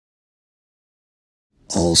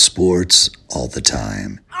All sports, all the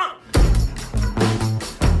time.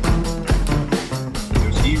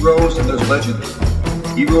 There's heroes and there's legends.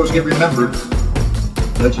 Heroes get remembered.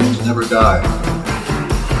 Legends never die.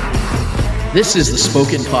 This is the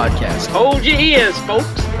Spoken Podcast. Hold your ears, folks.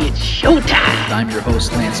 It's showtime. I'm your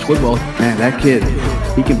host, Lance Twidwell. Man, that kid,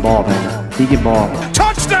 he can ball, man. He can ball.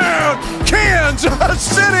 Touchdown, Kansas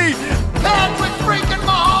City! Patrick freaking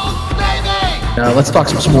Mahomes, baby! Let's talk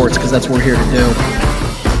some sports, because that's what we're here to do.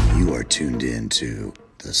 You are tuned in to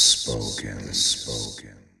The Spoken.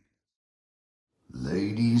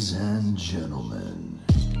 Ladies and gentlemen,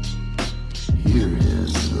 here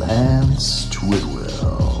is Lance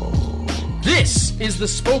Twidwell. This is the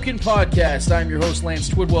Spoken Podcast. I'm your host, Lance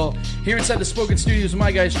Twidwell, here inside the Spoken Studios with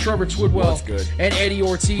my guys, Trevor Twidwell and Eddie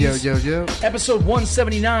Ortiz. Yo. Episode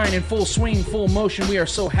 179 in full swing, full motion. We are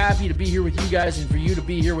so happy to be here with you guys and for you to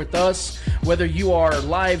be here with us. Whether you are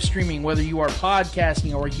live streaming, whether you are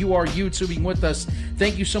podcasting, or you are YouTubing with us,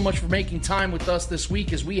 thank you so much for making time with us this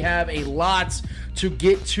week, as we have a lot to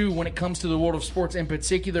get to when it comes to the world of sports, in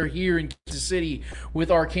particular here in Kansas City with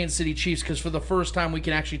our Kansas City Chiefs, because for the first time we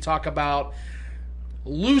can actually talk about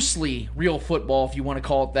loosely real football, if you want to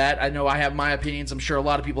call it that. I know I have my opinions. I'm sure a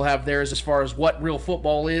lot of people have theirs as far as what real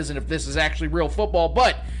football is and if this is actually real football.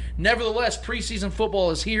 But nevertheless, preseason football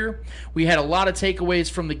is here. We had a lot of takeaways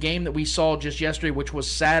from the game that we saw just yesterday, which was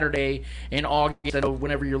Saturday in August. I know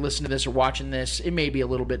whenever you're listening to this or watching this, it may be a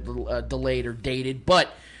little bit delayed or dated,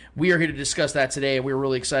 but we are here to discuss that today. We're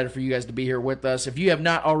really excited for you guys to be here with us. If you have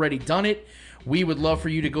not already done it, we would love for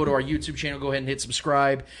you to go to our YouTube channel, go ahead and hit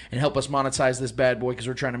subscribe, and help us monetize this bad boy, because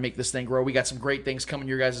we're trying to make this thing grow. We got some great things coming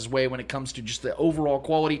your guys' way when it comes to just the overall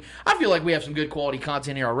quality. I feel like we have some good quality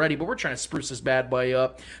content here already, but we're trying to spruce this bad boy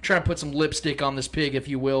up, trying to put some lipstick on this pig, if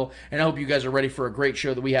you will, and I hope you guys are ready for a great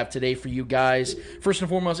show that we have today for you guys. First and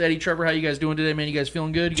foremost, Eddie, Trevor, how you guys doing today, man? You guys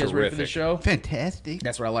feeling good? You guys ready for the show? Fantastic.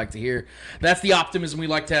 That's what I like to hear. That's the optimism we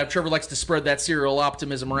like to have. Trevor likes to spread that serial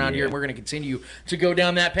optimism around here, and we're going to continue to go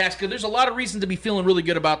down that path, because there's a lot of reason to be feeling really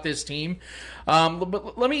good about this team.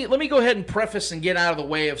 But let me go ahead and preface and get out of the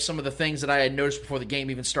way of some of the things that I had noticed before the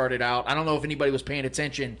game even started out. I don't know if anybody was paying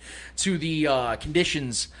attention to the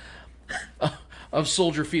conditions of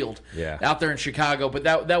Soldier Field out there in Chicago, but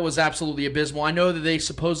that was absolutely abysmal. I know that they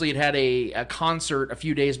supposedly had a concert a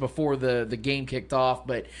few days before the game kicked off,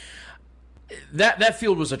 but that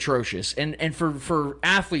field was atrocious, and for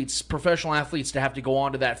athletes, professional athletes, to have to go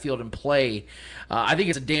onto that field and play, I think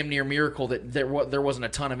it's a damn near miracle that there wasn't a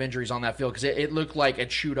ton of injuries on that field, because it looked like a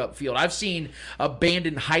chewed up field. I've seen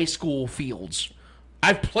abandoned high school fields.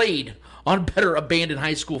 I've played on better abandoned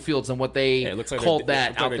high school fields than what they called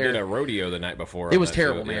that out there. They did a rodeo the night before. It was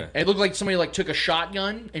terrible, man. Yeah. It looked like somebody took a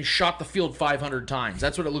shotgun and shot the field 500 times.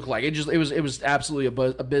 That's what it looked like. It was absolutely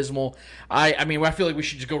abysmal. I mean, I feel like we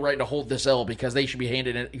should just go right into hold this L, because they should be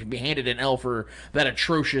handed an L for that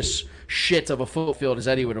atrocious shit of a football field, as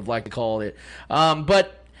Eddie would have liked to call it.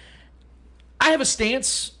 But I have a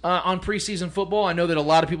stance on preseason football. I know that a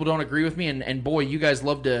lot of people don't agree with me, and boy, you guys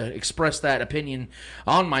love to express that opinion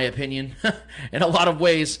on my opinion in a lot of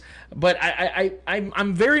ways. But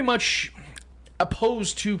I'm very much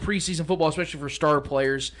opposed to preseason football, especially for star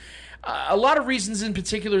players. A lot of reasons in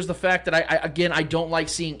particular is the fact that I don't like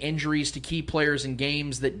seeing injuries to key players in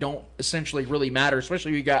games that don't essentially really matter,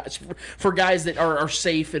 especially for guys that are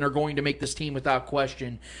safe and are going to make this team without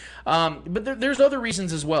question. But there's other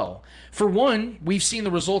reasons as well. For one, we've seen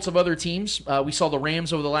the results of other teams. We saw the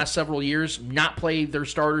Rams over the last several years not play their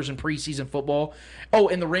starters in preseason football. Oh,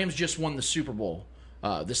 and the Rams just won the Super Bowl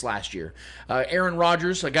this last year. Aaron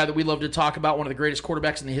Rodgers, a guy that we love to talk about, one of the greatest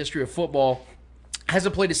quarterbacks in the history of football,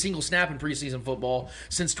 hasn't played a single snap in preseason football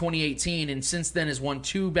since 2018, and since then has won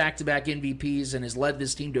 2 back-to-back MVPs and has led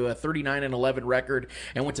this team to a 39-11 record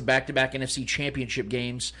and went to back-to-back NFC championship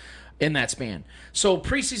games in that span. So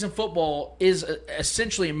preseason football is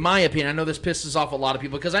essentially, in my opinion, I know this pisses off a lot of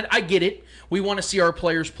people, because I get it. We want to see our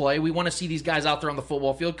players play. We want to see these guys out there on the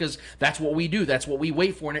football field, because that's what we do. That's what we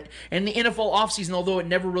wait for. And the NFL offseason, although it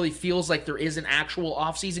never really feels like there is an actual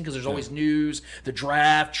offseason, because there's always news, the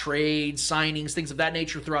draft, trades, signings, things of that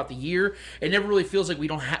nature throughout the year, it never really feels like we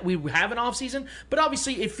have an offseason, but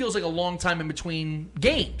obviously it feels like a long time in between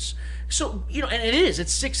games. So, and it is.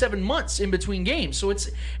 It's 6-7 months in between games. So it's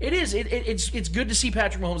good to see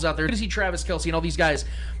Patrick Mahomes out there, good to see Travis Kelce and all these guys.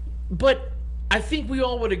 But I think we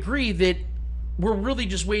all would agree that we're really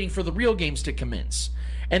just waiting for the real games to commence.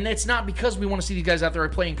 And it's not because we want to see these guys out there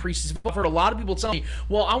playing preseason. I've heard a lot of people tell me,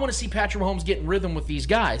 well, I want to see Patrick Mahomes get in rhythm with these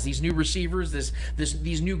guys, these new receivers,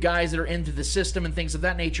 these new guys that are into the system and things of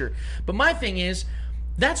that nature. But my thing is,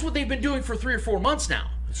 that's what they've been doing for 3 or 4 months now.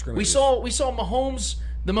 We saw Mahomes,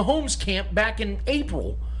 the Mahomes camp back in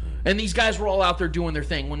April. And these guys were all out there doing their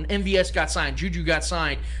thing. When MVS got signed, Juju got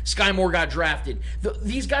signed, Sky Moore got drafted.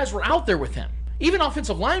 These guys were out there with him. Even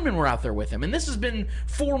offensive linemen were out there with him. And this has been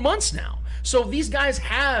 4 months now. So these guys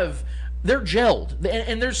they're gelled.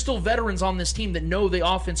 And there's still veterans on this team that know the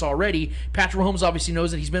offense already. Patrick Mahomes obviously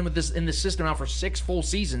knows that he's been in this system now for 6 full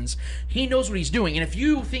seasons. He knows what he's doing. And if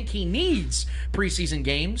you think he needs preseason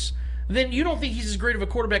games, then you don't think he's as great of a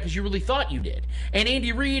quarterback as you really thought you did. And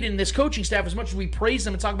Andy Reid and this coaching staff, as much as we praise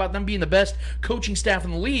them and talk about them being the best coaching staff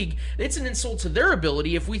in the league, it's an insult to their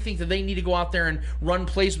ability if we think that they need to go out there and run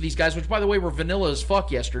plays with these guys, which, by the way, were vanilla as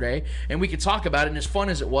fuck yesterday. And we could talk about it, and as fun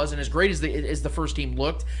as it was and as great as the first team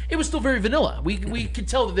looked, it was still very vanilla. We could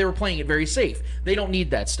tell that they were playing it very safe. They don't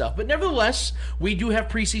need that stuff. But nevertheless, we do have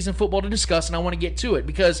preseason football to discuss, and I want to get to it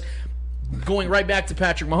because going right back to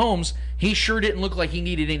Patrick Mahomes, he sure didn't look like he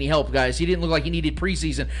needed any help, guys. He didn't look like he needed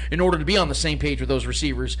preseason in order to be on the same page with those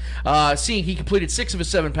receivers. Seeing he completed 6 of his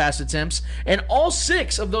 7 pass attempts, and all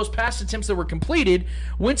 6 of those pass attempts that were completed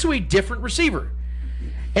went to a different receiver.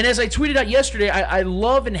 And as I tweeted out yesterday, I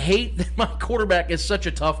love and hate that my quarterback is such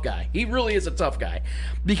a tough guy. He really is a tough guy.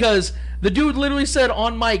 Because the dude literally said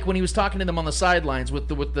on mic when he was talking to them on the sidelines with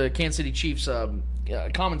the Kansas City Chiefs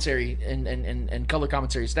commentary and color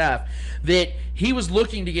commentary staff that he was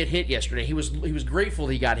looking to get hit yesterday. He was grateful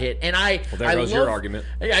that he got hit. And there goes your argument.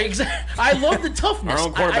 Yeah, exactly. I love the toughness. Our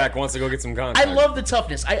own quarterback wants to go get some contact. I love the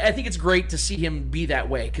toughness. I think it's great to see him be that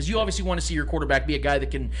way because you obviously want to see your quarterback be a guy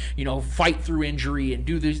that can, fight through injury and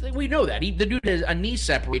do this. We know that. The dude has a knee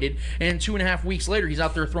separated, and 2.5 weeks later, he's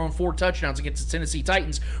out there throwing 4 touchdowns against the Tennessee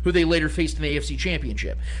Titans, who they later faced in the AFC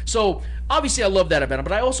Championship. So, obviously, I love that about him,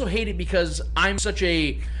 but I also hate it because I'm such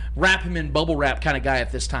a wrap him in bubble wrap kind of guy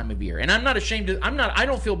at this time of year. And I'm not ashamed to, I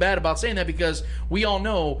don't feel bad about saying that because we all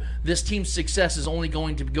know this team's success is only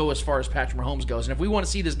going to go as far as Patrick Mahomes goes. And if we want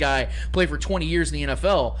to see this guy play for 20 years in the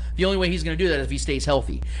NFL, the only way he's going to do that is if he stays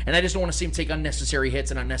healthy. And I just don't want to see him take unnecessary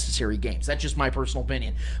hits and unnecessary games. That's just my personal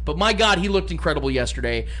opinion. But my God, he looked incredible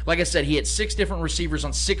yesterday. Like I said, he had 6 different receivers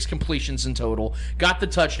on 6 completions in total, got the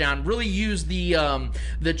touchdown, really used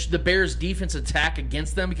the Bears defense attack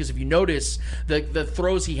against them because if you notice the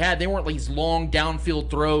throws he had, they weren't like these long downfield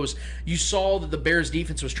throws. You saw that the Bears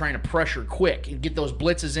defense was trying to pressure quick and get those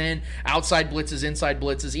blitzes in, outside blitzes, inside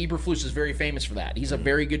blitzes. Eberflus is very famous for that. He's a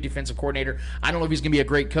very good defensive coordinator. I don't know if he's going to be a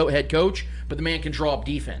great head coach, but the man can draw up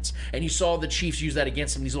defense. And you saw the Chiefs use that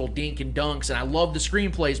against him, these little dink and dunks. And I love the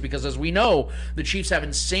screenplays because, as we know, the Chiefs have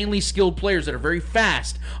insanely skilled players that are very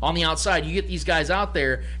fast on the outside. You get these guys out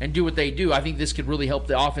there and do what they do. I think this could really help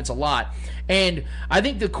the offense a lot. And I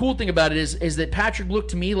think the cool thing about it is that Patrick looked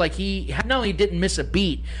to me like he not only didn't miss a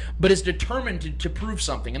beat, but is determined to prove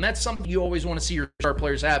something. And that's something you always want to see your star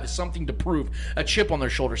players have, is something to prove, a chip on their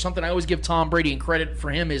shoulder. Something I always give Tom Brady and credit for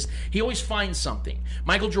him is he always finds something.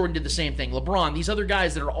 Michael Jordan did the same thing. LeBron, these other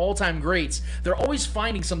guys that are all-time greats, they're always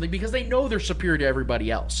finding something because they know they're superior to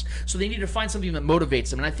everybody else. So they need to find something that motivates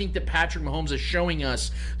them. And I think that Patrick Mahomes is showing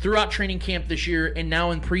us throughout training camp this year and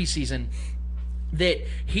now in preseason that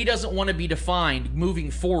he doesn't want to be defined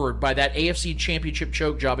moving forward by that AFC Championship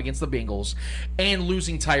choke job against the Bengals and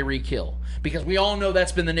losing Tyreek Hill. Because we all know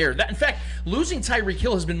that's been the narrative. In fact, losing Tyreek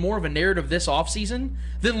Hill has been more of a narrative this offseason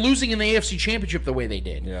than losing in the AFC Championship the way they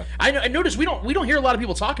did. Yeah. I noticed we don't hear a lot of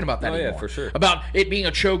people talking about that anymore. Yeah, for sure. About it being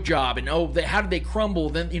a choke job and how did they crumble?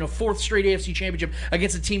 Then 4th straight AFC Championship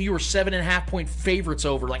against a team you were 7.5 point favorites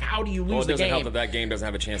over. Like, how do you lose the game? It doesn't help that game doesn't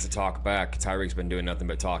have a chance to talk back. Tyreek's been doing nothing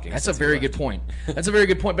but talking. That's a very good point. That's a very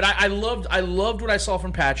good point. But I loved what I saw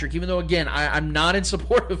from Patrick, even though, again, I'm not in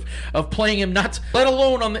support of playing him, not let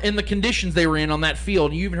alone in the conditions they were in on that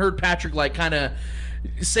field. You even heard Patrick kind of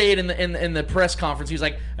say it in the press conference. He was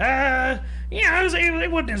like,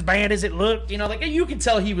 it wasn't as bad as it looked. You could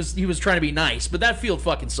tell he was trying to be nice, but that field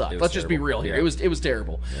fucking sucked. Let's just be real here. Yeah. It was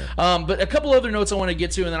terrible. Yeah. But a couple other notes I want to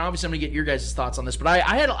get to, and then obviously I'm going to get your guys' thoughts on this. But I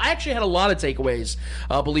actually had a lot of takeaways,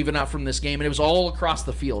 believe it or not, from this game, and it was all across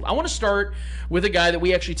the field. I want to start with a guy that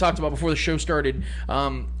we actually talked about before the show started.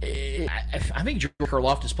 I think George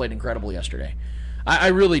Karlaftis played incredible yesterday. I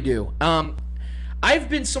really do. I've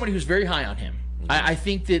been somebody who's very high on him. I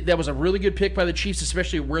think that was a really good pick by the Chiefs,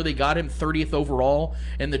 especially where they got him 30th overall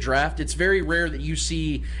in the draft. It's very rare that you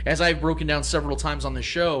see, as I've broken down several times on this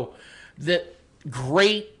show, that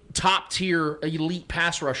great top-tier elite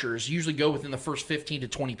pass rushers usually go within the first 15 to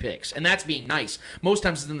 20 picks, and that's being nice. Most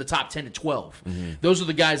times it's in the top 10 to 12. Mm-hmm. Those are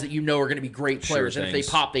the guys that you know are going to be great players, and if they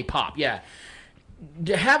pop, they pop. Yeah.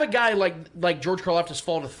 To have a guy like George Karlaftis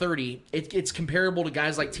fall to 30, it's comparable to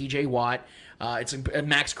guys like T.J. Watt, It's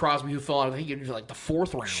Max Crosby who fell out. I think in like the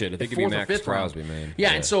 4th round. Shit, I think the it'd be 4th or Max 5th round. Crosby, man.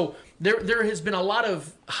 Yeah, and so there has been a lot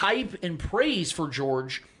of hype and praise for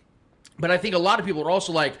George. But I think a lot of people are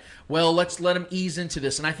also like, well, let's let him ease into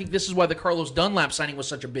this. And I think this is why the Carlos Dunlap signing was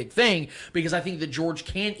such a big thing, because I think that George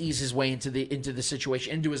can ease his way into the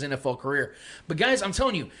situation, into his NFL career. But guys, I'm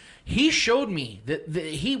telling you, he showed me that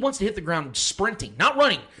he wants to hit the ground sprinting, not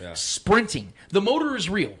running, sprinting. The motor is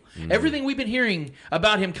real. Everything we've been hearing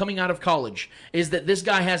about him coming out of college is that this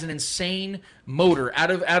guy has an insane motor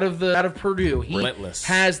out of Purdue. He Relentless.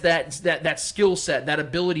 has that skill set, that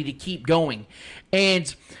ability to keep going.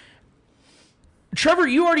 And Trevor,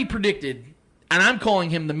 you already predicted, and I'm calling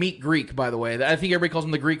him the meat Greek, by the way. I think everybody calls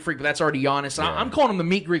him the Greek freak, but that's already Giannis. Yeah. I'm calling him the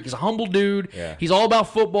meat Greek. He's a humble dude. Yeah. He's all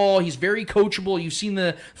about football. He's very coachable. You've seen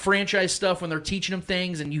the franchise stuff when they're teaching him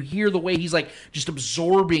things, and you hear the way he's like just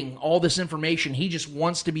absorbing all this information. He just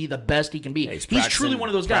wants to be the best he can be. Yeah, he's truly one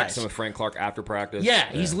of those guys. Practicing with Frank Clark after practice. Yeah,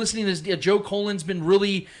 he's listening to this. Joe Colin's been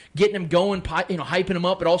really getting him going, hyping him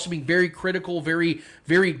up, but also being very critical, very,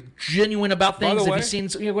 very genuine about things. By the way, have you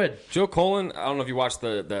seen? Yeah, go ahead. Joe Colin, I don't know if you watched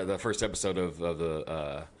the first episode of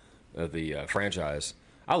the franchise.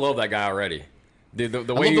 I love that guy already.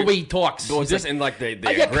 The way he talks. Well, just in like his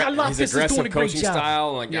aggressive coaching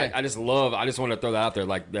style. Like I just want to throw that out there.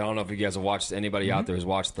 Like I don't know if you guys have watched, anybody out there who's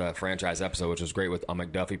watched the franchise episode, which was great with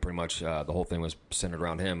McDuffie. Pretty much the whole thing was centered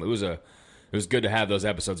around him. It was good to have those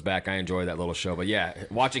episodes back. I enjoyed that little show. But yeah,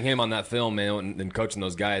 watching him on that film, man, and coaching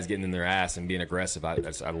those guys, getting in their ass and being aggressive, I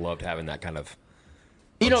loved having that kind of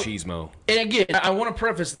Cheesemo. And again, I want to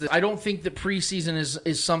preface this. I don't think that preseason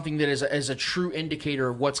is something that is a true indicator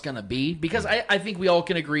of what's going to be, because I think we all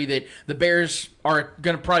can agree that the Bears are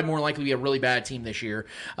going to probably more likely be a really bad team this year.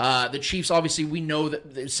 The Chiefs, obviously, we know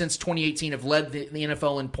that since 2018 have led the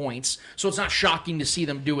NFL in points, so it's not shocking to see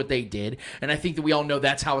them do what they did. And I think that we all know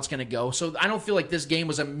that's how it's going to go. So I don't feel like this game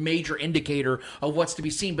was a major indicator of what's to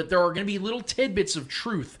be seen, but there are going to be little tidbits of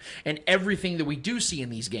truth in everything that we do see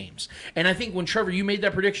in these games. And I think when Trevor, you made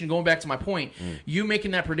that prediction, going back to my point, you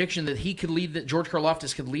making that prediction that he could lead, that George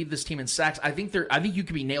Karlaftis could lead this team in sacks, I think you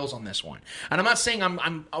could be nails on this one. And I'm not saying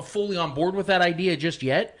I'm fully on board with that idea just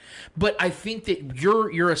yet, but I think that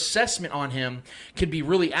your assessment on him could be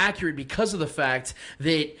really accurate because of the fact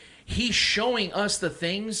that he's showing us the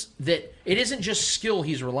things that it isn't just skill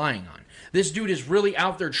he's relying on. This dude is really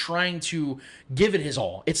out there trying to give it his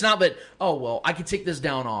all. It's not that, oh, well, I can take this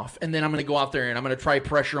down off, and then I'm going to go out there and I'm going to try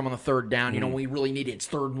pressure him on the third down. You know, when we really need it, it's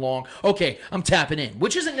third and long. Okay, I'm tapping in,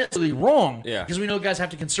 which isn't necessarily wrong, because we know guys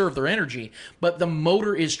have to conserve their energy, but the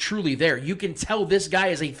motor is truly there. You can tell this guy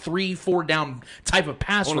is a 3-4 down type of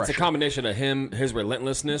pass rusher. It's a combination of him, his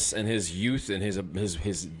relentlessness, and his youth, and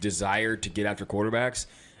his desire to get after quarterbacks.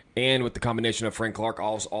 And with the combination of Frank Clark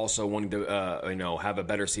also wanting to have a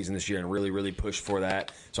better season this year and really, really push for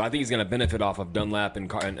that. So I think he's going to benefit off of Dunlap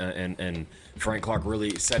and Frank Clark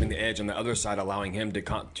really setting the edge on the other side, allowing him to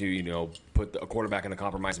put a quarterback in a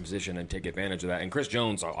compromising position and take advantage of that. And Chris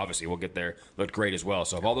Jones, obviously, will get there, looked great as well.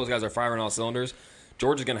 So if all those guys are firing all cylinders,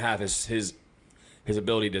 George is going to have his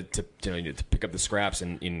ability to pick up the scraps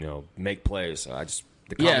and make plays. So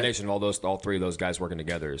the combination of all three of those guys working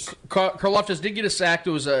together is. Karlaftis did get a sack. It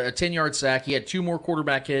was a 10-yard sack. He had 2 more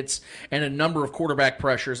quarterback hits and a number of quarterback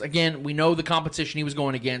pressures. Again, we know the competition he was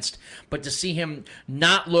going against, but to see him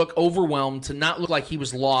not look overwhelmed, to not look like he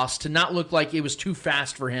was lost, to not look like it was too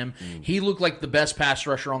fast for him, he looked like the best pass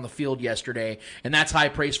rusher on the field yesterday, and that's high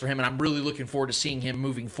praise for him, and I'm really looking forward to seeing him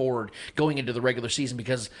moving forward going into the regular season,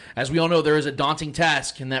 because as we all know, there is a daunting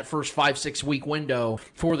task in that first 5-6 week window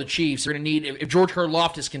for the Chiefs. They're going to need, if George Karlaftis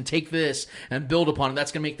can take this and build upon it,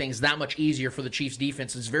 that's going to make things that much easier for the Chiefs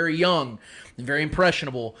defense. It's very young and very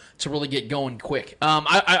impressionable to really get going quick.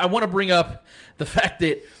 I want to bring up the fact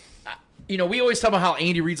that we always talk about how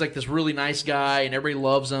Andy Reid's like this really nice guy and everybody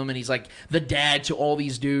loves him and he's like the dad to all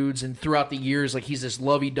these dudes, and throughout the years like he's this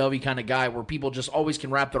lovey-dovey kind of guy where people just always can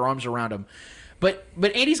wrap their arms around him. But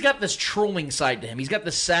Andy's got this trolling side to him. He's got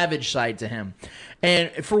the savage side to him. And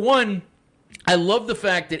for one, I love the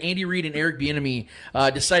fact that Andy Reid and Eric Bieniemy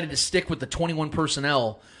decided to stick with the 21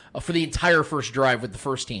 personnel for the entire first drive with the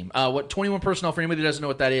first team. What 21 personnel, for anybody that doesn't know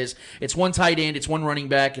what that is, it's 1 tight end, it's 1 running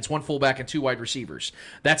back, it's 1 fullback, and 2 wide receivers.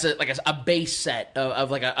 That's a base set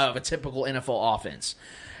of a typical NFL offense.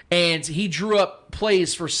 And he drew up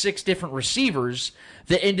plays for 6 different receivers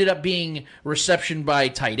that ended up being reception by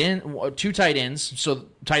 2 tight ends, so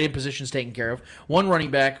tight end positions taken care of, 1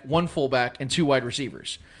 running back, 1 fullback, and 2 wide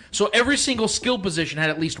receivers. So every single skill position had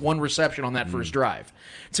at least 1 reception on that first drive.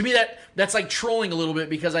 To me, that's like trolling a little bit,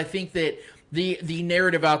 because I think that the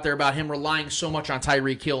narrative out there about him relying so much on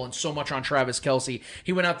Tyreek Hill and so much on Travis Kelce.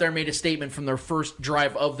 He went out there and made a statement from their first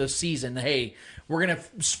drive of the season. Hey, we're going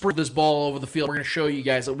to spread this ball over the field. We're going to show you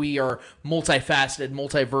guys that we are multifaceted,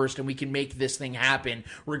 multiversed, and we can make this thing happen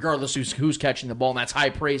regardless of who's catching the ball. And that's high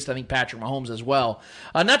praise to, I think, Patrick Mahomes as well.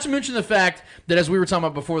 Not to mention the fact that, as we were talking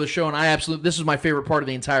about before the show, and this was my favorite part of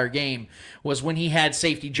the entire game, was when he had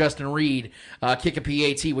safety Justin Reed kick a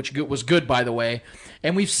PAT, which was good, by the way.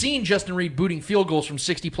 And we've seen Justin Reed booting field goals from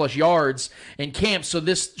 60-plus yards in camp, so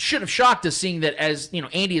this should have shocked us, seeing that, as you know,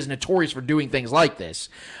 Andy is notorious for doing things like this.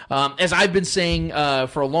 As I've been saying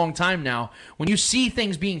for a long time now, when you see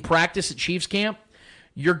things being practiced at Chiefs camp,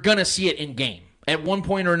 you're going to see it in game. At one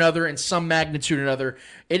point or another, in some magnitude or another,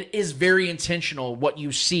 it is very intentional what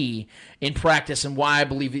you see in practice, and why I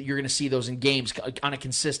believe that you're going to see those in games on a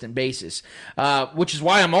consistent basis. Which is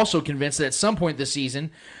why I'm also convinced that at some point this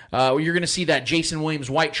season, you're going to see that Jason Williams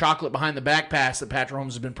white chocolate behind the back pass that Patrick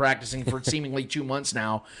Mahomes has been practicing for seemingly 2 months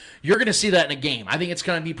now. You're going to see that in a game. I think it's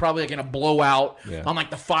going to be probably like in a blowout on like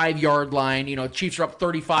the 5-yard line. You know, Chiefs are up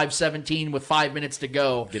 35-17 with 5 minutes to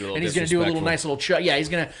go, and he's going to do a little nice little chuck. Yeah, he's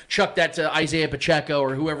going to chuck that to Isaiah Pacheco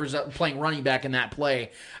or whoever's playing running back in that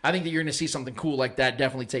play. I think that you're going to see something cool like that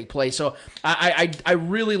definitely take place. So I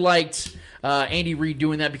really liked Andy Reid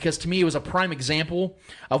doing that, because to me it was a prime example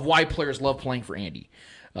of why players love playing for Andy.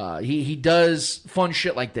 He does fun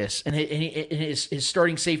shit like this, and his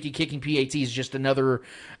starting safety kicking PAT is just another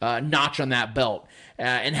notch on that belt.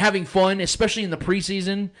 And having fun, especially in the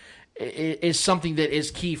preseason, is something that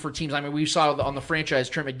is key for teams. I mean, we saw on the franchise,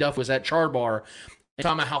 Trent McDuffie was at Chardbar,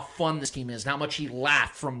 talking about how fun this team is and how much he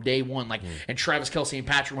laughed from day one. And Travis Kelce and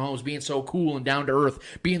Patrick Mahomes being so cool and down to earth,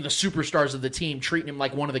 being the superstars of the team, treating him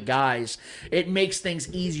like one of the guys. It makes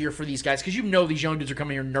things easier for these guys, because you know these young dudes are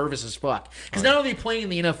coming here nervous as fuck. Because not only are they playing in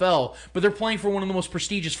the NFL, but they're playing for one of the most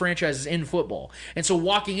prestigious franchises in football. And so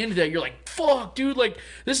walking into that, you're like, fuck, dude, like,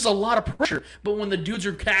 this is a lot of pressure. But when the dudes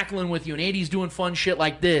are cackling with you and Andy's doing fun shit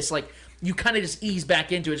like this, like, you kind of just ease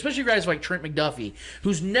back into it, especially guys like Trent McDuffie,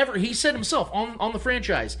 who's never, he said himself on the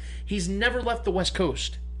franchise, he's never left the West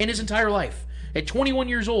Coast in his entire life. At 21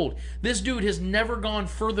 years old, this dude has never gone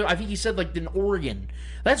further, I think he said, like, than Oregon.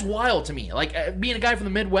 That's wild to me. Like, being a guy from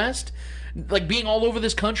the Midwest, like, being all over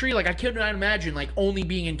this country, like, I could not imagine, like, only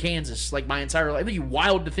being in Kansas, like, my entire life. I think it's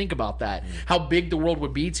wild to think about that, how big the world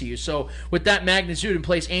would be to you. So, with that magnitude in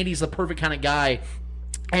place, Andy's the perfect kind of guy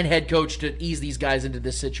and head coach to ease these guys into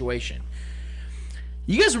this situation.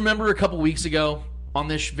 You guys remember a couple weeks ago on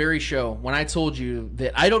this very show when I told you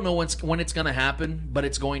that I don't know when it's going to happen, but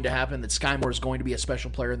it's going to happen, that Sky Moore is going to be a special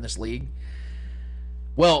player in this league?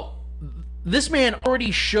 Well, this man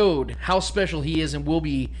already showed how special he is and will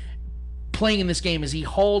be playing in this game, as he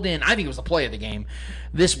hauled in, I think it was the play of the game,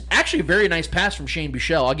 this actually a very nice pass from Shane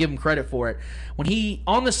Buechele. I'll give him credit for it. When he,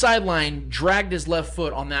 on the sideline, dragged his left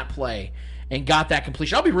foot on that play and got that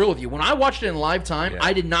completion. I'll be real with you. When I watched it in live time,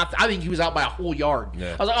 I did not. I think he was out by a whole yard.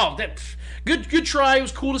 I was like, oh, good try. It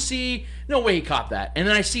was cool to see. No way he caught that. And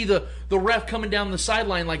then I see the ref coming down the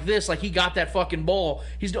sideline like this, like he got that fucking ball.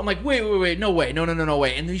 I'm like, wait, no way, no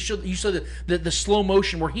way. And then you saw the slow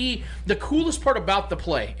motion where the coolest part about the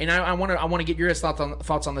play, and I want to get your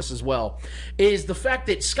thoughts on this as well, is the fact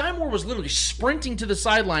that Sky Moore was literally sprinting to the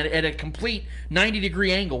sideline at a complete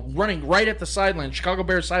 90-degree angle, running right at the sideline, Chicago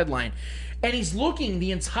Bears sideline. And he's looking the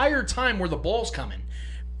entire time where the ball's coming.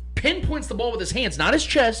 Pinpoints the ball with his hands, not his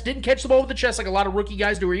chest. Didn't catch the ball with the chest like a lot of rookie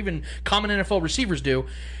guys do, or even common NFL receivers do.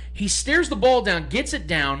 He stares the ball down, gets it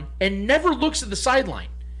down, and never looks at the sideline.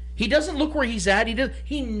 He doesn't look where he's at.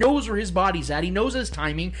 He knows where his body's at. He knows his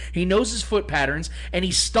timing. He knows his foot patterns. And he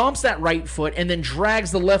stomps that right foot and then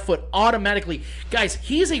drags the left foot automatically. Guys,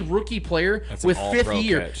 he is a rookie player with fifth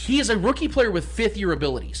year. Catch. He is a rookie player with fifth-year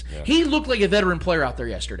abilities. Yeah. He looked like a veteran player out there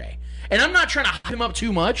yesterday. And I'm not trying to hype him up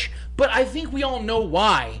too much, but I think we all know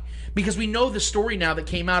why. Because we know the story now that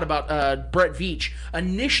came out about Brett Veach.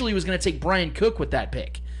 Initially was going to take Brian Cook with that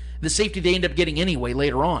pick. The safety they end up getting anyway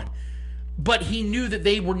later on. But he knew that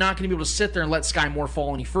they were not going to be able to sit there and let Sky Moore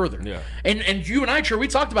fall any further. Yeah. And you and I, Trey, we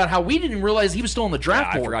talked about how we didn't realize he was still on the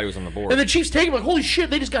draft board. I forgot he was on the board. And the Chiefs take him like, holy shit,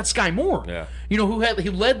 they just got Sky Moore. Yeah. You know, who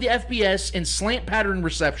led the FBS in slant pattern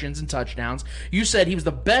receptions and touchdowns. You said he was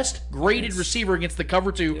the best graded receiver against the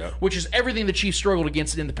cover two, which is everything the Chiefs struggled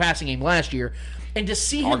against in the passing game last year. And to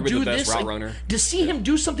see him do this, to see him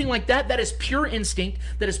do something like that, that is pure instinct,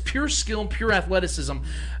 that is pure skill and pure athleticism.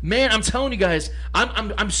 Man, I'm telling you guys,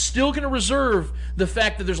 I'm still going to reserve the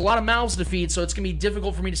fact that there's a lot of mouths to feed, so it's going to be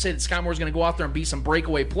difficult for me to say that Sky Moore is going to go out there and be some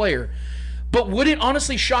breakaway player. But would it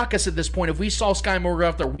honestly shock us at this point if we saw Sky Moore go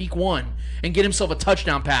out there week 1 and get himself a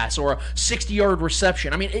touchdown pass or a 60-yard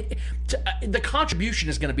reception? I mean, the contribution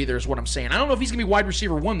is going to be there is what I'm saying. I don't know if he's going to be wide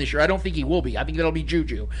receiver 1 this year. I don't think he will be. I think that'll be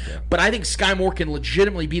Juju. Yeah. But I think Sky Moore can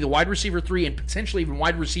legitimately be the wide receiver 3 and potentially even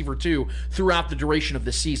wide receiver 2 throughout the duration of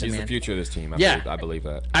this season. He's the future of this team. I believe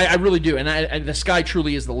that. I really do. And the sky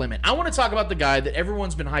truly is the limit. I want to talk about the guy that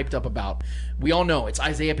everyone's been hyped up about. We all know it's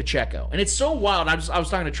Isaiah Pacheco. And it's so wild. I was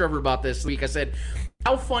talking to Trevor about this week. I said,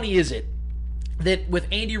 how funny is it that with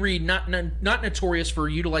Andy Reid not notorious for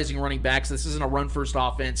utilizing running backs, this isn't a run-first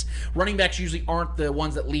offense. Running backs usually aren't the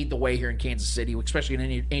ones that lead the way here in Kansas City, especially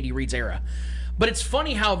in Andy Reid's era. But it's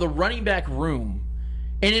funny how the running back room,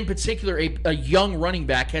 and in particular a young running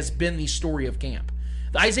back, has been the story of camp.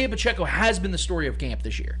 Isaiah Pacheco has been the story of camp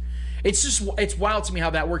this year. It's wild to me how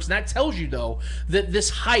that works. And that tells you, though, that this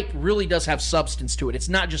hype really does have substance to it. It's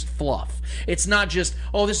not just fluff. It's not just,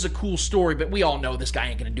 oh, this is a cool story, but we all know this guy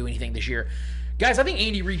ain't going to do anything this year. Guys, I think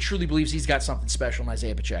Andy Reid truly believes he's got something special in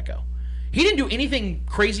Isaiah Pacheco. He didn't do anything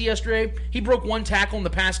crazy yesterday. He broke 1 tackle in the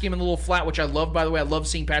pass game in the little flat, which I loved, by the way. I love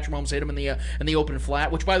seeing Patrick Mahomes hit him in the open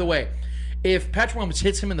flat, which, by the way, if Patrick Mahomes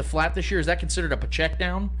hits him in the flat this year, is that considered a check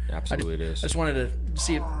down? Absolutely, it is. I just wanted to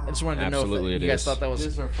see. I just wanted to know if you guys thought that was.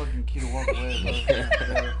 This is our fucking key to walk away.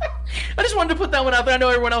 Bro. I just wanted to put that one out there. I know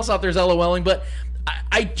everyone else out there is LOLing, but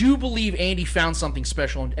I do believe Andy found something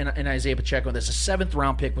special in Isaiah Pacheco. There's a 7th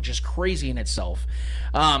round pick, which is crazy in itself,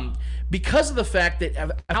 because of the fact that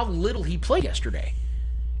of how little he played yesterday.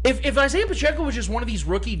 If Isaiah Pacheco was just one of these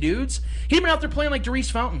rookie dudes, he'd been out there playing like Darius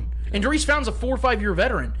Fountain. And Darius Fountain's a 4 or 5 year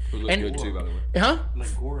veteran. Who looked good too, by the way. Huh?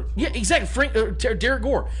 Like Gore. Yeah, exactly. Derek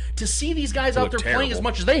Gore. To see these guys out there playing as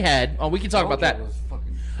much as they had, we can talk about that.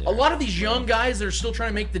 A lot of these young guys that are still trying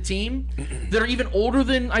to make the team, that are even older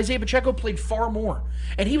than Isaiah Pacheco, played far more.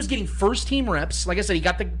 And he was getting first-team reps. Like I said, he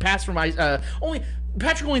got the pass from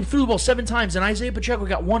Patrick only threw the ball 7 times, and Isaiah Pacheco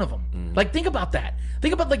got 1 of them. Like, think about that.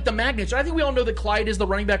 Think about, like, the magnitude. I think we all know that Clyde is the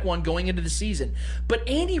running back 1 going into the season. But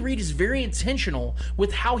Andy Reid is very intentional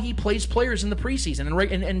with how he plays players in the preseason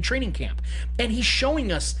and training camp. And he's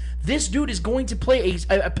showing us this dude is going to play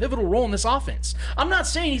a pivotal role in this offense. I'm not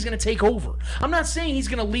saying he's going to take over. I'm not saying he's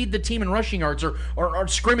going to lead the team in rushing yards or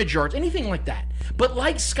scrimmage yards, anything like that. But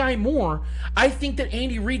like Sky Moore, I think that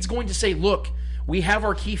Andy Reid's going to say, look, we have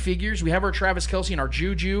our key figures. We have our Travis Kelce and our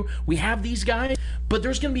Juju. We have these guys. But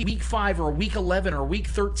there's going to be week 5 or week 11 or week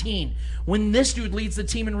 13 when this dude leads the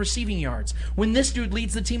team in receiving yards, when this dude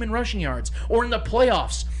leads the team in rushing yards, or in the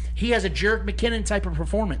playoffs, he has a Jerick McKinnon type of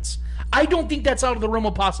performance. I don't think that's out of the realm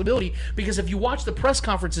of possibility, because if you watch the press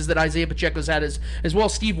conferences that Isaiah Pacheco's had, as well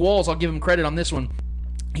as Steve Walls, I'll give him credit on this one.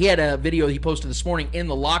 He had a video he posted this morning in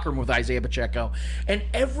the locker room with Isaiah Pacheco, and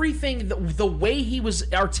everything, the way he was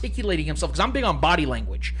articulating himself, because I'm big on body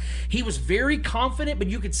language, he was very confident, but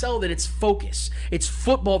you could tell that it's focus. It's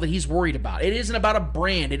football that he's worried about. It isn't about a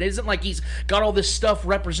brand. It isn't like he's got all this stuff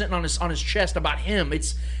representing on his chest about him.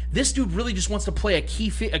 It's this dude really just wants to play a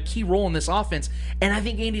key role in this offense, and I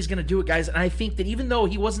think Andy's going to do it, guys. And I think that even though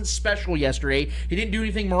he wasn't special yesterday, he didn't do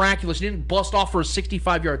anything miraculous, he didn't bust off for a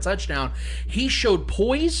 65-yard touchdown, he showed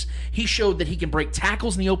poise, he showed that he can break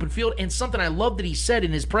tackles in the open field, and something I love that he said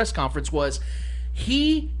in his press conference was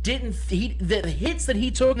the hits that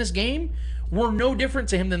he took in this game were no different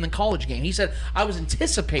to him than the college game. He said, I was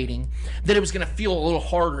anticipating that it was going to feel a little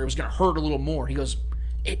harder, it was going to hurt a little more. He goes,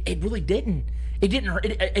 it really didn't. It didn't hurt.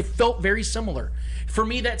 It felt very similar. For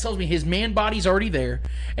me, that tells me his man body's already there,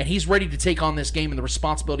 and he's ready to take on this game and the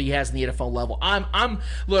responsibility he has in the NFL level.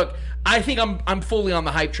 Look, I think I'm fully on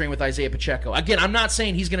the hype train with Isaiah Pacheco. Again, I'm not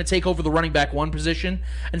saying he's going to take over the running back 1 position.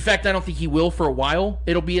 In fact, I don't think he will for a while.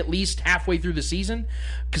 It'll be at least halfway through the season,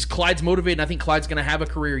 because Clyde's motivated, and I think Clyde's going to have a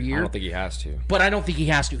career year. I don't think he has to. But I don't think he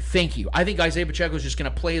has to. Thank you. I think Isaiah Pacheco is just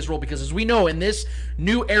going to play his role, because as we know, in this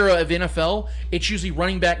new era of NFL, it's usually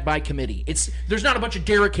running back by committee. There's not a bunch of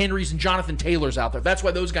Derrick Henrys and Jonathan Taylors out there. That's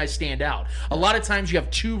why those guys stand out. A lot of times you have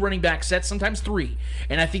 2 running back sets, sometimes 3.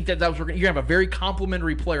 And I think that you're going to have a very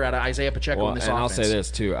complimentary player out of Isaiah Pacheco in this offense. And I'll say this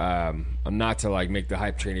too. I'm not to make the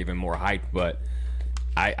hype train even more hype, but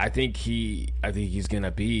I think he's going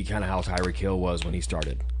to be kind of how Tyreek Hill was when he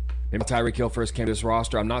started. Maybe Tyreek Hill first came to this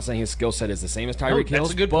roster. I'm not saying his skill set is the same as Tyreek Hill.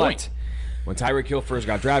 That's a good point. When Tyreek Hill first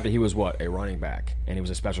got drafted, he was a running back, and he was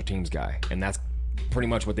a special teams guy, and that's pretty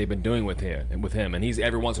much what they've been doing with him. And he's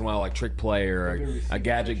every once in a while like trick play or a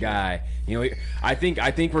gadget guy. I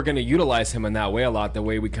think we're going to utilize him in that way a lot, the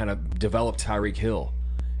way we kind of developed Tyreek Hill.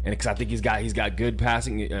 And because I think he's got good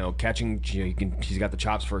passing, catching. He's got the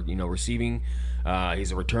chops for receiving.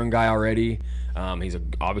 He's a return guy already. He's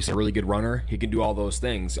obviously a really good runner. He can do all those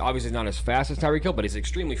things. Obviously, he's not as fast as Tyreek Hill, but he's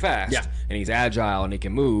extremely fast. Yeah. And he's agile and he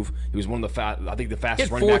can move. He was one of the I think the fastest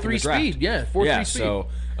He had running back in the 4.3 draft. speed. Yeah, 4.3 speed. So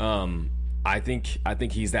I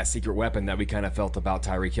think he's that secret weapon that we kind of felt about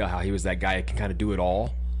Tyreek Hill, how he was that guy that can kind of do it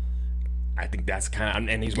all. I think that's kind of,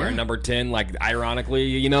 and he's wearing number 10, like,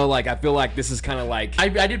 ironically, like, I feel like this is kind of like. I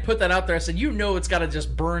did put that out there. I said, it's got to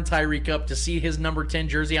just burn Tyreek up to see his number 10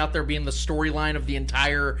 jersey out there being the storyline of the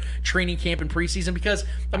entire training camp and preseason, because,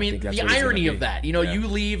 I mean, the irony of that, you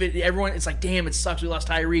leave it, everyone, it's like, damn, it sucks we lost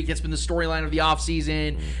Tyreek. It's been the storyline of the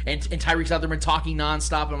offseason, and Tyreek's out there been talking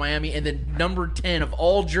nonstop in Miami, and then number 10 of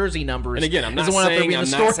all jersey numbers. And again, I'm not saying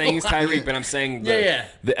it's Tyreek, but I'm saying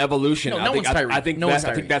the evolution. No one's Tyreek. I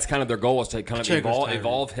think that's kind of their goal, is to kind of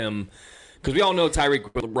evolve him, because we all know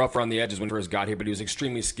Tyreek was rough around the edges when he first got here, but he was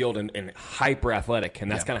extremely skilled and hyper athletic, and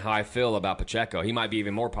that's kind of how I feel about Pacheco. He might be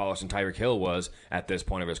even more polished than Tyreek Hill was at this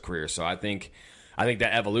point of his career. So I think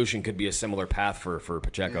that evolution could be a similar path for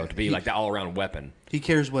Pacheco to be like the all around weapon. He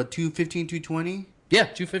carries 215, 220. Yeah,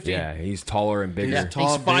 215. Yeah, he's taller and bigger. Yeah, he's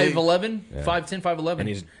 5'11", 5'10", 5'11", and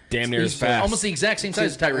he's damn near as fast. Almost the exact same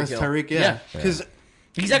size as Tyreek Hill. Tyreek, yeah. Because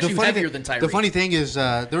he's actually heavier than Tyreek. The funny thing is,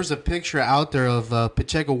 there was a picture out there of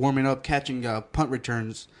Pacheco warming up, catching punt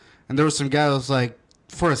returns, and there was some guy who was like,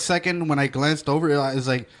 for a second when I glanced over, it was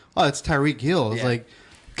like, oh, it's Tyreek Hill. It's like,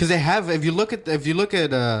 because they have, if you look at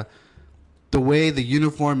the way the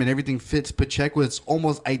uniform and everything fits Pacheco, it's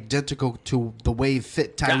almost identical to the way it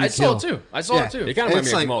fit Tyreek Hill. I saw it too. It kind of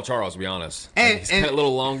reminds me of Jamal Charles, to be honest. And he's kind of a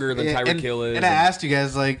little longer than Tyreek Hill is. And I asked you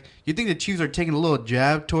guys, like, you think the Chiefs are taking a little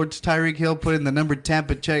jab towards Tyreek Hill, putting the number 10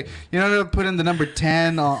 Pacheco, putting the number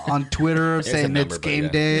 10 on Twitter, saying it's game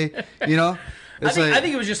day, I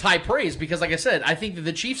think it was just high praise because, like I said, I think that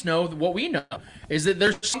the Chiefs know what we know, is that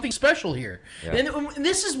there's something special here. Yeah. And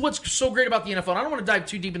this is what's so great about the NFL. And I don't want to dive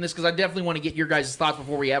too deep in this because I definitely want to get your guys' thoughts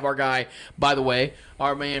before we have our guy, by the way,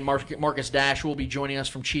 our man Marcus Dash will be joining us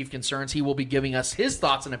from Chief Concerns. He will be giving us his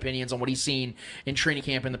thoughts and opinions on what he's seen in training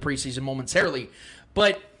camp in the preseason momentarily.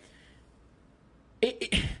 But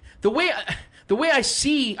the way I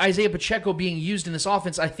see Isaiah Pacheco being used in this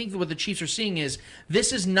offense, I think that what the Chiefs are seeing is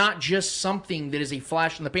this is not just something that is a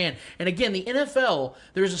flash in the pan. And again, the NFL,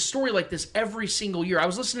 there's a story like this every single year. I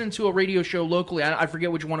was listening to a radio show locally. I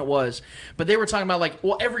forget which one it was. But they were talking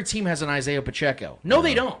about every team has an Isaiah Pacheco. No,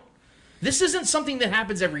 they don't. This isn't something that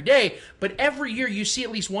happens every day, but every year you see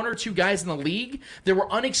at least one or two guys in the league that were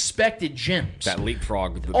unexpected gems. That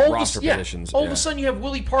leapfrog the roster positions. All of a sudden you have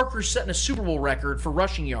Willie Parker setting a Super Bowl record for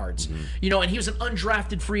rushing yards. Mm-hmm. And he was an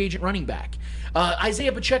undrafted free agent running back.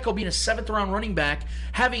 Isaiah Pacheco being a 7th-round running back,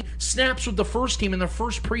 having snaps with the first team in their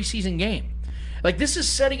first preseason game. This is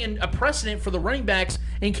setting a precedent for the running backs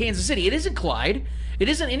in Kansas City. It isn't Clyde. It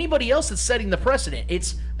isn't anybody else that's setting the precedent.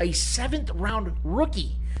 It's a 7th-round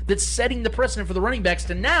rookie that's setting the precedent for the running backs.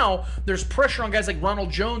 To now, there's pressure on guys like Ronald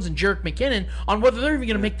Jones and Jerick McKinnon on whether they're even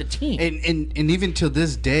going to make the team. And even to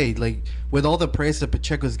this day, with all the praise that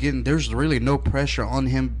Pacheco's getting, there's really no pressure on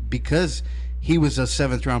him because he was a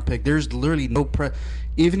 7th-round pick. There's literally no pressure.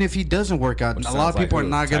 Even if he doesn't work out, a lot of people are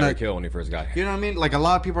not going to kill when he first got here. You know what I mean? A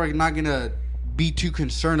lot of people are not going to be too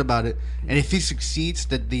concerned about it. And if he succeeds,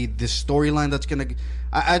 that the storyline that's going to...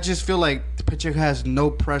 I just feel like Pacheco has no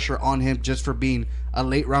pressure on him just for being a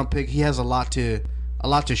late round pick. He has a lot to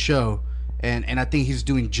show, and I think he's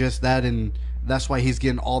doing just that, and that's why he's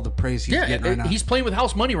getting all the praise he's getting right now. He's playing with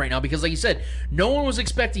house money right now because, like you said, no one was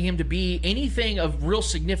expecting him to be anything of real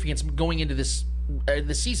significance going into this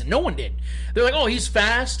season. No one did. They're like, oh, he's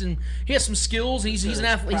fast and he has some skills. He's an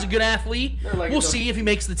athlete. He's a good athlete. We'll see if he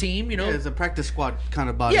makes the team. Yeah, it's a practice squad kind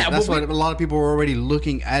of body. Yeah, that's why a lot of people were already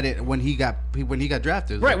looking at it when he got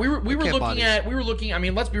drafted. Right. We were looking. I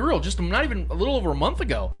mean, let's be real. Just not even a little over a month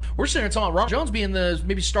ago, we're sitting there talking about Ron Jones being the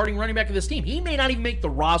maybe starting running back of this team. He may not even make the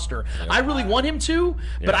roster. I really want him to,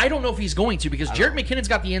 but I don't know if he's going to because Jerick McKinnon's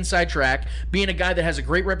got the inside track, being a guy that has a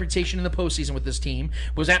great reputation in the postseason with this team.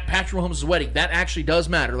 Was at Patrick Mahomes' wedding. That actually does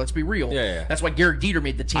matter. Let's be real. Yeah. That's why Garrett Dieter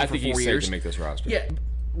made the team for 4 years. I think he's safe to make this roster. Yeah.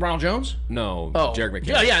 Ronald Jones? No. Jerick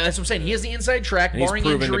McKinnon. Yeah, that's what I'm saying. He has the inside track, barring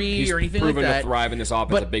injury or anything like that. He's proven to thrive in this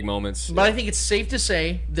offense at big moments. But I think it's safe to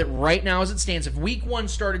say that right now as it stands, if week 1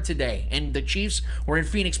 started today and the Chiefs were in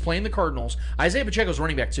Phoenix playing the Cardinals, Isaiah Pacheco's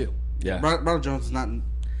running back too. Yeah. Ronald Jones is not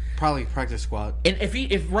Probably practice squad. And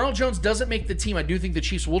if Ronald Jones doesn't make the team, I do think the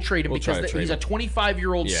Chiefs will trade him because he's a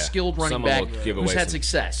 25-year-old skilled running back who's had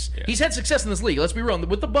success. Yeah. He's had success in this league. Let's be real.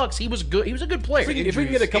 With the Bucs, he was good. He was a good player. If we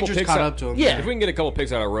can get a couple picks up to him, if we can get a couple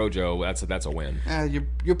picks out of Rojo, that's a win.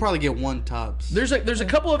 You'll probably get one tops. There's a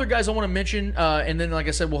couple other guys I want to mention, and then like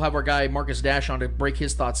I said, we'll have our guy Marcus Dash on to break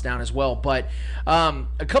his thoughts down as well. But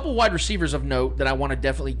a couple wide receivers of note that I want to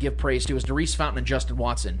definitely give praise to is Darius Fountain and Justin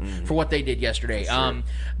Watson for what they did yesterday. Sure.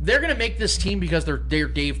 They're going to make this team because they're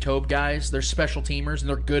Dave Toub guys. They're special teamers, and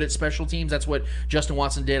they're good at special teams. That's what Justin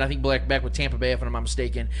Watson did, I think, back with Tampa Bay, if I'm not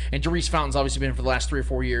mistaken. And Darius Fountain's obviously been for the last 3 or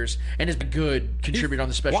 4 years and has been good contributor on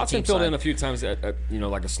the special team side. Watson filled in a few times at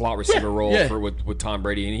like a slot receiver role with Tom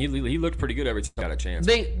Brady, and he looked pretty good every time he got a chance.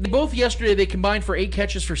 They both yesterday they combined for 8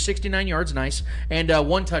 catches for 69 yards, nice, and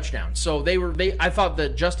 1 touchdown. So I thought the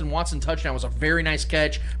Justin Watson touchdown was a very nice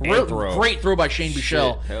catch. Great throw by Shane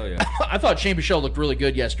Buechele. Hell yeah. I thought Shane Buechele looked really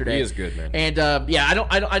good yesterday. He is good, man. And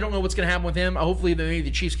I don't know what's going to happen with him. Hopefully, maybe the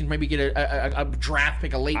Chiefs can maybe get a draft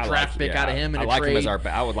pick, a late draft pick out of him. I like him as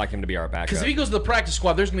I would like him to be our backup. Because if he goes to the practice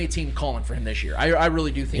squad, there's going to be a team calling for him this year. I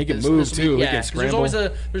really do think he can move too. He can scramble.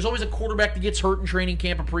 There's always a quarterback that gets hurt in training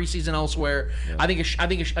camp or preseason elsewhere. Yeah. I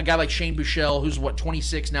think a guy like Shane Buechele, who's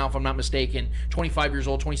 26 now, if I'm not mistaken, 25 years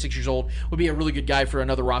old, 26 years old, would be a really good guy for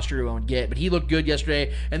another roster to go and get. But he looked good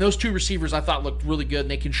yesterday, and those 2 receivers I thought looked really good,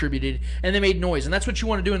 and they contributed and they made noise. And that's what you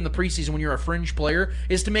want to do in the preseason when you're a fringe player,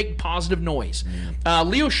 is to make positive noise.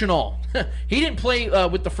 Leo Chenal, he didn't play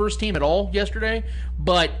with the first team at all yesterday,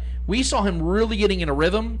 but we saw him really getting in a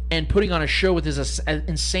rhythm and putting on a show with his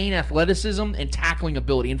insane athleticism and tackling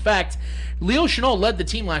ability. In fact, Leo Chenal led the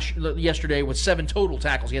team yesterday with 7 total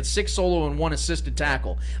tackles. He had 6 solo and 1 assisted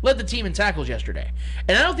tackle. Led the team in tackles yesterday.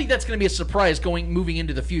 And I don't think that's going to be a surprise moving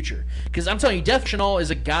into the future. Because I'm telling you, Def Chenal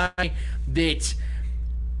is a guy that,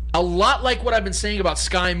 a lot like what I've been saying about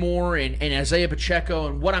Sky Moore and Isaiah Pacheco,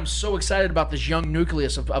 and what I'm so excited about this young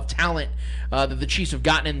nucleus of talent that the Chiefs have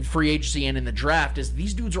gotten in free agency and in the draft, is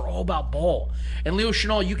these dudes are all about ball. And Leo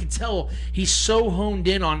Chenal, you can tell he's so honed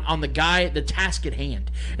in on the task at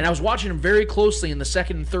hand. And I was watching him very closely in the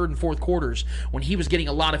second and third and fourth quarters when he was getting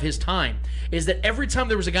a lot of his time, is that every time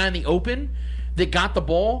there was a guy in the open that got the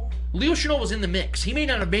ball, Leo Chenal was in the mix. He may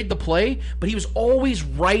not have made the play, but he was always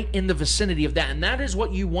right in the vicinity of that. And that is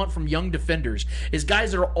what you want from young defenders, is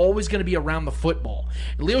guys that are always going to be around the football.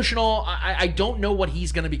 And Leo Chenal, I don't know what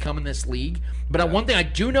he's going to become in this league, but one thing I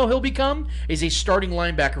do know he'll become is a starting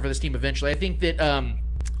linebacker for this team eventually. I think that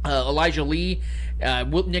Elijah Lee,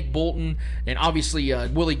 Nick Bolton, and obviously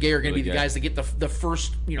Willie Gay are going to be the guys that get the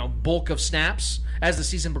first bulk of snaps as the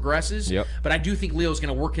season progresses. Yep. But I do think Leo's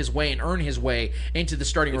going to work his way and earn his way into the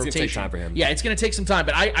starting rotation. It's going to take time for him. Yeah, it's going to take some time,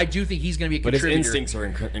 but I do think he's going to be a contributor. But his instincts are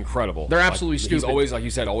incredible. They're absolutely stupid. He's always, like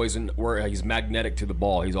you said, he's magnetic to the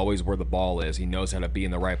ball. He's always where the ball is. He knows how to be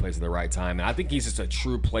in the right place at the right time. And I think he's just a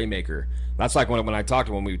true playmaker. That's like when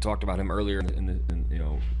we talked about him earlier in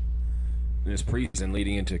his preseason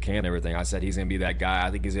leading into camp and everything. I said he's going to be that guy.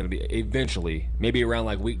 I think he's going to be eventually, maybe around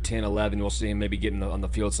like week 10, 11, we'll see him maybe getting on the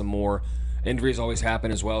field some more. Injuries always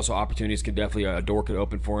happen as well, so opportunities could definitely, a door could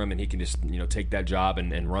open for him, and he can just take that job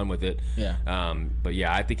and run with it. Yeah. But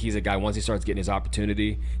yeah, I think he's a guy, once he starts getting his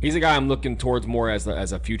opportunity, he's a guy I'm looking towards more as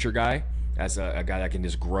a future guy, as a guy that can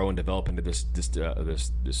just grow and develop into this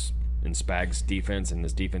in Spags defense and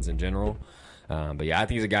this defense in general. But yeah, I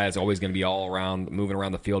think he's a guy that's always going to be all around, moving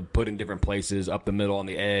around the field, put in different places, up the middle, on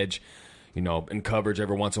the edge, in coverage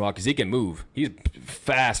every once in a while, because he can move. He's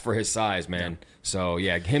fast for his size, man. Yeah. So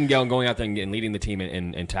yeah, him going out there and leading the team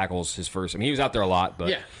in tackles his first. I mean, he was out there a lot, but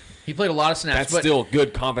yeah, he played a lot of snaps. That's still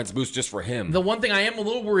good confidence boost just for him. The one thing I am a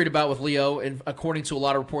little worried about with Leo, and according to a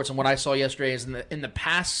lot of reports and what I saw yesterday, is in the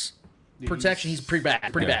pass protection, he's pretty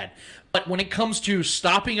bad. But when it comes to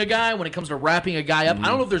stopping a guy, when it comes to wrapping a guy up, I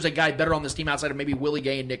don't know if there's a guy better on this team outside of maybe Willie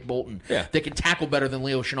Gay and Nick Bolton that can tackle better than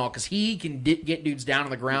Leo Chenal, because he can get dudes down on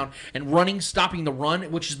the ground and stopping the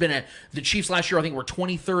run, which has been the Chiefs last year, I think, were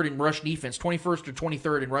 23rd in rush defense, 21st or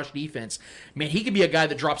 23rd in rush defense. Man, he could be a guy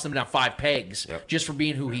that drops them down 5 pegs just for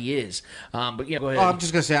being who he is. But yeah, go ahead. I'm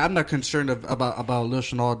just going to say, I'm not concerned about Leo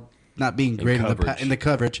Chenal not being great in the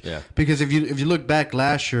coverage. Yeah. Because if you look back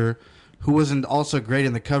last year, who wasn't also great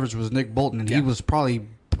in the coverage was Nick Bolton, and he was probably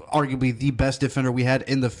arguably the best defender we had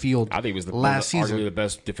in the field. I think he was arguably the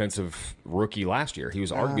best defensive rookie last year. He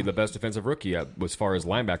was arguably the best defensive rookie as far as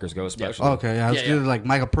linebackers go, especially. Okay, I was like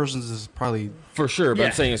Michael Parsons is probably for sure, but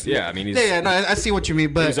I'm saying I mean, I see what you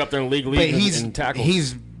mean, but he's up there in league in tackles.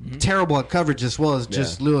 He's terrible at coverage as well as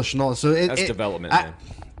just Leo Chenal. So that's development, man.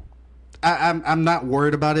 I'm not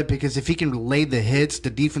worried about it, because if he can lay the hits,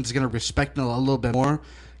 the defense is going to respect him a little bit more.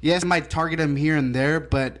 Yes, it might target him here and there,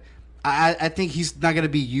 but I think he's not going to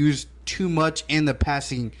be used too much in the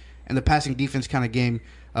passing defense kind of game.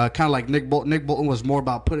 Kind of like Nick Bolton. Nick Bolton was more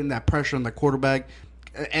about putting that pressure on the quarterback.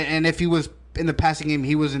 And if he was in the passing game,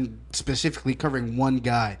 he wasn't specifically covering one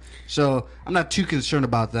guy. So I'm not too concerned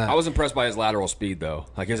about that. I was impressed by his lateral speed, though.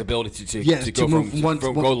 Like his ability to go move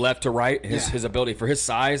go left to right. His ability for his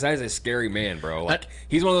size. That is a scary man, bro. Like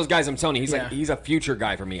he's one of those guys. I'm telling you, he's a future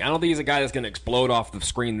guy for me. I don't think he's a guy that's going to explode off the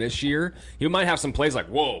screen this year. He might have some plays like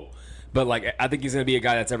whoa. But like, I think he's going to be a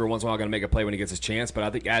guy that's every once in a while going to make a play when he gets his chance. But I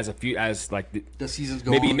think as the season's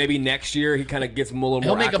going on, maybe next year he kind of gets him a little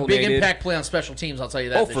He'll more. He'll make a big impact play on special teams. I'll tell you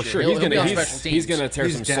that. Oh, for sure, he's going to tear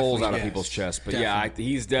some souls out of people's chests. But definitely.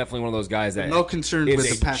 he's definitely one of those guys that no concern is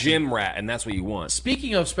with the a gym rat, and that's what you want.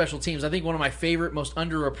 Speaking of special teams, I think one of my favorite, most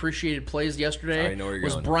underappreciated plays yesterday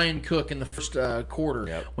was Brian Cook in the first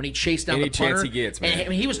quarter when he chased down the punter. Chance he gets, man. And I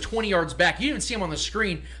mean, he was 20 yards back. You didn't even see him on the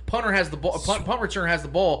screen. Punter has the ball. Punt returner has the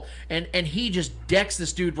ball, and he just decks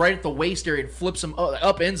this dude right at the waist area and flips him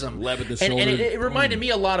upends him. Left at the and shoulder. it reminded me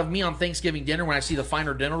a lot of me on Thanksgiving dinner when I see the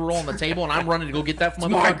finer dinner roll on the table and I'm running to go get that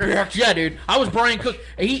from my motherfucker. Yeah, dude. I was Brian Cook.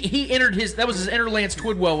 He entered that was his enter Lance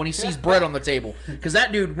Twidwell when he sees bread on the table, because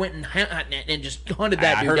that dude went and just hunted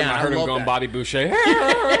that dude down. I heard him going Bobby Boucher.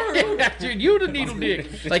 Dude, you the needle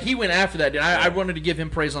dick. Like, he went after that, dude. I wanted to give him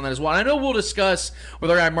praise on that as well. I know we'll discuss with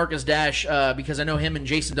our guy Marcus Dash, because I know him and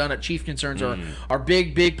Jason Dunn at Chief Concerns are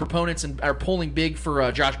big proponents and are pulling big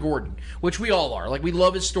for Josh Gordon, which we all are. Like, we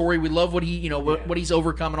love his story. We love what he, what he's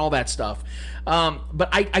overcome and all that stuff. But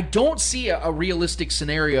I don't see a realistic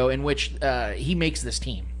scenario in which he makes this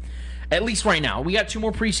team. At least right now. We got 2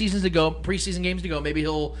 more preseason games to go. Maybe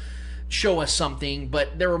he'll show us something,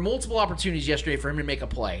 but there were multiple opportunities yesterday for him to make a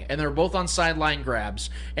play, and they were both on sideline grabs,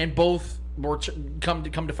 and both were come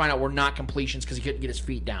to find out were not completions because he couldn't get his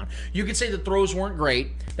feet down. You could say the throws weren't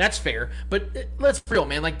great. That's fair, but let's be real,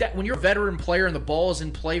 man. Like that, when you're a veteran player and the ball is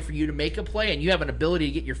in play for you to make a play, and you have an ability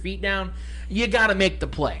to get your feet down, you got to make the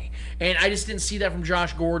play. And I just didn't see that from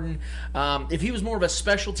Josh Gordon. If he was more of a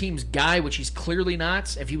special teams guy, which he's clearly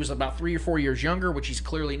not, if he was about 3 or 4 years younger, which he's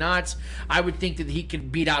clearly not, I would think that he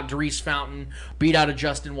could beat out Darius Fountain, beat out a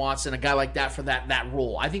Justin Watson, a guy like that for that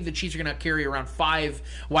role. I think the Chiefs are going to carry around 5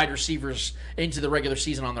 wide receivers into the regular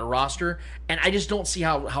season on their roster, and I just don't see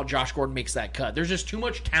how Josh Gordon makes that cut. There's just too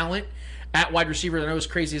much talent at wide receiver. I know, as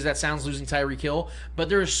crazy as that sounds, losing Tyreek Hill, but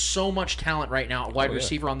there is so much talent right now at wide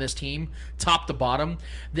receiver on this team, top to bottom,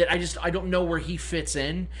 that I don't know where he fits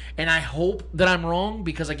in. And I hope that I'm wrong,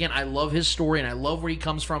 because again, I love his story and I love where he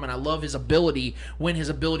comes from and I love his ability when his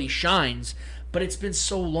ability shines. But it's been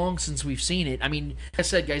so long since we've seen it. I mean, like I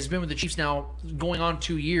said, guys, he's been with the Chiefs now going on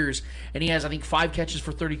 2 years, and he has, I think, 5 catches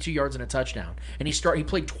for 32 yards and a touchdown. And he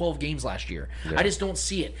played 12 games last year. Yeah. I just don't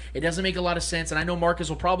see it. It doesn't make a lot of sense. And I know Marcus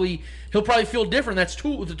he'll probably feel different. That's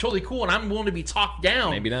totally cool, and I'm willing to be talked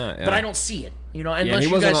down. Maybe not. Yeah. But I don't see it. Unless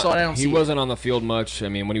you guys saw it, I don't see it. He wasn't on the field much. I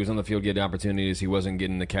mean, when he was on the field getting opportunities, he wasn't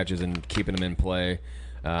getting the catches and keeping them in play.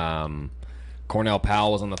 Cornell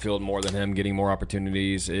Powell was on the field more than him, getting more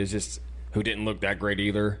opportunities. It's just who didn't look that great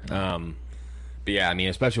either. But yeah, I mean,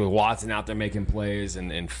 especially with Watson out there making plays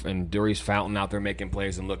and Darius Fountain out there making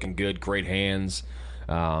plays and looking good, great hands.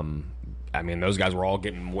 I mean, those guys were all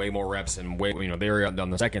getting way more reps and they were on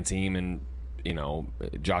the second team, and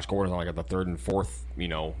Josh Gordon's on like the third and fourth,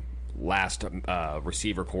 last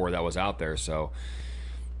receiver core that was out there. So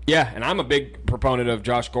yeah, and I'm a big proponent of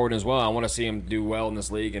Josh Gordon as well. I want to see him do well in this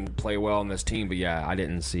league and play well on this team. But yeah, I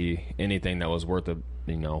didn't see anything that was worth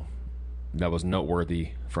that was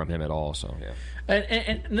noteworthy from him at all. So yeah.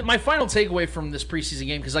 And my final takeaway from this preseason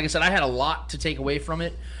game, because like I said, I had a lot to take away from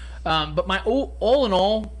it. But my all in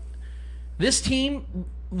all, this team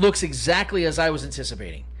looks exactly as I was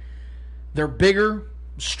anticipating. They're bigger,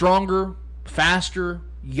 stronger, faster,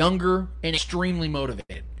 younger, and extremely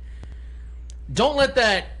motivated. Don't let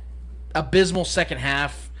that abysmal second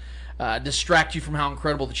half distract you from how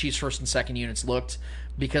incredible the Chiefs' first and second units looked,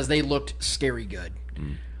 because they looked scary good.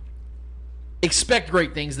 Expect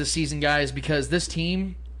great things this season, guys, because this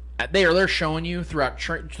team, they're showing you through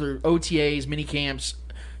OTAs, mini camps,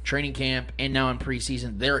 training camp, and now in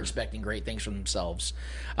preseason, they're expecting great things from themselves.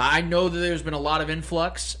 I know that there's been a lot of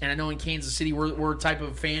influx, and I know in Kansas City we're a type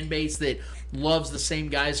of fan base that loves the same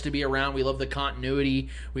guys to be around. We love the continuity.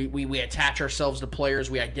 We attach ourselves to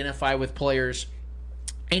players. We identify with players.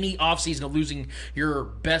 Any offseason of losing your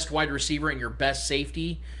best wide receiver and your best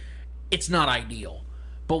safety, it's not ideal.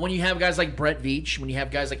 But when you have guys like Brett Veach, when you have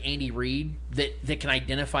guys like Andy Reid that can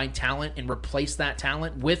identify talent and replace that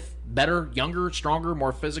talent with better, younger, stronger,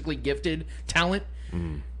 more physically gifted talent,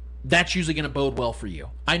 that's usually going to bode well for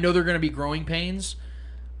you. I know they're going to be growing pains,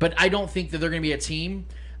 but I don't think that they're going to be a team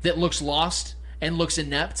that looks lost and looks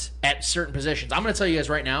inept at certain positions. I'm going to tell you guys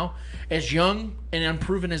right now, as young and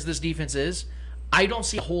unproven as this defense is, I don't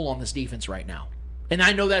see a hole on this defense right now. And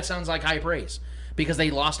I know that sounds like high praise because they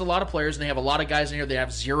lost a lot of players and they have a lot of guys in here that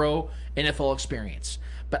have zero NFL experience.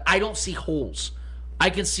 But I don't see holes. I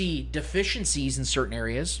can see deficiencies in certain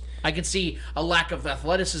areas. I can see a lack of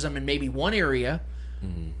athleticism in maybe one area.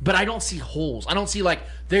 But I don't see holes. I don't see like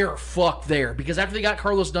they're fucked there because after they got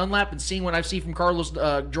Carlos Dunlap and seeing what I've seen from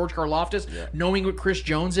George Karlaftis, knowing what Chris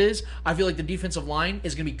Jones is, I feel like the defensive line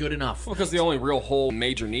is going to be good enough. Well, because the only real hole,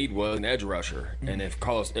 major need was an edge rusher, and if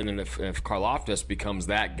Karlaftis becomes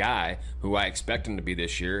that guy who I expect him to be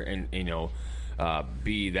this year, and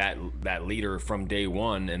be that leader from day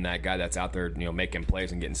one and that guy that's out there making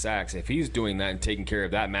plays and getting sacks, if he's doing that and taking care of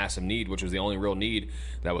that massive need, which was the only real need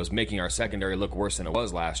that was making our secondary look worse than it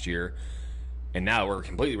was last year, and now we're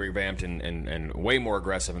completely revamped and way more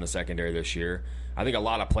aggressive in the secondary this year, I think a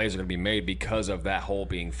lot of plays are going to be made because of that hole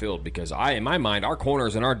being filled. Because in my mind, our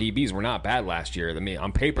corners and our DBs were not bad last year. I mean,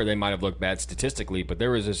 on paper they might have looked bad statistically, but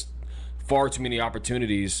there was just far too many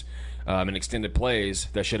opportunities and extended plays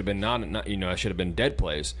that should have been should have been dead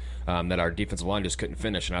plays that our defensive line just couldn't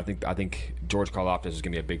finish. And I think George Karlaftis is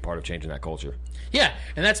going to be a big part of changing that culture. Yeah,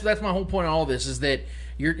 and that's my whole point on all this is that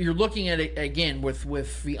you're looking at it again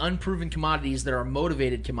with the unproven commodities that are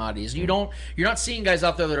motivated commodities. You're not seeing guys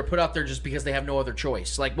out there that are put out there just because they have no other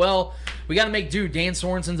choice. Like, well, we got to make do. Dan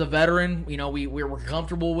Sorensen's a veteran. We're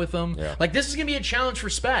comfortable with him. Yeah. Like, this is going to be a challenge for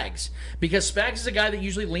Spags because Spags is a guy that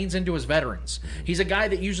usually leans into his veterans. He's a guy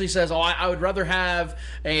that usually says, I would rather have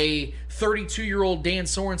a 32-year-old Dan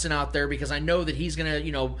Sorensen out there because I know that he's going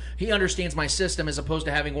to, he understands my system as opposed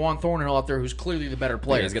to having Juan Thornhill out there who's clearly the better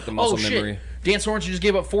player. Yeah, he's got the muscle memory. Dan Sorensen just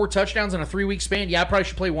gave up 4 touchdowns in a 3-week span. Yeah, I probably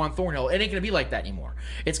should play Juan Thornhill. It ain't going to be like that anymore.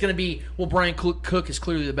 It's going to be, Brian Cook is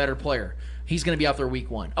clearly the better player. He's going to be out there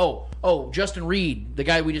week 1. Oh, Justin Reed, the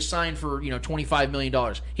guy we just signed for $25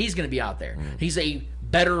 million. He's going to be out there. He's a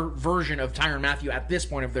better version of Tyrann Mathieu at this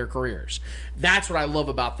point of their careers. That's what I love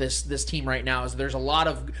about this team right now is there's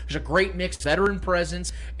a great mix of veteran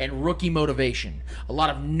presence and rookie motivation. A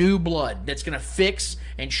lot of new blood that's going to fix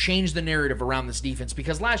and change the narrative around this defense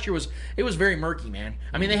because last year it was very murky, man.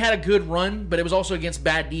 I mean, they had a good run, but it was also against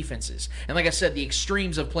bad defenses. And like I said, the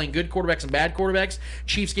extremes of playing good quarterbacks and bad quarterbacks,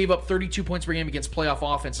 Chiefs gave up 32 points per game against playoff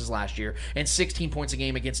offenses last year and 16 points a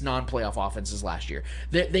game against non-playoff offenses last year.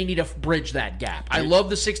 They need to bridge that gap. I love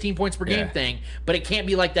the 16 points per game thing, but it can't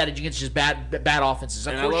be like that against just bad offenses.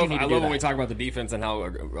 Of course, I love when we talk about the defense and how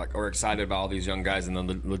we're excited about all these young guys, and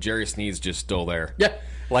then L'Jarius Sneed's just still there. Yeah.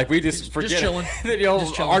 Like, we just forget just chilling. that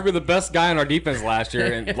arguably the best guy on our defense last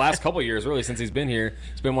year, and last couple of years, really, since he's been here,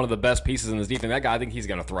 he's been one of the best pieces in this defense. That guy, I think he's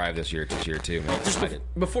going to thrive this year too. Man.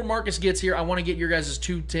 Before Marcus gets here, I want to get your guys'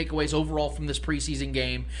 2 takeaways overall from this preseason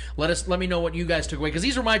game. Let me know what you guys took away, because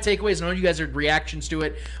these are my takeaways. I know you guys had reactions to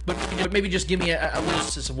it, but maybe just give me a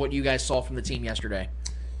list of what you guys saw from the team yesterday.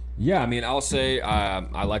 Yeah, I mean, I'll say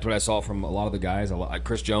I liked what I saw from a lot of the guys.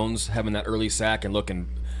 Chris Jones having that early sack and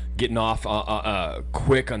getting off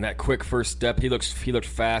quick on that quick first step. He looked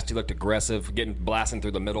fast. He looked aggressive, blasting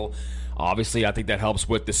through the middle. Obviously, I think that helps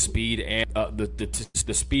with the speed and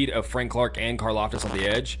the speed of Frank Clark and Karlaftis on the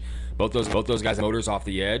edge. Both those guys have motors off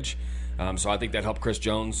the edge. So I think that helped Chris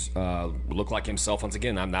Jones look like himself once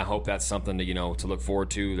again. I hope that's something to look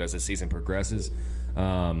forward to as the season progresses.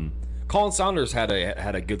 Colin Saunders had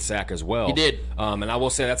a good sack as well. He did. And I will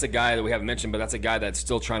say that's a guy that we haven't mentioned, but that's a guy that's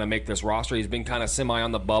still trying to make this roster. He's been kind of semi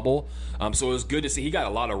on the bubble. So it was good to see. He got a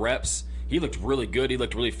lot of reps. He looked really good. He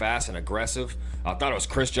looked really fast and aggressive. I thought it was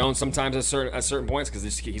Chris Jones sometimes at certain points because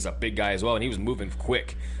he's a big guy as well, and he was moving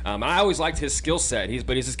quick. I always liked his skill set. He's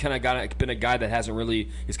just kind of been a guy that hasn't really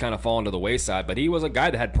 – he's kind of fallen to the wayside. But he was a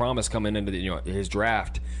guy that had promise coming into his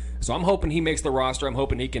draft. So I'm hoping he makes the roster. I'm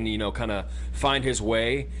hoping he can, kind of find his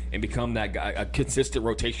way and become that guy, a consistent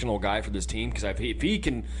rotational guy for this team. Because if he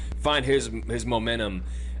can find his momentum,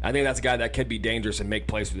 I think that's a guy that could be dangerous and make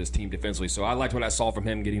plays for this team defensively. So I liked what I saw from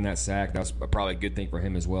him getting that sack. That's probably a good thing for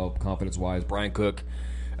him as well, confidence-wise. Brian Cook,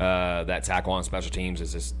 that tackle on special teams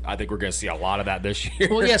is just. I think we're going to see a lot of that this year.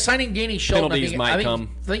 Well, yeah, signing Danny Shelton. Penalties might come.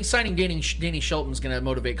 I think signing Danny Shelton is going to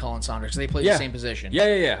motivate Colin Saunders because they play the same position.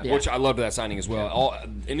 Yeah. Which I love that signing as well.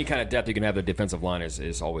 Any kind of depth you can have the defensive line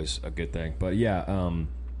is always a good thing. But yeah,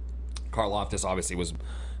 Karlaftis obviously was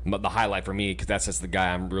the highlight for me because that's just the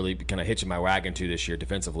guy I'm really kind of hitching my wagon to this year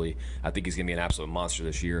defensively. I think he's going to be an absolute monster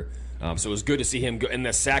this year. So it was good to see him go. And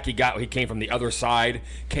the sack he got, he came from the other side,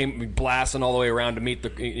 came blasting all the way around to meet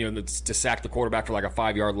to sack the quarterback for like a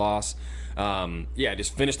 5-yard loss.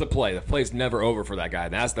 Just finish the play. The play's never over for that guy.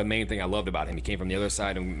 And that's the main thing I loved about him. He came from the other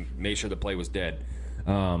side and made sure the play was dead.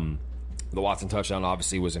 The Watson touchdown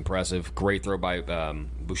obviously was impressive. Great throw by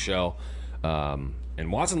Buechele.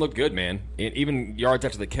 And Watson looked good, man. Even yards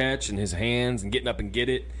after the catch and his hands and getting up and get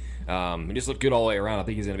it. He just looked good all the way around. I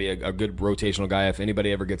think he's going to be a good rotational guy. If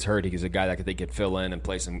anybody ever gets hurt, he's a guy that they could fill in and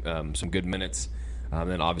play some good minutes. And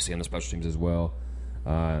then obviously on the special teams as well.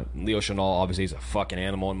 Leo Chenal, obviously, he's a fucking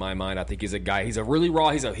animal in my mind. I think he's a guy. He's a really raw.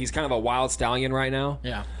 He's kind of a wild stallion right now.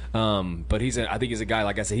 Yeah. But I think he's a guy.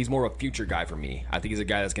 Like I said, he's more of a future guy for me. I think he's a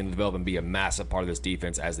guy that's going to develop and be a massive part of this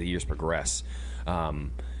defense as the years progress.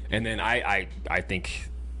 And then I think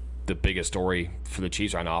the biggest story for the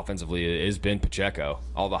Chiefs right now offensively has been Pacheco.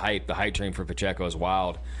 All the hype train for Pacheco is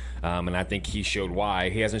wild. And I think he showed why.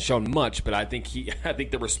 He hasn't shown much, but I think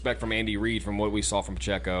the respect from Andy Reid, from what we saw from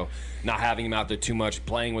Pacheco, not having him out there too much,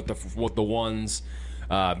 playing with the ones,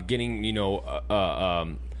 getting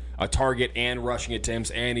a target and rushing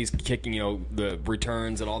attempts, and he's kicking the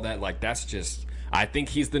returns and all that. Like that's just. I think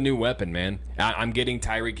he's the new weapon, man. I'm getting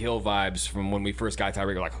Tyreek Hill vibes from when we first got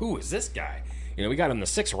Tyreek. Like, who is this guy? We got him in the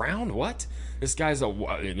 6th round. What? This guy's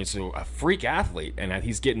a freak athlete, and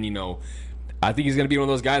he's getting I think he's going to be one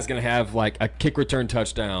of those guys going to have like a kick return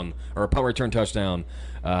touchdown or a punt return touchdown,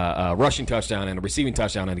 a rushing touchdown, and a receiving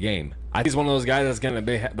touchdown in a game. I think he's one of those guys that's going to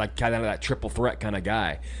be like kind of that triple threat kind of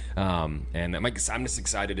guy. And I'm just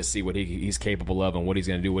excited to see what he's capable of and what he's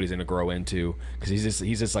going to do, what he's going to grow into. Because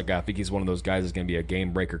he's just like, I think he's one of those guys that's going to be a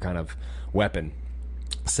game breaker kind of weapon,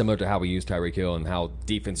 similar to how we use Tyreek Hill and how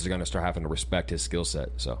defenses are going to start having to respect his skill set.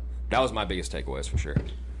 So that was my biggest takeaways for sure.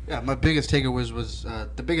 Yeah, my biggest takeaways was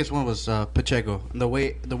the biggest one was Pacheco. And the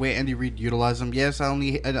way Andy Reid utilized him. Yes, I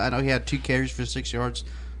know he had 2 carries for 6 yards.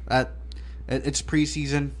 It's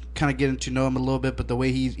preseason, kind of getting to know him a little bit, but the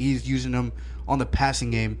way he's using him on the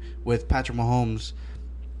passing game with Patrick Mahomes,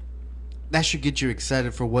 that should get you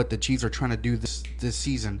excited for what the Chiefs are trying to do this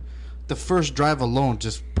season. The first drive alone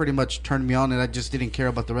just pretty much turned me on, and I just didn't care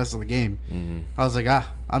about the rest of the game. Mm-hmm. I was like,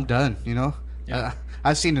 I'm done. Yeah.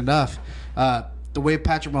 I've seen enough. The way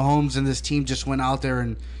Patrick Mahomes and this team just went out there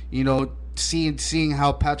and seeing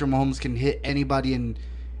how Patrick Mahomes can hit anybody and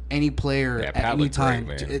any player at any time.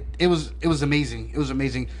 Great, it was amazing. It was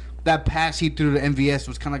amazing. That pass he threw to MVS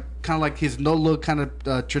was kind of like his no look kind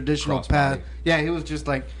of traditional pass. Yeah, it was just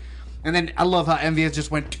like. And then I love how MVS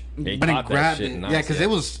just went and grabbed it. Nice, yeah, because it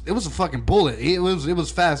was a fucking bullet. It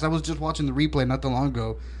was fast. I was just watching the replay not that long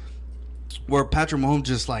ago, where Patrick Mahomes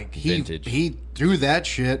just like he threw that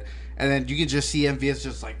shit, and then you can just see MVS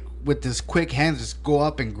just like with his quick hands just go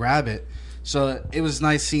up and grab it. So it was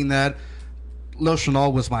nice seeing that. Leo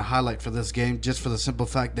Chenal was my highlight for this game, just for the simple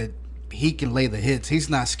fact that he can lay the hits. He's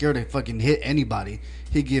not scared to fucking hit anybody.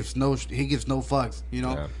 He gives no fucks.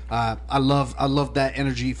 Yeah. I love that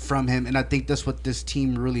energy from him, and I think that's what this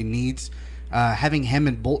team really needs. Having him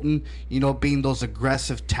and Bolton, being those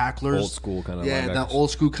aggressive tacklers, old school kind of. Yeah, that old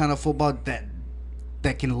school kind of football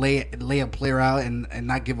that can lay a player out and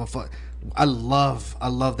not give a fuck. I love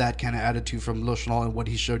that kind of attitude from Leo Chenal and what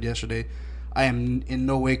he showed yesterday. I am in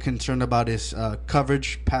no way concerned about his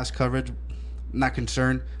pass coverage. Not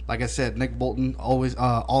concerned. Like I said, Nick Bolton always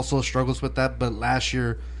also struggles with that, but last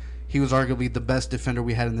year he was arguably the best defender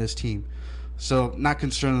we had in this team. So not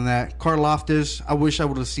concerned on that. Karlaftis, I wish I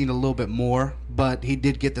would have seen a little bit more, but he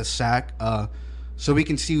did get the sack. So we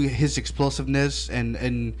can see his explosiveness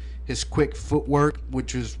and his quick footwork,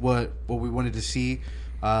 which is what we wanted to see.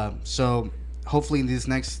 So hopefully in this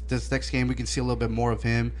next game we can see a little bit more of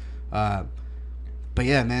him. But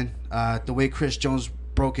yeah, man, the way Chris Jones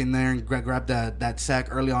broke in there and grabbed that sack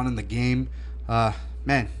early on in the game,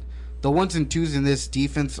 man, the 1s and 2s in this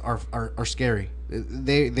defense are scary.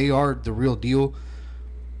 They are the real deal.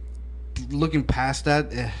 Looking past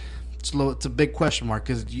that, it's a big question mark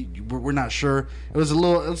because we're not sure. It was a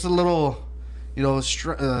little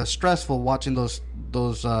stressful watching those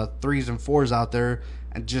 3s and 4s out there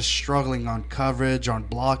and just struggling on coverage, on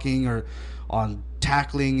blocking, or on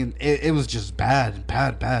tackling, and it was just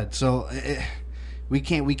bad. So we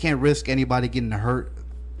can't risk anybody getting hurt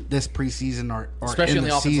this preseason or especially in the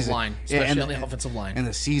offensive season. line, especially on the offensive line in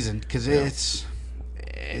the season, because it's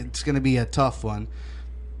going to be a tough one.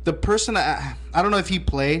 The person I don't know if he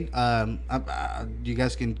played. You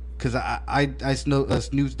guys can, because I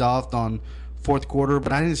snoozed off on fourth quarter,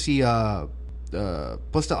 but I didn't see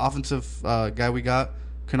what's the offensive guy we got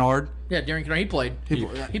Kennard. Yeah, Darren Kennard. He played. He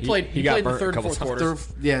got played the burnt third a and couple fourth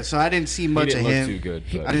quarters. Yeah, so I didn't see He much didn't of look him. too good.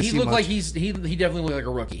 He But. looked like he definitely looked like a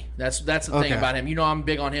rookie. That's the thing Okay. about him. You know, I'm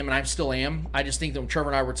big on him, and I still am. I just think that when Trevor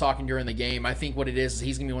and I were talking during the game, I think what it is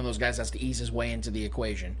he's going to be one of those guys that has to ease his way into the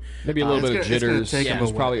equation. Maybe a little bit of jitters. It's going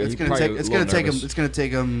to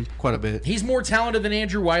take him quite a bit. He's more talented than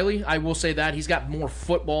Andrew Wiley. I will say that. He's got more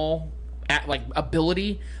football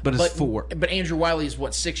ability, but his four. But Andrew Wiley is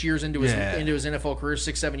 6 years into his NFL career,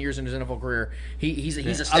 6-7 years into his NFL career. He's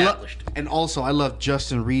established. And also, I love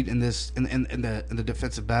Justin Reed in the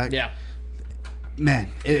defensive back. Yeah, man,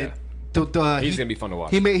 he's gonna be fun to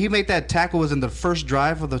watch. He made that tackle was in the first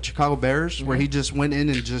drive of the Chicago Bears where he just went in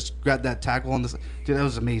and just grabbed that tackle on this. Dude, that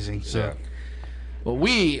was amazing. So. Yeah. Well,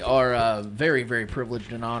 we are very, very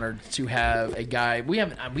privileged and honored to have a guy. We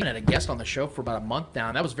haven't had a guest on the show for about a month now,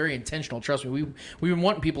 and that was very intentional. Trust me, we've been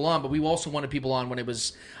wanting people on, but we also wanted people on when it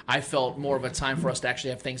was, I felt, more of a time for us to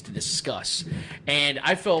actually have things to discuss. And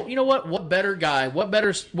I felt, you know what better guy, what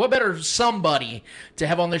better somebody to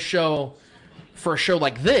have on this show for a show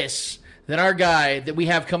like this than our guy that we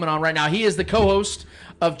have coming on right now. He is the co-host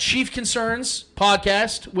of Chief Concerns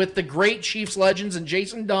podcast with the great Chiefs legends and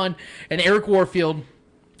Jason Dunn and Eric Warfield.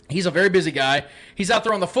 He's a very busy guy. He's out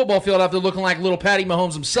there on the football field out there looking like little Patty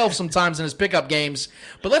Mahomes himself sometimes in his pickup games.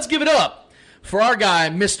 But let's give it up for our guy,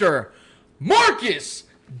 Mr. Marcus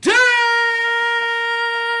Dash!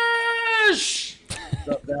 What's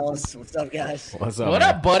up, Dallas? What's up, guys? What's up? What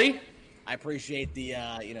up, buddy? I appreciate the,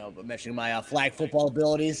 mentioning my flag football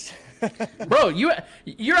abilities. Bro,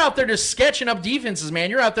 you're out there just sketching up defenses, man.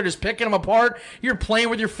 You're out there just picking them apart. You're playing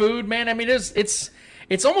with your food, man. I mean, it's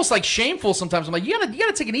almost like shameful sometimes. I'm like, you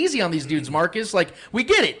gotta take it easy on these dudes, Marcus. Like, we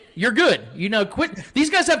get it. You're good. Quit. These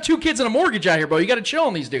guys have 2 kids and a mortgage out here, bro. You got to chill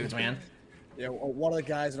on these dudes, man. Yeah, one of the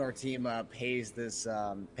guys in our team pays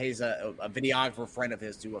a videographer friend of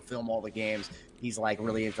his to film all the games. He's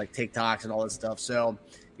really into TikToks and all this stuff. So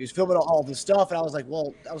he was filming all this stuff, and I was like,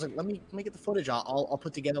 let me get the footage. I'll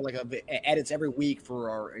put together edits every week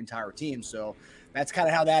for our entire team. So that's kind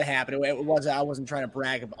of how that happened. I wasn't trying to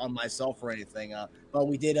brag on myself or anything, but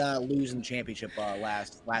we did lose in the championship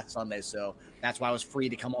last Sunday. So that's why I was free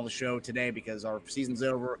to come on the show today, because our season's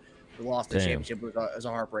over. We lost the championship. It was a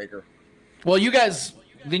heartbreaker. Well, you guys,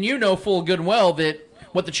 then full good and well that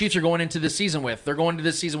what the Chiefs are going into this season with. They're going into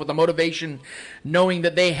this season with the motivation, knowing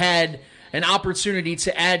that they had an opportunity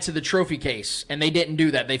to add to the trophy case, and they didn't do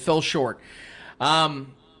that. They fell short. I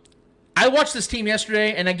watched this team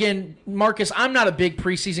yesterday, and again, Marcus, I'm not a big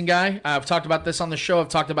preseason guy. I've talked about this on the show. I've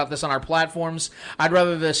talked about this on our platforms. I'd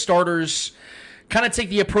rather the starters kind of take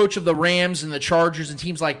the approach of the Rams and the Chargers and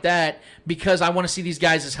teams like that, because I want to see these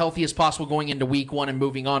guys as healthy as possible going into week 1 and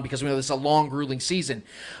moving on, because we know this is a long, grueling season.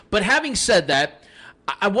 But having said that,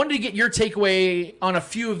 I wanted to get your takeaway on a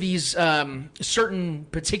few of these certain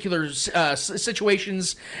particular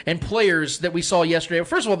situations and players that we saw yesterday.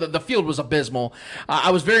 First of all, the field was abysmal. I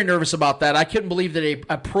was very nervous about that. I couldn't believe that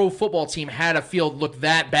a pro football team had a field look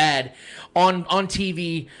that bad on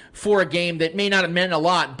TV for a game that may not have meant a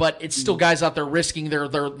lot, but it's still guys out there risking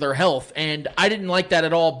their health. And I didn't like that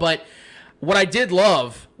at all. But what I did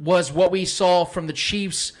love was what we saw from the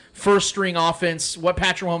Chiefs' first-string offense, what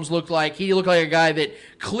Patrick Mahomes looked like. He looked like a guy that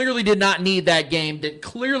clearly did not need that game, that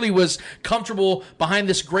clearly was comfortable behind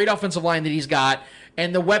this great offensive line that he's got,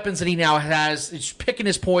 and the weapons that he now has. It's picking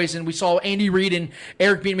his poison. We saw Andy Reid and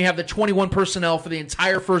Eric Bieniemy have the 21 personnel for the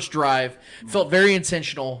entire first drive. Felt very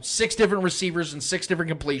intentional. 6 different receivers and 6 different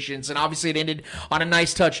completions, and obviously it ended on a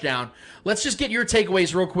nice touchdown. Let's just get your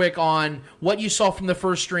takeaways real quick on what you saw from the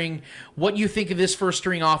first string, what you think of this first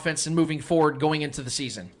string offense and moving forward going into the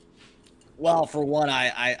season. Well, for one,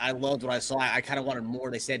 I loved what I saw. I kind of wanted more.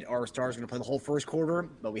 They said our stars were going to play the whole first quarter,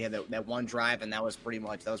 but we had that one drive, and that was pretty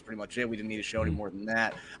much it. We didn't need to show any more than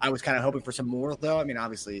that. I was kind of hoping for some more, though. I mean,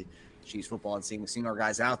 obviously, Chiefs football and seeing our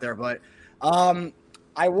guys out there, but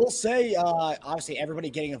I will say, obviously, everybody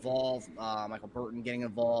getting involved. Michael Burton getting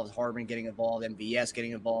involved, Hardman getting involved, MVS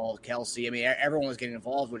getting involved, Kelsey. I mean, everyone was getting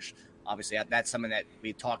involved, which obviously that's something that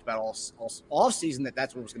we talked about all season.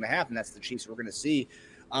 That's what was going to happen. That's the Chiefs we're going to see.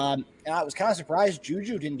 And I was kind of surprised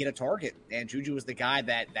Juju didn't get a target, and Juju was the guy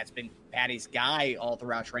that's been Patty's guy all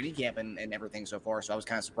throughout training camp and everything so far. So I was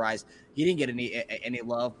kind of surprised he didn't get any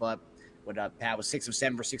love. But when Pat was 6 of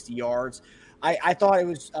 7 for 60 yards, I thought it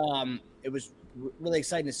was really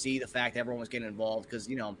exciting to see the fact that everyone was getting involved, because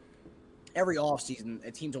every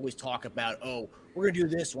offseason teams always talk about, oh, we're gonna do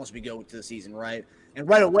this once we go into the season, right? And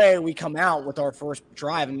right away we come out with our first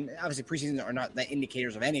drive, and obviously preseason are not the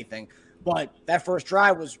indicators of anything. But that first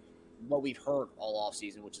drive was what we've heard all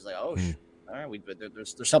offseason, which is like, all right,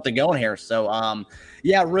 there's something going here. So,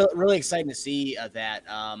 yeah, really exciting to see that.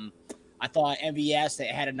 I thought MVS that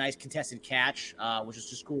had a nice contested catch, which is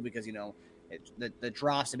just cool because the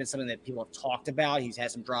drops have been something that people have talked about. He's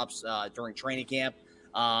had some drops during training camp,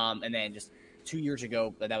 and then just 2 years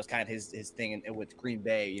ago, that was kind of his thing with Green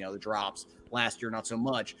Bay. The drops last year, not so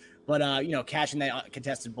much, but catching that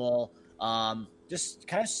contested ball, just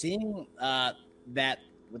kind of seeing that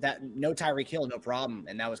with that no Tyreek Hill, no problem,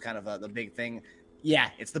 and that was kind of the big thing.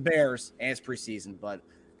 Yeah, it's the Bears and it's preseason, but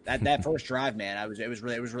that first drive, man, it was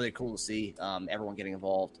really cool to see everyone getting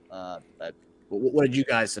involved. But what did you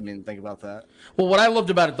guys think about that? Well, what I loved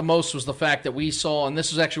about it the most was the fact that we saw, and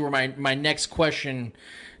this is actually where my next question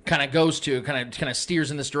kind of goes to, kind of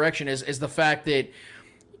steers in this direction, is the fact that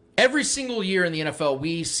every single year in the NFL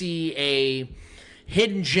we see a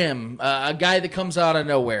hidden gem, a guy that comes out of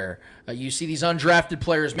nowhere. You see these undrafted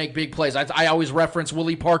players make big plays. I always reference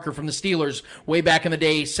Willie Parker from the Steelers way back in the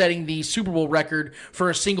day, setting the Super Bowl record for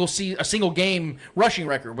a single game rushing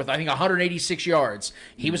record with, I think, 186 yards.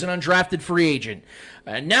 He was an undrafted free agent.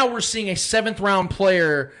 Now we're seeing a 7th-round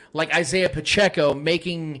player like Isaiah Pacheco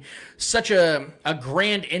making such a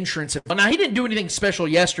grand entrance. Now, he didn't do anything special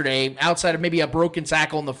yesterday outside of maybe a broken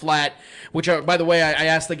tackle in the flat, which, by the way, I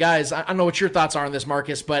asked the guys, I don't know what your thoughts are on this,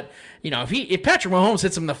 Marcus, but if Patrick Mahomes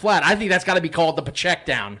hits him in the flat, I think that's got to be called the Pacheco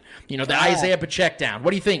down, the Isaiah Pacheco down. What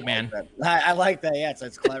do you think, man? I like that. Yeah,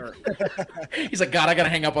 it's clever. He's like, God, I got to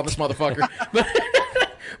hang up on this motherfucker.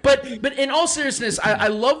 But in all seriousness, I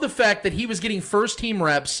love the fact that he was getting first-team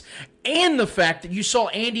reps and the fact that you saw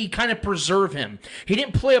Andy kind of preserve him. He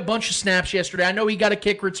didn't play a bunch of snaps yesterday. I know he got a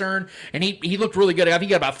kick return, and he looked really good. I think he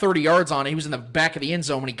got about 30 yards on it. He was in the back of the end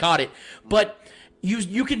zone when he caught it. But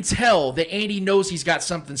you can tell that Andy knows he's got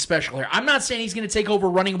something special here. I'm not saying he's going to take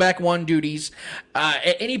over running back one duties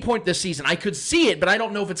at any point this season. I could see it, but I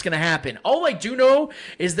don't know if it's going to happen. All I do know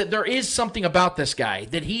is that there is something about this guy,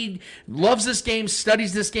 that he loves this game,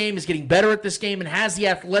 studies this game, is getting better at this game, and has the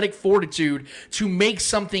athletic fortitude to make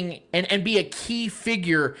something and be a key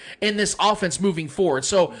figure in this offense moving forward.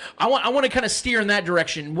 So I want to kind of steer in that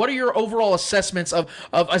direction. What are your overall assessments of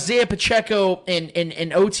Isaiah Pacheco in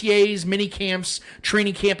OTAs, mini camps,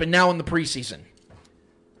 training camp, and now in the preseason?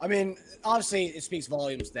 Obviously, it speaks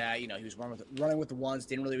volumes that he was running with the ones.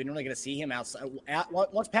 We didn't really get to see him outside.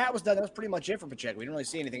 Once Pat was done, that was pretty much it for Pacheco. We didn't really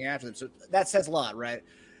see anything after them, so that says a lot, right?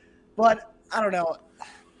 But I don't know.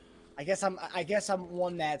 I guess I'm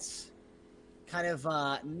one that's kind of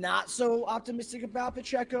not so optimistic about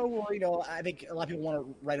Pacheco. Or I think a lot of people want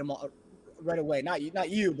to write him right away. Not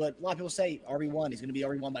you, but a lot of people say RB1. He's going to be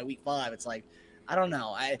RB1 by week 5. It's like, I don't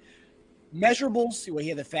know. Measurables, he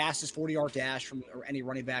had the fastest 40-yard dash from any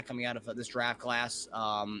running back coming out of this draft class,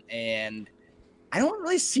 and I don't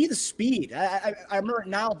really see the speed. I remember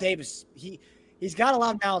Knile Davis. He's got a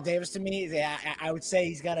lot of Knile Davis to me. I would say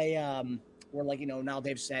he's got where Knile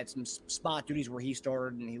Davis had some spot duties where he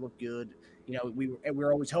started and he looked good. We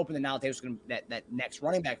were always hoping that Knile Davis was going to that next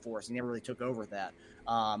running back for us. He never really took over that.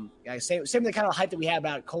 Same the kind of hype that we had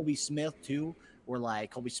about Colby Smith too. Or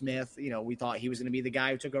like Colby Smith, we thought he was going to be the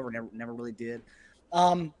guy who took over, never really did.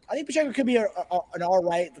 I think Pacheco could be an all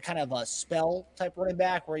right kind of a spell type running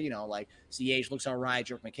back where, like CH looks all right,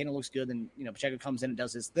 George McKinnon looks good, and, Pacheco comes in and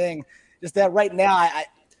does his thing. Just that right now, I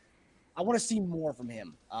want to see more from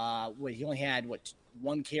him. He only had,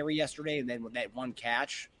 one carry yesterday and then with that one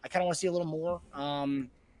catch. I kind of want to see a little more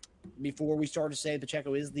before we start to say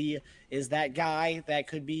Pacheco is that guy that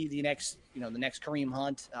could be the next Kareem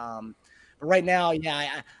Hunt. But right now,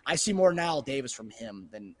 yeah, I see more Knile Davis from him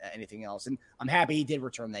than anything else, and I'm happy he did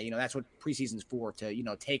return that. That's what preseason's for,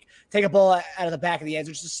 to take a ball out of the back of the end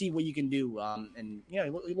just to see what you can do. And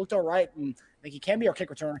he looked all right, and I think he can be our kick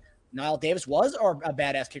returner. Knile Davis was a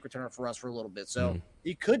badass kick returner for us for a little bit, so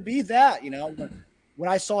he could be that. When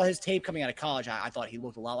I saw his tape coming out of college, I thought he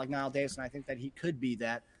looked a lot like Knile Davis, and I think that he could be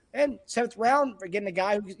that. And 7th round for getting a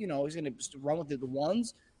guy who he's going to run with the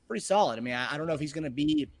ones, pretty solid. I don't know if he's going to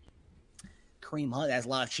be Kareem Hunt, as a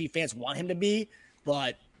lot of Chief fans want him to be,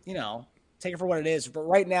 but take it for what it is. But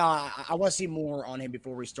right now, I want to see more on him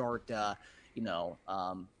before we start,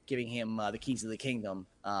 giving him the keys to the kingdom.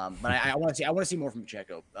 But I want to see more from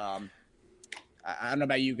Pacheco. I don't know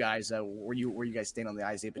about you guys. Where you guys stand on the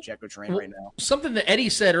Isaiah Pacheco train right now? Something that Eddie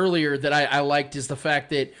said earlier that I liked is the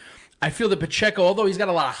fact that I feel that Pacheco, although he's got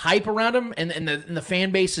a lot of hype around him, and the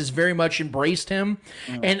fan base has very much embraced him,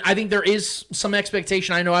 and I think there is some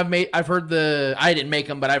expectation. I know I didn't make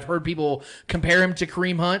him, but I've heard people compare him to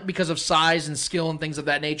Kareem Hunt because of size and skill and things of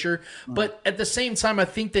that nature. But at the same time, I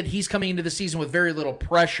think that he's coming into the season with very little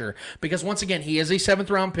pressure because once again, he is a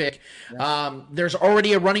 7th-round pick. There's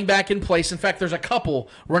already a running back in place. In fact, there's a couple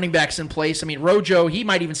running backs in place. I mean, Rojo, he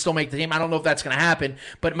might even still make the team. I don't know if that's going to happen,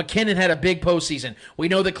 but McKinnon had a big postseason. We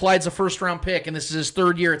know that Clyde's a first-round pick, and this is his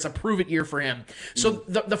 3rd year. It's a prove-it year for him. So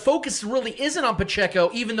the focus really isn't on Pacheco,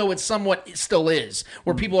 even though it somewhat still is,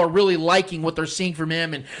 where people are really liking what they're seeing from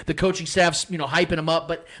him, and the coaching staff's hyping him up,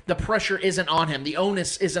 but the pressure isn't on him. The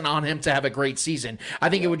onus isn't on him to have a great season. I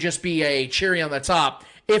think it would just be a cherry on the top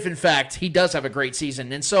if, in fact, he does have a great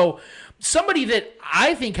season. And so somebody that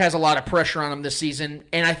I think has a lot of pressure on him this season,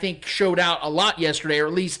 and I think showed out a lot yesterday, or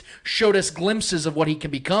at least showed us glimpses of what he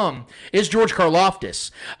can become, is George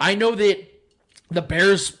Karlaftis. I know that the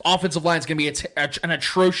Bears' offensive line is going to be an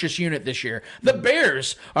atrocious unit this year. The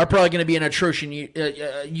Bears are probably going to be an atrocious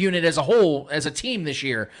unit as a whole, as a team this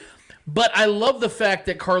year. But I love the fact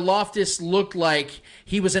that Karlaftis looked like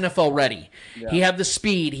he was NFL ready. Yeah. He had the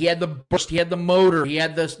speed, he had the burst, he had the motor, he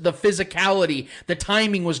had the physicality, the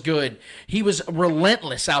timing was good. He was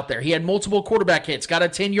relentless out there. He had multiple quarterback hits, got a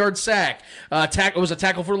 10-yard sack. It was a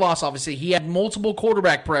tackle for loss, obviously. He had multiple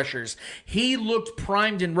quarterback pressures. He looked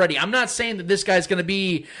primed and ready. I'm not saying that this guy's going to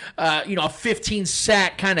be a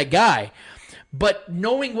 15-sack kind of guy. But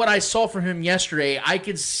knowing what I saw from him yesterday, I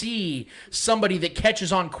could see somebody that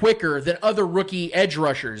catches on quicker than other rookie edge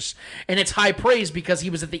rushers. And it's high praise because he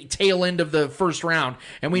was at the tail end of the first round.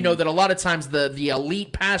 And we know that a lot of times the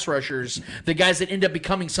elite pass rushers, the guys that end up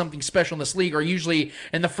becoming something special in this league, are usually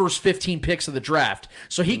in the first 15 picks of the draft.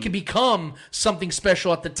 So he could become something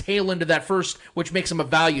special at the tail end of that first, which makes him a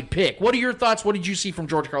valued pick. What are your thoughts? What did you see from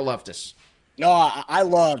George Karlaftis? No, I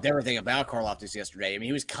loved everything about Karlaftis yesterday. I mean,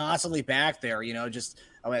 he was constantly back there,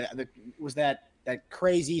 was that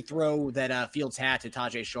crazy throw that Fields had to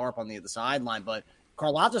Tajay Sharp on the Sideline, but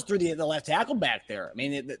Karlaftis threw the left tackle back there. I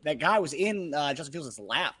mean, that guy was in Justin Fields'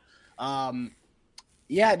 lap. Karlaftis,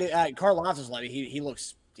 he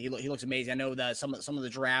looks amazing. I know that some of the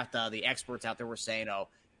draft, the experts out there were saying,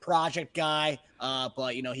 project guy,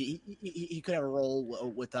 but he could have a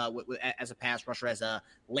role with as a pass rusher, as a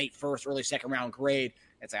late first, early second round grade.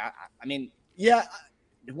 It's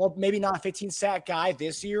well, maybe not a 15 sack guy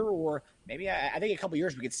this year, or maybe I think a couple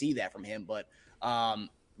years we could see that from him. But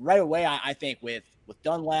right away, I think with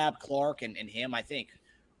Dunlap, Clark, and him, I think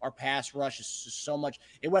our pass rush is so much.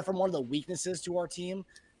 It went from one of the weaknesses to our team.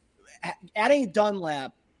 Adding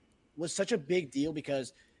Dunlap was such a big deal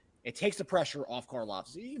because it takes the pressure off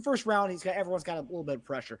Karlaftis. First round, everyone's got a little bit of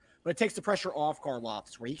pressure, but it takes the pressure off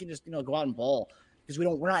Karlaftis, where he can just go out and ball, because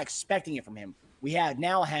we're not expecting it from him. We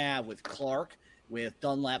now have with Clark, with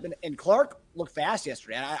Dunlap, and Clark looked fast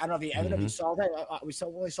yesterday. I don't know if you saw that. We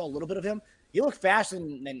only saw a little bit of him. He looked fast,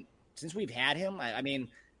 and since we've had him, I mean,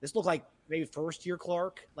 this looked like maybe first year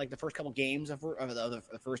Clark, like the first couple games of the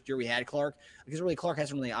first year we had Clark, because really Clark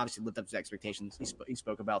hasn't really obviously lived up to expectations. He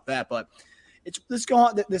spoke about that, but. It's this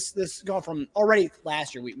gone from already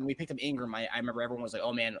last year. When we picked up Ingram, I remember everyone was like,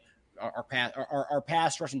 "Oh man, our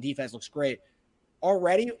pass rushing defense looks great." We're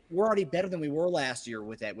already better than we were last year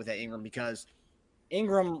with that Ingram, because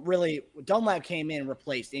Ingram Dunlap came in and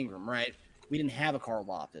replaced Ingram, right? We didn't have a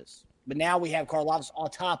Karlaftis, but now we have Karlaftis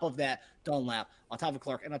on top of that Dunlap, on top of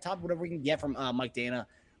Clark, and on top of whatever we can get from Mike Dana.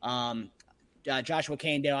 Joshua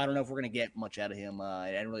Caindale, I don't know if we're going to get much out of him.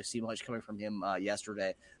 I didn't really see much coming from him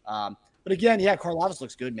yesterday. But again, Karlaftis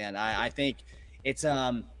looks good, man. I think it's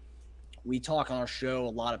we talk on our show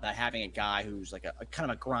a lot about having a guy who's like a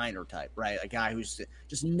kind of a grinder type, right? A guy who's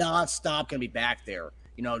just nonstop going to be back there,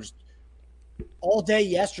 just all day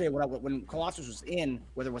yesterday when Karlaftis was in,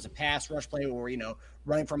 whether it was a pass rush play or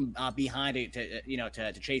running from behind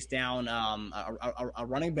to chase down a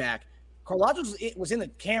running back. Karlaftis was in the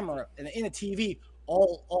camera and in the TV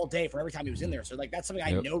all day for every time he was in there. So that's something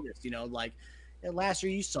I noticed. Last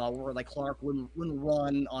year you saw where Clark wouldn't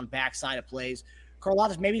run on backside of plays.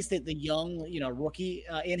 Karlaftis, maybe it's the young rookie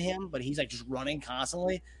in him, but he's just running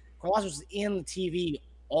constantly. Karlaftis was in the TV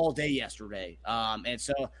all day yesterday, and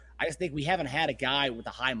so I just think we haven't had a guy with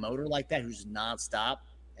a high motor like that who's nonstop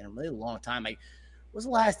in a really long time. What was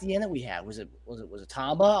the last DN that we had? Was it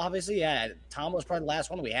Tamba? Obviously, yeah. Tamba was probably the last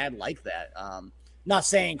one we had like that. Not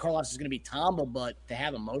saying Karlaftis is going to be Tamba, but to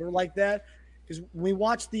have a motor like that. Because when we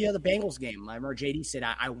watched the Bengals game, I remember JD said,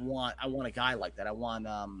 "I want a guy like that. I want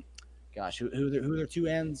who are their two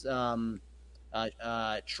ends? Trey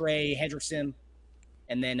Hendrickson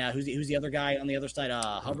And then who's the other guy on the other side?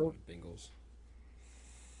 Hubbard. Bengals.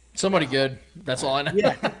 Somebody good. That's all I know.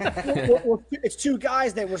 Yeah, well, it's two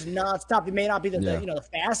guys that was nonstop. They may not be the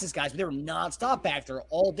fastest guys, but they were nonstop back there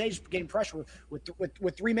all day, just getting pressure with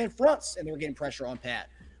 3-man fronts, and they were getting pressure on Pat.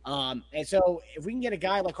 And so if we can get a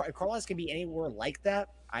guy like Carlos can be anywhere like that,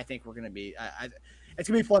 I think we're going to be. It's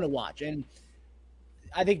going to be fun to watch. And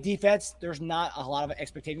I think defense, there's not a lot of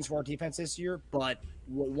expectations for our defense this year. But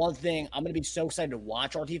one thing, I'm going to be so excited to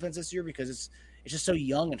watch our defense this year because it's just so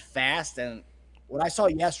young and fast. And what I saw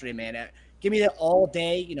yesterday, man, give me that all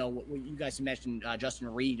day. You know, what you guys mentioned,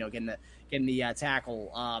 Justin Reed, getting the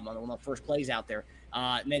tackle on one of the first plays out there.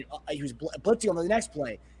 And then he was blitzing on the next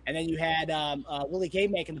play. And then you had Willie Gay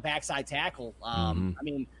making the backside tackle. I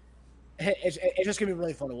mean, it's just going to be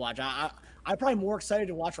really fun to watch. I'm probably more excited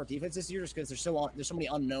to watch our defense this year just because there's so many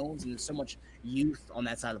unknowns and there's so much youth on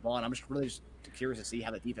that side of the ball. And I'm just really curious to see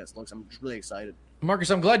how the defense looks. I'm just really excited. Marcus,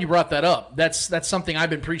 I'm glad you brought that up. That's something I've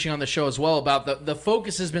been preaching on the show as well about the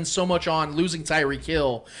focus has been so much on losing Tyreek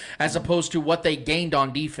Hill as opposed to what they gained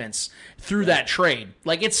on defense through that trade.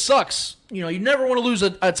 Like, it sucks. You never want to lose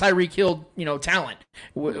a Tyreek Hill, talent.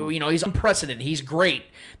 He's unprecedented. He's great.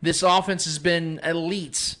 This offense has been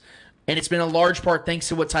elite, and it's been a large part thanks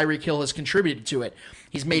to what Tyreek Hill has contributed to it.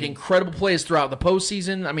 He's made incredible plays throughout the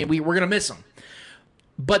postseason. I mean, we're going to miss him.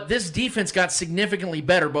 But this defense got significantly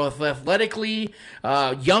better, both athletically,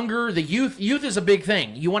 younger. The youth is a big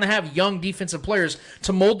thing. You want to have young defensive players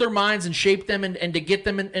to mold their minds and shape them and to get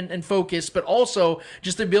them in focus, but also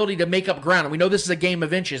just the ability to make up ground. And we know this is a game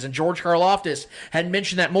of inches, and George Karlaftis had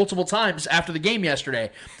mentioned that multiple times after the game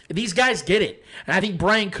yesterday. These guys get it. And I think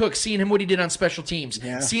Brian Cook, seeing him what he did on special teams,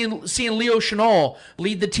 seeing Leo Chenal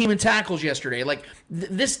lead the team in tackles yesterday. Like,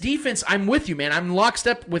 this defense, I'm with you, man. I'm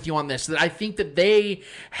lockstep with you on this, that I think that they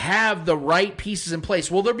have the right pieces in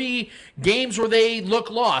place. Will there be games where they look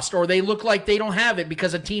lost or they look like they don't have it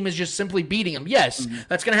because a team is just simply beating them? Yes,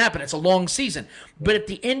 that's going to happen. It's a long season. But at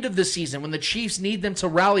the end of the season, when the Chiefs need them to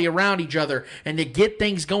rally around each other and to get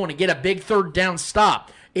things going and get a big third down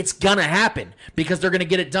stop, it's going to happen because they're going to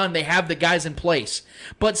get it done. They have the guys in place.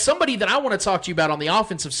 But somebody that I want to talk to you about on the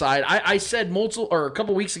offensive side, I said a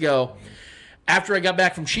couple weeks ago after I got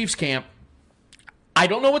back from Chiefs camp, I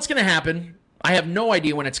don't know what's going to happen. I have no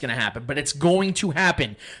idea when it's going to happen, but it's going to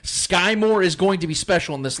happen. Sky Moore is going to be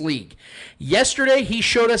special in this league. Yesterday, he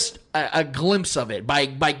showed us a glimpse of it by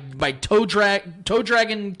toe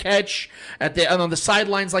dragging catch on the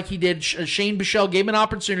sidelines like he did. Shane Buechele gave him an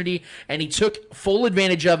opportunity, and he took full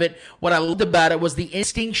advantage of it. What I loved about it was the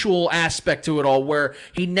instinctual aspect to it all, where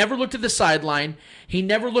he never looked at the sideline. He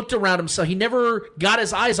never looked around himself. He never got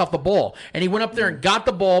his eyes off the ball. And he went up there and got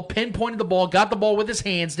the ball, pinpointed the ball, got the ball with his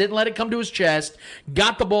hands, didn't let it come to his chest,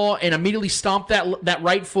 got the ball, and immediately stomped that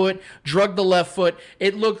right foot, drugged the left foot.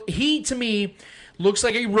 He, to me, looks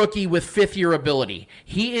like a rookie with fifth-year ability.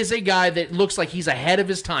 He is a guy that looks like he's ahead of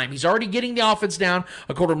his time. He's already getting the offense down,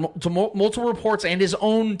 according to multiple reports and his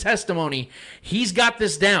own testimony. He's got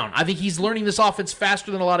this down. I think he's learning this offense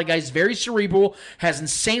faster than a lot of guys. Very cerebral, has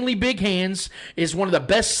insanely big hands, is one of the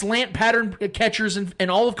best slant pattern catchers in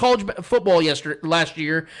all of college football last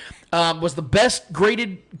year. Was the best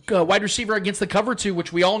graded wide receiver against the cover two,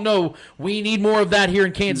 which we all know we need more of that here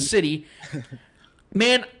in Kansas City.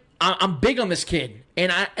 Man, I'm big on this kid,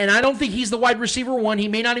 and I don't think he's the wide receiver one. He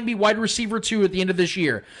may not even be wide receiver two at the end of this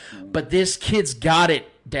year, but this kid's got it,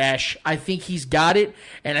 Dash. I think he's got it,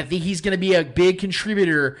 and I think he's going to be a big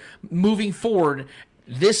contributor moving forward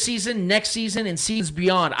this season, next season, and seasons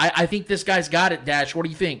beyond. I think this guy's got it, Dash. What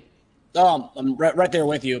do you think? I'm right there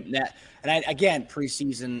with you. Again,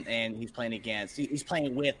 preseason, and he's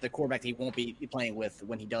playing with the quarterback that he won't be playing with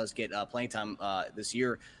when he does get playing time this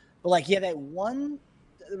year. But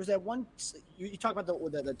there was that one. You talk about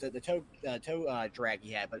the toe drag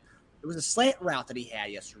he had, but it was a slant route that he had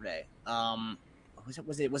yesterday.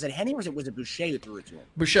 Was it Henny or was it Boucher who threw it to him?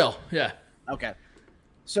 Buechele, yeah. Okay,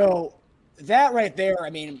 so that right there. I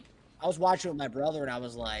mean, I was watching with my brother, and I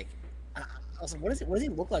was like, what does he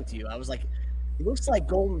look like to you? I was like, he looks like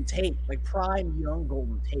Golden Tate, like prime young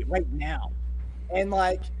Golden Tate right now, and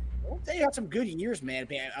like, Golden Tate had some good years, man,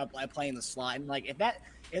 playing the slot, and like if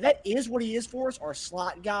that is what he is for us, our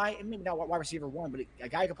slot guy, and maybe not wide receiver one, but a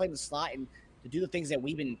guy who can play in the slot and to do the things that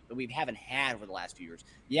we haven't had over the last few years.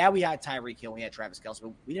 Yeah, we had Tyreek Hill, we had Travis Kelce,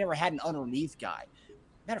 but we never had an underneath guy.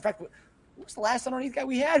 Matter of fact, what was the last underneath guy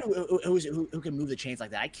we had who can move the chains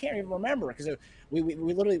like that? I can't even remember because we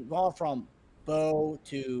literally gone from Bo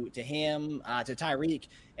to him to Tyreek,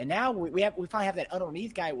 and now we finally have that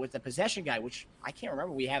underneath guy with the possession guy, which I can't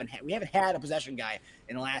remember. We haven't had a possession guy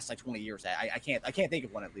in the last like 20 years. I can't think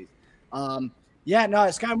of one at least. Yeah, no,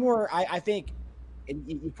 Sky Moore, I think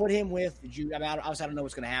you put him with obviously I don't know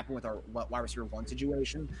what's going to happen with our wide receiver 1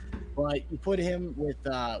 situation, but you put him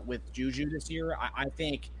with Juju this year. I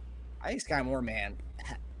think Sky Moore, man.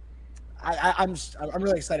 I'm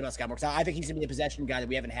really excited about Sky Moore because I think he's going to be a possession guy that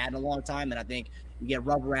we haven't had in a long time, and I think you get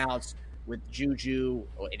rub routes with Juju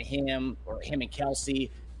and him and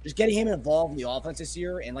Kelsey, just getting him involved in the offense this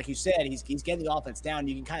year. And like you said, he's getting the offense down.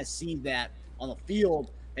 You can kind of see that on the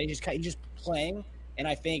field, and he's just playing. And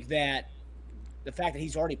I think that the fact that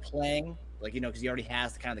he's already playing, because he already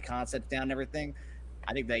has the concept down and everything,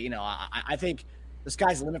 I think that, I think the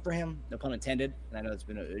sky's the limit for him, no pun intended. And I know it's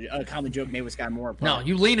been a common joke made with Sky Moore. No,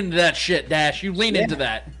 you lean into that shit, Dash. You lean into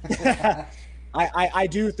that. I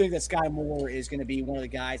do think that Sky Moore is going to be one of the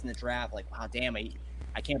guys in the draft. Like, wow, damn,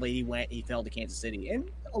 I can't believe he fell to Kansas City. And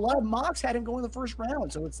a lot of mocks had him go in the first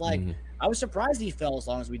round. So it's like, I was surprised he fell as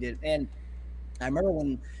long as we did. And I remember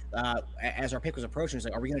when, as our pick was approaching, it's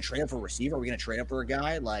like, are we going to trade up for a receiver? Are we going to trade up for a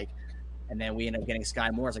guy? And then we ended up getting Sky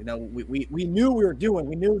Moore. It's like, no, we knew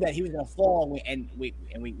we knew that he was going to fall, and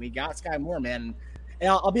we got Sky Moore, man. And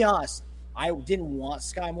I'll be honest, I didn't want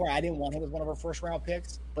Sky Moore. I didn't want him as one of our first round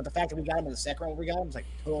picks. But the fact that we got him in the second round, we got him, I was like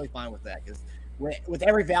totally fine with that, because with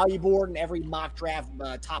every value board and every mock draft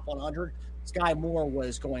top 100, Sky Moore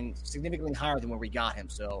was going significantly higher than where we got him.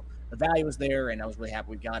 So the value was there, and I was really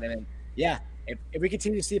happy we got him. And yeah, if we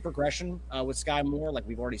continue to see a progression with Sky Moore like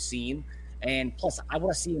we've already seen, and plus I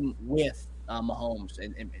want to see him with Mahomes,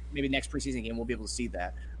 and maybe next preseason game we'll be able to see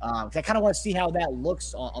that. I kind of want to see how that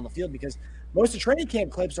looks on the field, because most of the training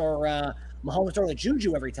camp clips are Mahomes throwing the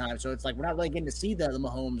Juju every time. So it's like we're not really getting to see the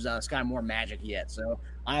Mahomes Sky Moore magic yet. So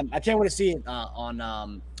I can't wait to see it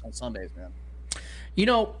on Sundays, man.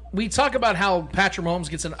 We talk about how Patrick Mahomes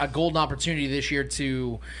gets a golden opportunity this year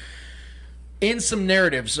to in some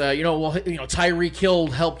narratives. Tyreek Hill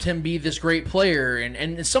helped him be this great player,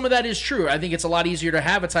 and some of that is true. I think it's a lot easier to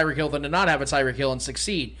have a Tyreek Hill than to not have a Tyreek Hill and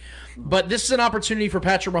succeed. But this is an opportunity for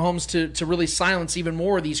Patrick Mahomes to really silence even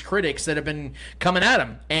more of these critics that have been coming at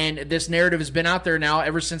him. And this narrative has been out there now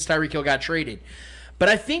ever since Tyreek Hill got traded. But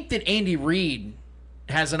I think that Andy Reid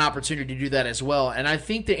has an opportunity to do that as well. And I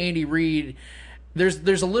think that Andy Reid,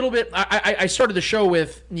 there's a little bit. I started the show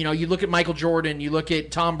with, you look at Michael Jordan, you look at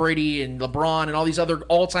Tom Brady and LeBron and all these other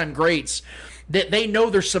all-time greats, that they know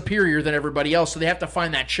they're superior than everybody else, so they have to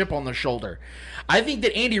find that chip on their shoulder. I think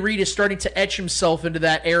that Andy Reid is starting to etch himself into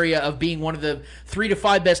that area of being one of the 3 to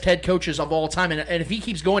 5 best head coaches of all time. And if he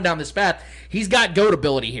keeps going down this path, he's got GOAT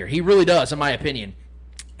ability here. He really does, in my opinion.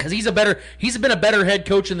 Because he's been a better head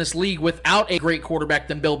coach in this league without a great quarterback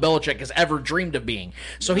than Bill Belichick has ever dreamed of being.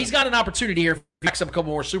 So he's got an opportunity here if he picks up a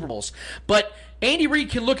couple more Super Bowls. But Andy Reid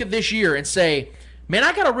can look at this year and say, man,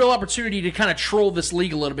 I got a real opportunity to kind of troll this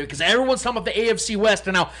league a little bit, because everyone's talking about the AFC West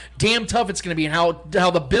and how damn tough it's going to be, and how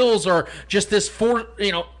the Bills are just this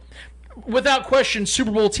without question,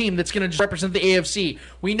 Super Bowl team that's going to just represent the AFC.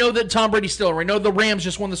 We know that Tom Brady's still. We know the Rams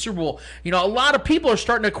just won the Super Bowl. A lot of people are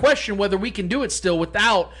starting to question whether we can do it still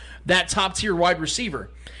without that top-tier wide receiver.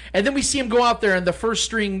 And then we see him go out there in the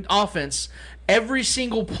first-string offense. Every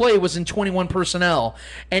single play was in 21 personnel,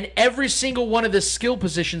 and every single one of the skill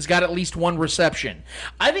positions got at least one reception.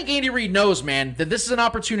 I think Andy Reid knows, man, that this is an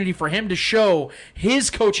opportunity for him to show his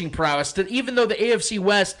coaching prowess, that even though the AFC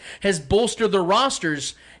West has bolstered their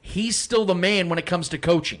rosters, he's still the man when it comes to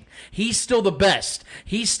coaching. He's still the best.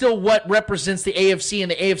 He's still what represents the AFC and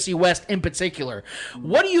the AFC West in particular.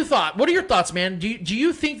 What are your thoughts, man? Do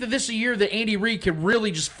you think that this is a year that Andy Reid could really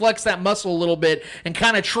just flex that muscle a little bit and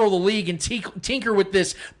kind of troll the league and tinker with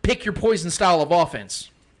this pick your poison style of offense?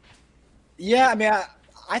 Yeah, I mean,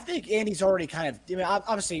 I think Andy's already kind of. I mean,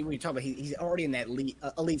 obviously, when you talk about he's already in that elite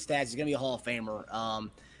stats. He's going to be a Hall of Famer.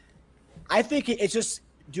 I think it's just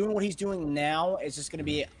doing what he's doing now is just going to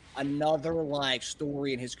be another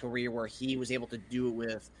story in his career where he was able to do it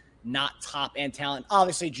with not top end talent.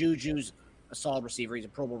 Obviously, Juju's a solid receiver; he's a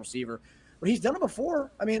Pro Bowl receiver, but he's done it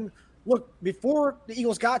before. I mean, look, before the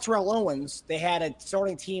Eagles got Terrell Owens, they had a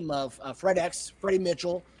starting team of Freddie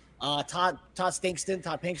Mitchell, Todd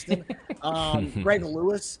Pinkston, Greg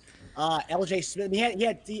Lewis, L.J. Smith.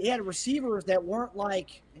 He had receivers that weren't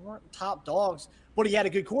top dogs, but he had a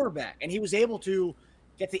good quarterback, and he was able to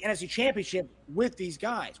get the NFC Championship with these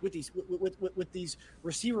guys, with these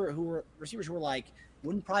receivers who were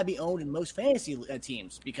wouldn't probably be owned in most fantasy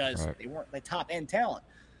teams because they weren't top end talent.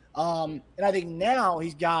 And I think now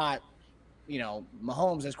he's got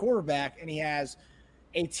Mahomes as quarterback, and he has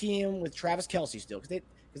a team with Travis Kelce still, because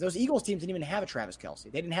those Eagles teams didn't even have a Travis Kelce.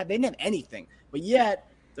 They didn't have anything, but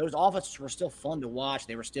yet those offenses were still fun to watch.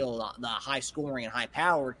 They were still the high scoring and high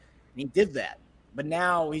powered, and he did that. But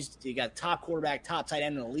now he got top quarterback, top tight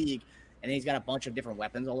end in the league, and he's got a bunch of different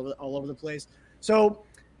weapons all over the place. So,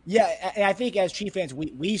 yeah, and I think as Chief fans,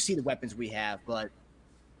 we see the weapons we have, but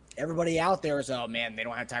everybody out there is, oh man, they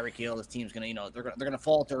don't have Tyreek Hill. This team's gonna, they're gonna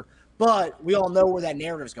falter. But we all know where that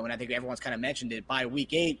narrative is going. I think everyone's kind of mentioned it. By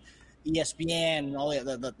week 8, ESPN and all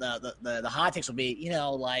the hot takes will be,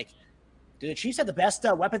 do the Chiefs have the best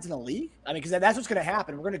weapons in the league? I mean, because that's what's going to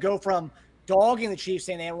happen. We're going to go from dogging the Chiefs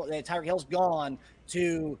saying that Tyreek Hill's gone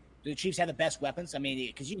to the Chiefs have the best weapons. I mean,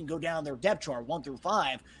 because you can go down their depth chart 1 through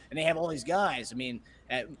 5, and they have all these guys. I mean,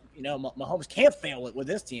 Mahomes can't fail with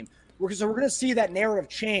this team. So we're going to see that narrative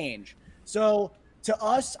change. So to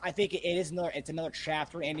us, I think it's another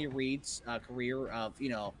chapter in Andy Reid's career of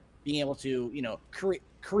being able to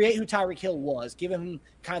create who Tyreek Hill was, give him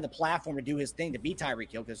kind of the platform to do his thing, to be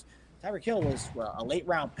Tyreek Hill, because Tyreek Hill was a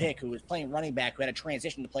late-round pick who was playing running back, who had a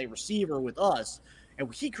transition to play receiver with us,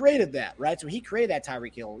 and he created that, right? So he created that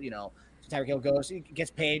Tyreek Hill, So Tyreek Hill goes, he gets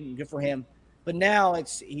paid, and good for him. But now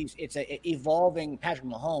it's evolving Patrick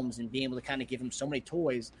Mahomes and being able to kind of give him so many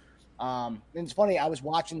toys. And it's funny, I was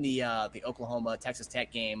watching the Oklahoma-Texas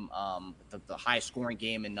Tech game, the highest-scoring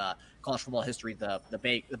game in college football history, the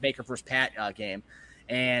Baker versus Pat game.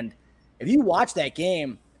 And if you watch that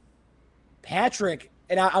game, Patrick –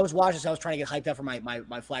 and I was watching this. I was trying to get hyped up for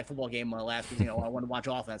my flag football game last week. I wanted to watch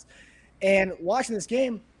offense. And watching this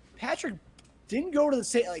game, Patrick didn't go to the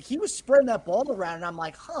same. He was spreading that ball around, and I'm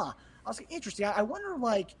like, I was like, interesting. I wonder,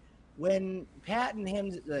 when Pat and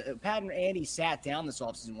Andy sat down this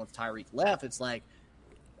offseason once Tyreek left, it's like,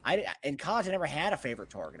 in college, I never had a favorite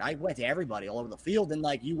target. I went to everybody all over the field, and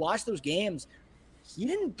you watch those games, he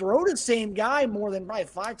didn't throw to the same guy more than probably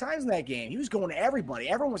 5 times in that game. He was going to everybody.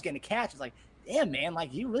 Everyone was getting a catch. It's like, damn, man,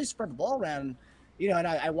 he really spread the ball around. And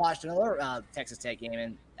I watched another Texas Tech game,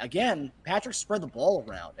 and again, Patrick spread the ball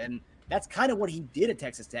around, and that's kind of what he did at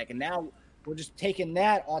Texas Tech. And now we're just taking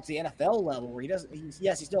that onto the NFL level, where he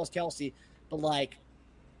still has Kelsey, but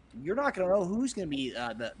you're not going to know who's going to be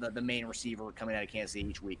the main receiver coming out of Kansas City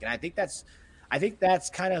each week. And I think that's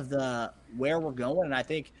kind of where we're going. And I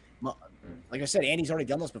think, like I said, Andy's already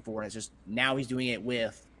done this before, and it's just now he's doing it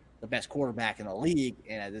with the best quarterback in the league,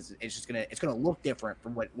 and it's gonna look different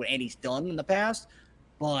from what Andy's done in the past,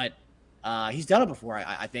 but he's done it before.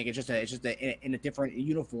 I think it's just in a different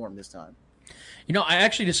uniform this time. I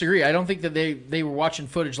actually disagree. I don't think that they were watching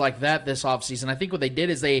footage like that this offseason. I think what they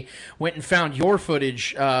did is they went and found your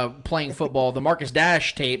footage playing football, the Marcus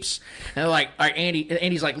Dash tapes, and they're like, all right,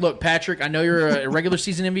 Andy's like, look, Patrick, I know you're a regular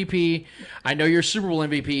season MVP, I know you're a Super Bowl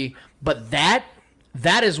MVP, but that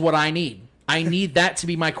is what I need. I need that to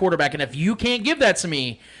be my quarterback, and if you can't give that to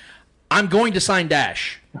me, I'm going to sign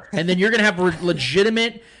Dash. And then you're going to have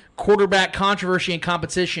legitimate quarterback controversy and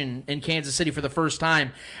competition in Kansas City for the first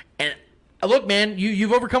time. And look, man,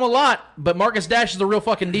 you've overcome a lot, but Marcus Dash is the real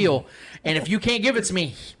fucking deal. And if you can't give it to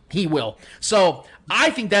me, he will. So I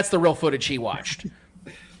think that's the real footage he watched.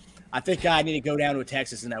 I think I need to go down to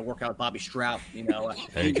Texas and work out with Bobby Stroud.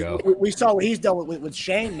 There you go. We saw what he's done with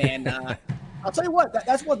Shane, man. I'll tell you what,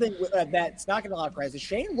 that's one thing that's not getting a lot of credit.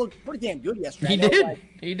 Shane looked pretty damn good yesterday.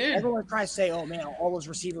 He did. Everyone tries to say, oh, man, all those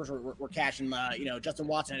receivers were catching. Justin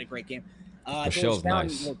Watson had a great game. Michelle's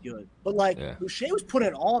nice. Looked good. But, Shane was putting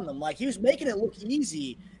it on them. He was making it look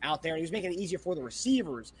easy out there, and he was making it easier for the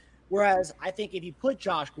receivers. Whereas I think if you put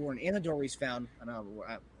Josh Gordon in the door he's found, I don't know,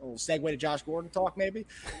 a little segue to Josh Gordon talk maybe.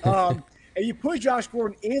 If you put Josh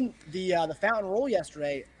Gordon in the fountain role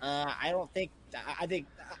yesterday, I don't think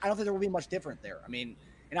there will be much different there. I mean,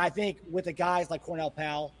 and I think with the guys like Cornell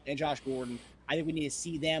Powell and Josh Gordon, I think we need to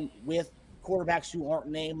see them with quarterbacks who aren't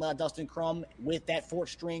named Dustin Crum with that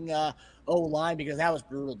fourth-string O-line, because that was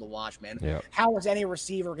brutal to watch, man. Yep. How is any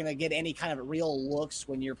receiver going to get any kind of real looks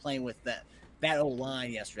when you're playing with that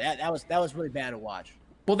O-line yesterday? That was really bad to watch.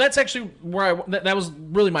 Well, that's actually where that was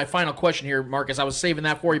really my final question here, Marcus. I was saving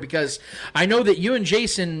that for you because I know that you and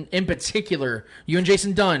Jason in particular, you and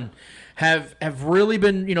Jason Dunn, have really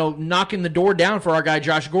been, knocking the door down for our guy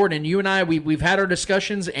Josh Gordon. And you and I, we've had our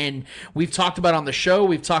discussions, and we've talked about it on the show.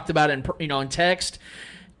 We've talked about it in text.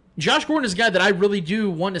 Josh Gordon is a guy that I really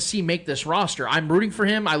do want to see make this roster. I'm rooting for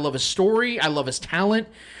him. I love his story. I love his talent.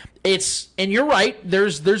 And you're right.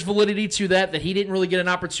 There's validity to that he didn't really get an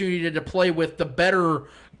opportunity to play with the better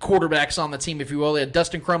quarterbacks on the team, if you will.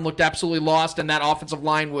 Dustin Crum looked absolutely lost, and that offensive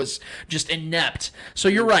line was just inept. So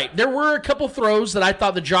you're right. There were a couple throws that I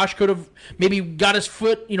thought that Josh could have maybe got his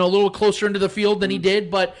foot, a little closer into the field than he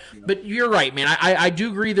did. But you're right, man. I do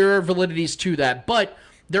agree there are validities to that. But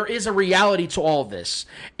there is a reality to all of this.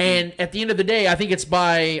 And at the end of the day, I think it's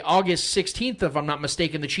by August 16th, if I'm not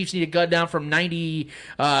mistaken, the Chiefs need to gut down from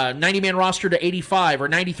 90-man roster to 85 or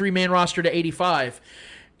 93-man roster to 85.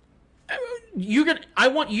 I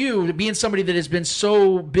want you to being somebody that has been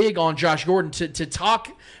so big on Josh Gordon to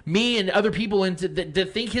talk me and other people into to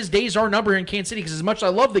think his days are numbered in Kansas City, because as much as I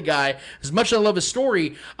love the guy, as much as I love his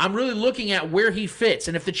story, I'm really looking at where he fits.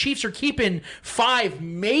 And if the Chiefs are keeping 5,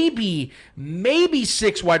 maybe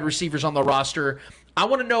 6 wide receivers on the roster, I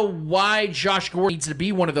want to know why Josh Gordon needs to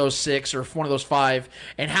be one of those 6 or one of those 5,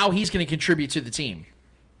 and how he's going to contribute to the team.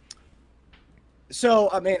 So,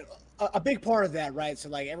 I mean, a big part of that, right? So,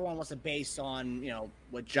 like, everyone wants to base on,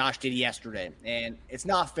 what Josh did yesterday. And it's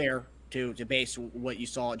not fair to base what you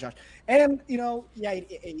saw at Josh. And,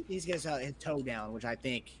 he's got his toe down, which I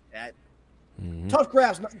think tough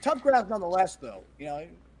grabs nonetheless, though.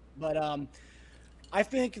 But I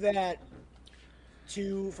think that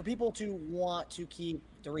for people to want to keep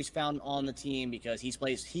Daurice Fountain on the team because he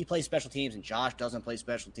plays special teams and Josh doesn't play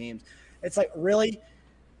special teams, it's like, really,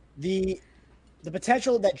 the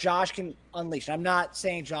potential that Josh can unleash. I'm not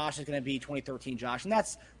saying Josh is going to be 2013 Josh, and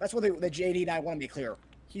that's what the JD and I want to be clear.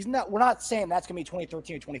 We're not saying that's going to be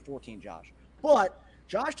 2013 or 2014 Josh. But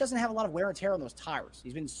Josh doesn't have a lot of wear and tear on those tires.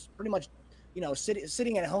 He's been pretty much,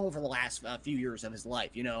 sitting at home for the last few years of his life,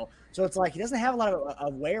 So it's like he doesn't have a lot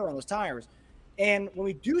of wear on those tires. And when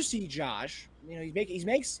we do see Josh, he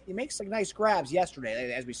makes like nice grabs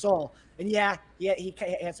yesterday, as we saw. And he had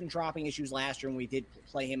some dropping issues last year when we did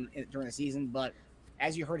play him during the season. But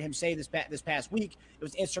as you heard him say this past week, it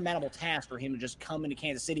was an insurmountable task for him to just come into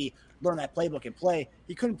Kansas City, learn that playbook, and play.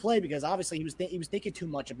 He couldn't play because obviously he was thinking too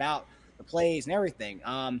much about the plays and everything.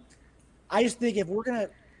 I just think if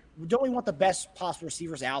don't we want the best possible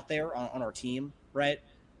receivers out there on our team, right?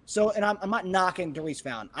 So, and I'm not knocking Daurice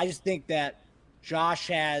Fountain. I just think that Josh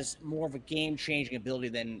has more of a game-changing ability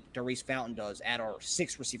than Daurice Fountain does at our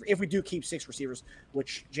 6 receiver. If we do keep 6 receivers,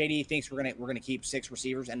 which JD thinks we're gonna keep 6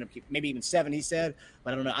 receivers, end up maybe even 7, he said.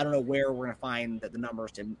 But I don't know where we're gonna find the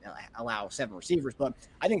numbers to allow 7 receivers. But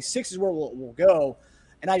I think 6 is where we'll go.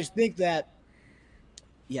 And I just think that,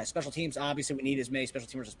 special teams. Obviously, we need as many special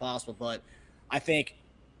teamers as possible. But I think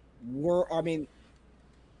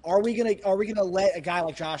are we gonna let a guy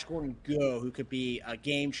like Josh Gordon go, who could be a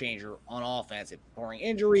game changer on offense? If barring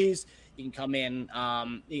injuries, he can come in.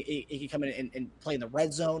 He can come in and play in the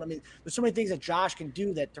red zone. I mean, there's so many things that Josh can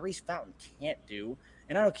do that Daurice Fountain can't do.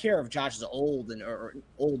 And I don't care if Josh is old or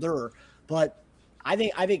older, but I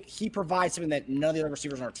think he provides something that none of the other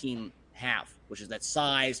receivers on our team have, which is that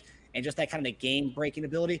size and just that kind of game breaking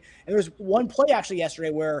ability. And there was one play actually yesterday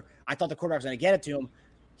where I thought the quarterback was going to get it to him.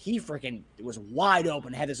 He freaking was wide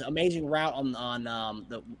open, had this amazing route on one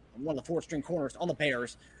of the 4th string corners on the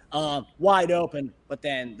Bears, wide open. But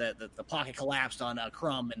then the pocket collapsed on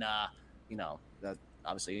Crum, and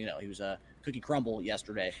obviously he was a cookie crumble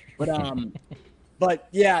yesterday. But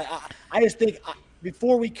I just think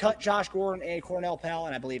before we cut Josh Gordon and Cornell Powell,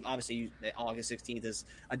 and I believe obviously August 16th is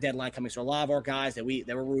a deadline coming, so a lot of our guys that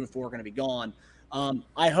we're rooting for are going to be gone.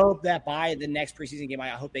 I hope that by the next preseason game, I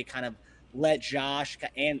hope they kind of let Josh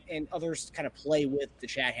and others kind of play with the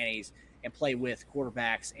Chad Henneys and play with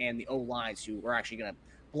quarterbacks and the O-lines who are actually going to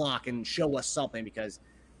block and show us something, because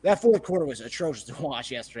that 4th quarter was atrocious to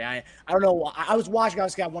watch yesterday. I don't know. I was watching.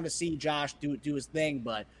 I wanted to see Josh do his thing,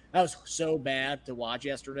 but that was so bad to watch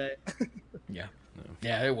yesterday.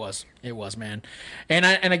 Yeah, it was, man.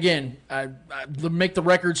 And again, make the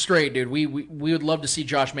record straight, dude. We would love to see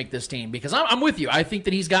Josh make this team, because I'm with you. I think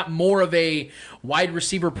that he's got more of a wide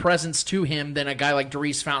receiver presence to him than a guy like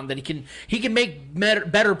Daurice Fountain, that he can make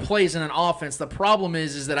better plays in an offense. The problem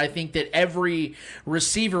is that I think that every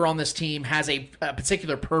receiver on this team has a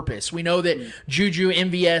particular purpose. We know that Juju,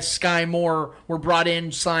 MVS, Sky Moore were brought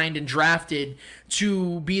in, signed, and drafted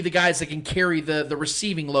to be the guys that can carry the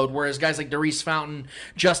receiving load, whereas guys like Daurice Fountain,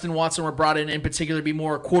 Justin Watson were brought in particular to be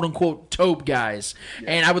more quote-unquote tope guys.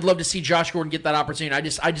 Yeah. And I would love to see Josh Gordon get that opportunity.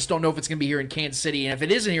 I just don't know if it's going to be here in Kansas City. And if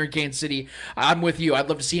it isn't here in Kansas City, I'm with you. I'd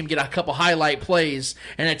love to see him get a couple highlight plays,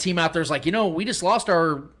 and a team out there is like, we just lost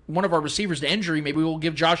one of our receivers to injury. Maybe we'll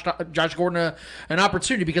give Josh Gordon an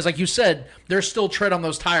opportunity, because like you said, there's still tread on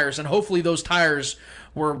those tires, and hopefully those tires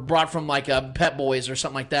were brought from like Pep Boys or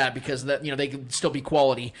something like that, because that they could still be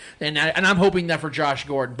quality, and I'm hoping that for Josh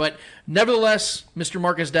Gordon. But nevertheless, Mr.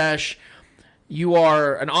 Marcus Dash, You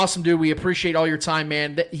are an awesome dude. We appreciate all your time,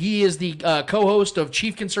 man. He is the co-host of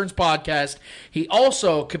Chief Concerns podcast. He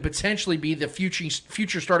also could potentially be the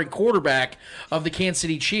future starting quarterback of the Kansas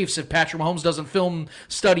City Chiefs if Patrick Mahomes doesn't film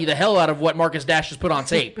study the hell out of what Marcus Dash has put on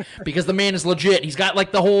tape. Because the man is legit. He's got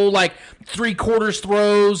like the whole like 3/4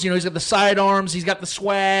 throws. You know, he's got the sidearms. He's got the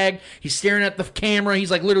swag. He's staring at the camera. He's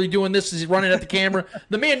like literally doing this as he's running at the camera.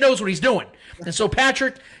 The man knows what he's doing. And so,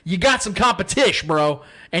 Patrick, you got some competition, bro.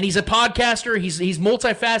 And he's a podcaster. He's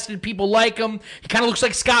multifaceted. People like him. He kind of looks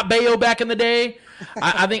like Scott Baio back in the day.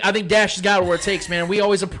 I think Dash has got what it takes, man. We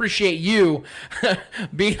always appreciate you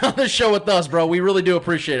being on the show with us, bro. We really do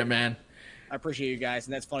appreciate it, man. I appreciate you guys,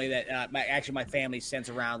 and that's funny that my family sends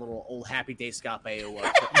around little old Happy Day Scott Baio.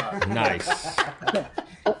 Nice.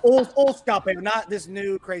 old Scott Baio, not this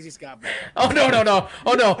new crazy Scott Baio. Oh no!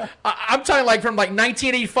 Oh no! I'm talking like from like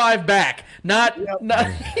 1985 back, not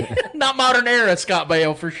modern era Scott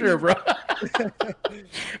Baio for sure, bro.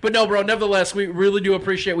 But no, bro. Nevertheless, we really do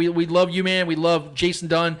appreciate. We love you, man. We love Jason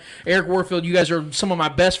Dunn, Eric Warfield. You guys are some of my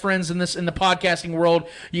best friends in the podcasting world.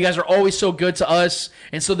 You guys are always so good to us,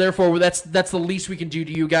 and so therefore that's the least we can do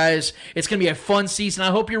to you guys. It's going to be a fun season. I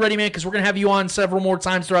hope you're ready, man, because we're going to have you on several more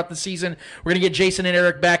times throughout the season. We're going to get Jason and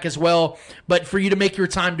Eric back as well. But for you to make your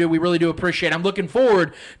time, dude, we really do appreciate it. I'm looking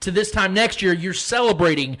forward to this time next year. You're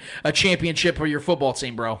celebrating a championship for your football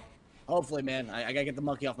team, bro. Hopefully, man. I got to get the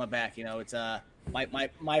monkey off my back. You know, it's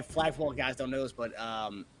my flag football guys don't know this, but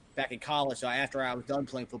back in college, so after I was done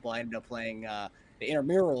playing football, I ended up playing the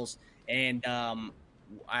intramurals, and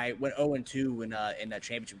I went 0-2 in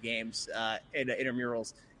championship games in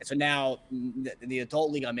intramurals. And so now in the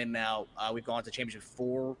adult league I'm in now, we've gone to championship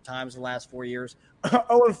 4 times in the last 4 years.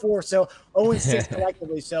 0-4, so 0-6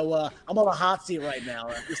 collectively. So I'm on a hot seat right now.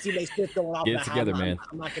 You see my stiff going off. Get it together, man.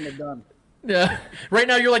 I'm not getting it done. Yeah, right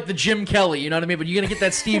now you're like the Jim Kelly, you know what I mean? But you're gonna get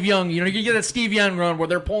that Steve Young, you get that Steve Young run where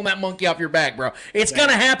they're pulling that monkey off your back, bro. It's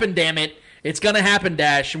gonna happen, damn it. It's gonna happen,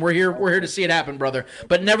 Dash, and we're here to see it happen, brother.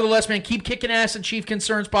 But nevertheless, man, keep kicking ass in Chief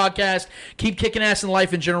Concerns podcast. Keep kicking ass in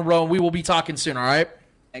life in general, bro. And we will be talking soon. All right.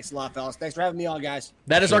 Thanks a lot, fellas. Thanks for having me on, guys.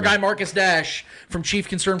 That is our guy Marcus Dash from Chief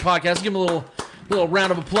Concern podcast. Give him a little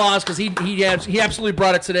round of applause because he absolutely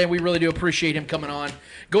brought it today. We really do appreciate him coming on.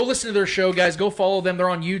 Go listen to their show, guys. Go follow them. They're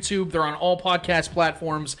on YouTube. They're on all podcast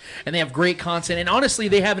platforms, and they have great content. And honestly,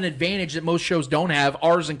 they have an advantage that most shows don't have,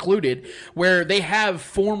 ours included, where they have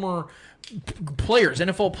former players,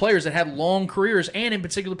 NFL players that had long careers and in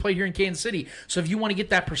particular play here in Kansas City. So if you want to get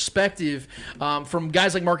that perspective from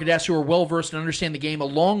guys like Marcus Dash who are well-versed and understand the game,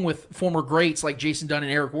 along with former greats like Jason Dunn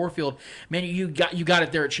and Eric Warfield, man, you got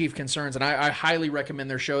it there at Chief Concerns, and I highly recommend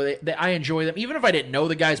their show. I enjoy them. Even if I didn't know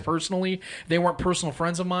the guys personally, they weren't personal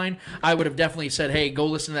friends of mine, I would have definitely said, hey, go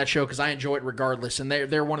listen to that show because I enjoy it regardless, and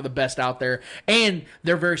they're one of the best out there, and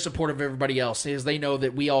they're very supportive of everybody else because they know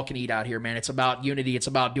that we all can eat out here, man. It's about unity. It's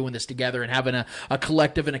about doing this together and having a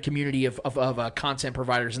collective and a community of content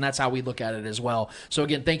providers, and that's how we look at it as well. So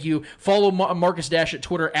again, thank you. Follow Marcus Dash at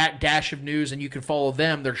Twitter at Dash of News, and you can follow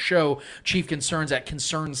them, their show, Chief Concerns, at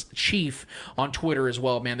Concerns Chief on Twitter as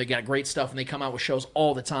well, man. They got great stuff, and they come out with shows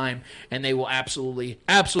all the time, and they will absolutely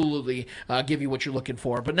give you what you're looking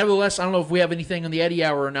for. But nevertheless, I don't know if we have anything on the Eddie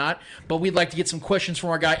Hour or not, but we'd like to get some questions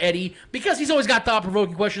from our guy Eddie, because he's always got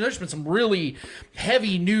thought-provoking questions. There's been some really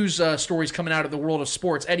heavy news stories coming out of the world of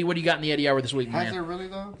sports. Eddie, what do you got in the Eddie Hour this week, man? Has there really,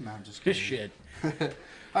 though? No, I'm just Good kidding. shit.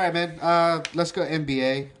 All right, man. Let's go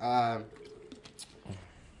NBA. Are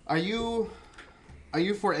you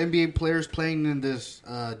for NBA players playing in this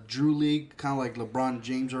Drew League, kind of like LeBron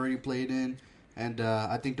James already played in, and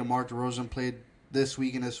I think DeMar DeRozan played this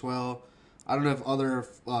weekend as well. I don't know if other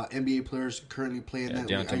NBA players currently play in that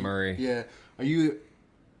league. Dejounte Murray. Yeah. Are you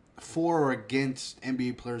for or against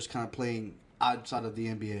NBA players kind of playing outside of the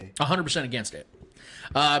NBA? 100% against it.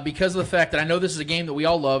 Because of the fact that I know this is a game that we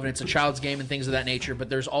all love and it's a child's game and things of that nature, but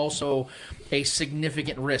there's also a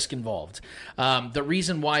significant risk involved. The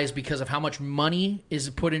reason why is because of how much money is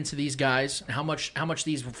put into these guys, how much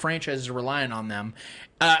these franchises are relying on them.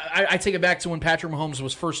 I take it back to when Patrick Mahomes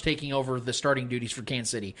was first taking over the starting duties for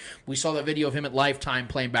Kansas City. We saw that video of him at Lifetime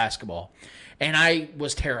playing basketball. And I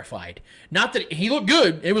was terrified. Not that he looked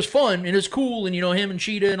good. It was fun and it was cool. And, him and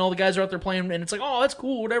Cheetah and all the guys are out there playing. And it's like, oh, that's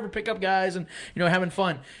cool. Whatever. Pick up guys and, having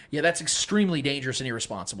fun. Yeah, that's extremely dangerous and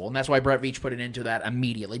irresponsible. And that's why Brett Veach put it into that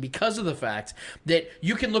immediately. Because of the fact that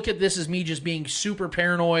you can look at this as me just being super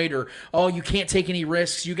paranoid or, oh, you can't take any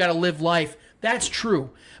risks. You got to live life. That's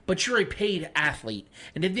true, but you're a paid athlete.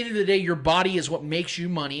 And at the end of the day, your body is what makes you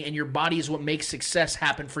money, and your body is what makes success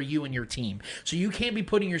happen for you and your team. So you can't be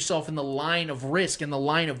putting yourself in the line of risk and the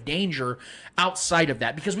line of danger outside of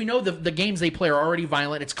that, because we know the games they play are already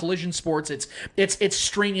violent. It's collision sports. It's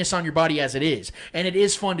strenuous on your body as it is, and it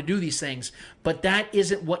is fun to do these things, but that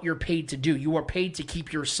isn't what you're paid to do. You are paid to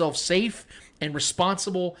keep yourself safe and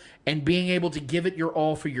responsible and being able to give it your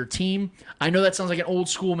all for your team. I know that sounds like an old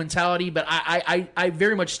school mentality, but I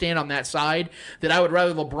very much stand on that side, that I would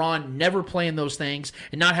rather LeBron never play in those things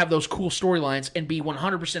and not have those cool storylines and be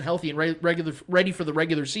 100% healthy and ready for the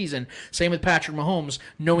regular season. Same with Patrick Mahomes,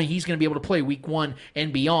 knowing he's going to be able to play week 1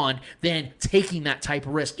 and beyond, than taking that type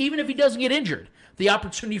of risk. Even if he doesn't get injured, the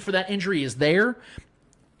opportunity for that injury is there.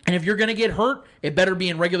 And if you're going to get hurt, it better be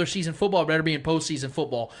in regular season football. It better be in postseason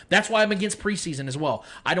football. That's why I'm against preseason as well.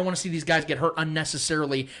 I don't want to see these guys get hurt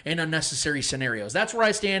unnecessarily in unnecessary scenarios. That's where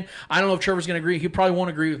I stand. I don't know if Trevor's going to agree. He probably won't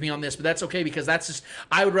agree with me on this, but that's okay, because that's just,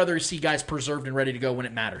 I would rather see guys preserved and ready to go when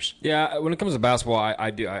it matters. Yeah, when it comes to basketball, I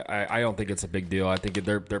don't think it's a big deal. I think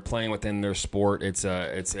they're playing within their sport.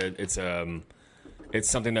 It's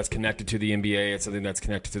something that's connected to the NBA. It's something that's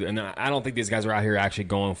connected to, and I don't think these guys are out here actually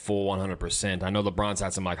going full 100%. I know LeBron's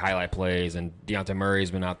had some like highlight plays, and Dejounte Murray's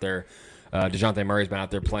been out there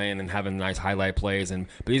playing and having nice highlight plays,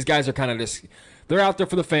 but these guys are kind of just, they're out there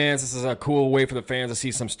for the fans. This is a cool way for the fans to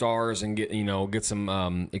see some stars and get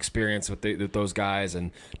some experience with those guys.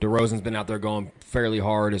 And DeRozan's been out there going fairly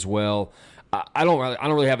hard as well. I don't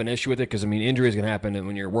really have an issue with it, because injuries can happen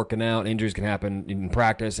when you're working out. Injuries can happen in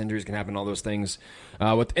practice. Injuries can happen, all those things.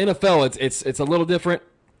 With NFL, it's a little different,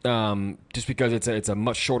 just because it's a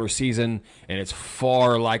much shorter season, and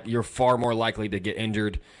you're far more likely to get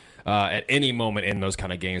injured at any moment in those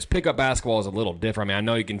kind of games. Pickup basketball is a little different. I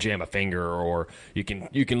know you can jam a finger, or you can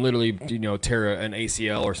literally tear an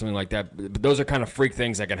ACL or something like that. But those are kind of freak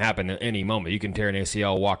things that can happen at any moment. You can tear an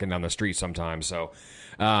ACL walking down the street sometimes. So.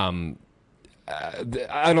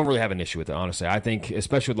 I don't really have an issue with it, honestly. I think,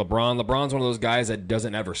 especially with LeBron's one of those guys that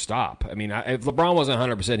doesn't ever stop. If LeBron wasn't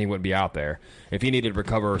 100%, he wouldn't be out there. If he needed to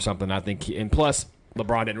recover or something, I think and plus,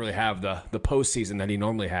 LeBron didn't really have the postseason that he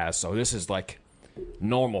normally has, so this is like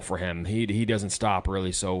normal for him. He doesn't stop,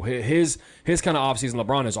 really. So his kind of offseason,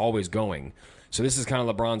 LeBron is always going. So this is kind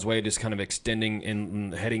of LeBron's way of just kind of extending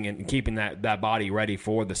and heading and keeping that body ready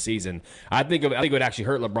for the season. I think it would actually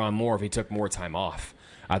hurt LeBron more if he took more time off.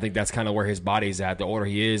 I think that's kind of where his body's at. The older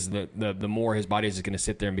he is, the more his body is going to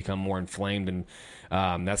sit there and become more inflamed, and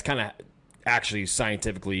that's kind of actually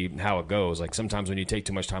scientifically how it goes. Like sometimes when you take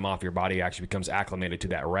too much time off, your body actually becomes acclimated to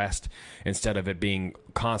that rest instead of it being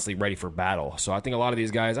constantly ready for battle. So I think a lot of these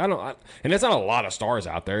guys, and there's not a lot of stars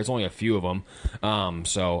out there. It's only a few of them.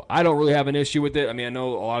 So I don't really have an issue with it. I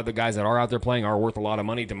know a lot of the guys that are out there playing are worth a lot of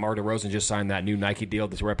money. DeMar DeRozan just signed that new Nike deal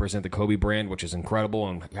to represent the Kobe brand, which is incredible,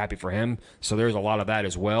 and happy for him. So there's a lot of that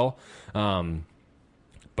as well.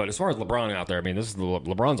 But as far as LeBron out there,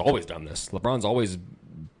 LeBron's always done this. LeBron's always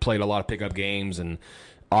played a lot of pickup games and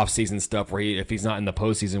off-season stuff where if he's not in the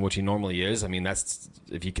postseason, which he normally is, that's,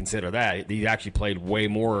 if you consider that, he actually played way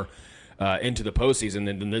more into the postseason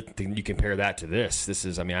than you compare that to this. This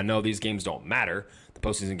is, I know these games don't matter. The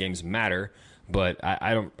postseason games matter, but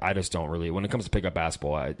I just don't really, when it comes to pickup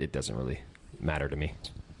basketball, it doesn't really matter to me.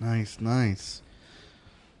 Nice.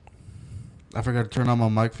 I forgot to turn on my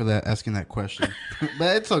mic for asking that question,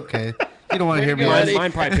 but it's okay. You don't want to hear me.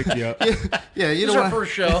 Mine probably picked you up. Yeah, you don't want our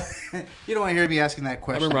first show. You don't want to hear me asking that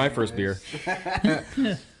question. I remember my first beer.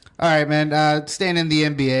 All right, man. Staying in the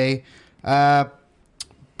NBA,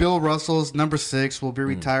 Bill Russell's number 6 will be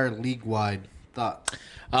retired league-wide. Thoughts?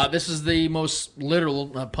 This is the most literal,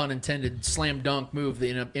 pun intended, slam dunk move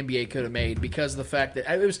the NBA could have made, because of the fact that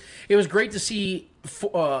it was great to see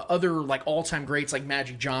other like all-time greats like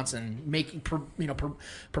Magic Johnson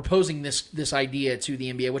proposing this idea to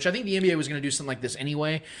the NBA, which I think the NBA was going to do something like this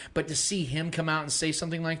anyway. But to see him come out and say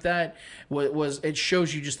something like that it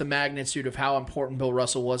shows you just the magnitude of how important Bill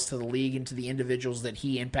Russell was to the league and to the individuals that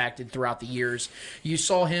he impacted throughout the years. You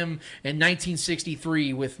saw him in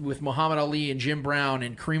 1963 with Muhammad Ali and Jim Brown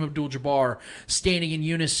and Kareem Abdul-Jabbar standing in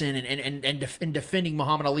unison and defending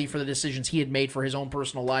Muhammad Ali for the decisions he had made for his own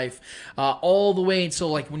personal life, all the way until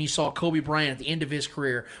like when you saw Kobe Bryant at the end of his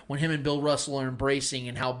career, when him and Bill Russell are embracing,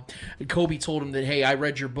 and how Kobe told him that, hey, I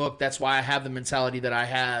read your book, that's why I have the mentality that I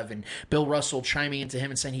have, and Bill Russell chiming into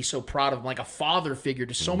him and saying he's so proud of him, like a father figure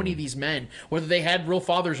to so many of these men, whether they had real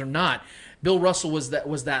fathers or not. Bill Russell was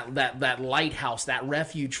that lighthouse, that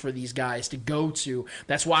refuge for these guys to go to.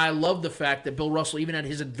 That's why I love the fact that Bill Russell, even at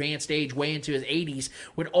his advanced age, way into his 80s,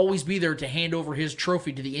 would always be there to hand over his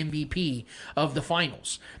trophy to the MVP of the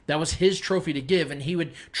finals. That was his trophy to give, and he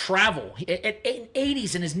would travel at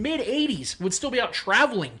 80s, in his mid-80s, would still be out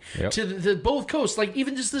traveling to the both coasts. Like,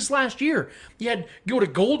 even just this last year, he had go to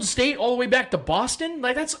Golden State all the way back to Boston.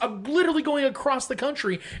 Like, that's literally going across the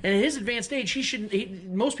country. And at his advanced age,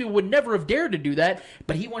 most people would never have dared to do that,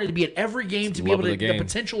 but he wanted to be at every game to be able to the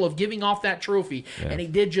potential of giving off that trophy, and he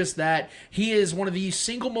did just that. He is one of the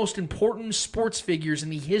single most important sports figures in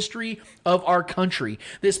the history of our country.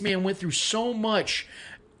 This man went through so much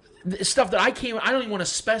stuff that I don't even want to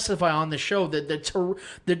specify on the show,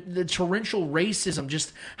 the torrential racism,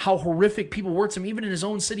 just how horrific people were to him, even in his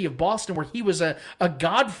own city of Boston, where he was a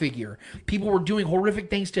god figure. People were doing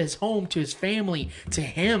horrific things to his home, to his family, to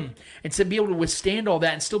him, and to be able to withstand all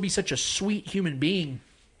that and still be such a sweet human being.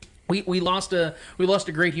 We lost a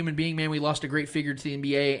great human being, man. We lost a great figure to the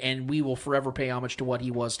NBA, and we will forever pay homage to what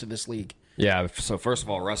he was to this league. Yeah, so first of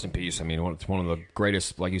all, rest in peace. I mean, it's one of the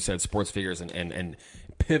greatest, like you said, sports figures and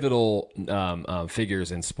pivotal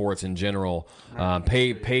figures in sports in general.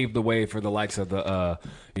 Paved the way for the likes of the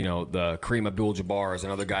Kareem Abdul-Jabbars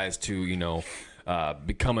and other guys to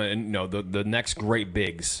become the next great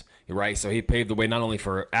bigs, right? So he paved the way not only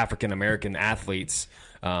for African American athletes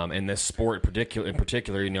in this sport in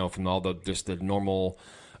particular, from all the normal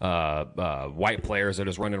white players that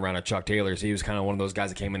is running around at Chuck Taylor's. He was kind of one of those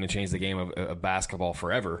guys that came in and changed the game of basketball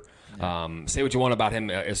forever. Say what you want about him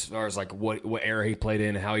as far as like what era he played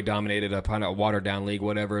in, how he dominated a kind of watered down league,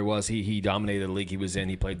 whatever it was. He dominated the league he was in.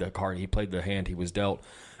 He played the card. He played the hand he was dealt.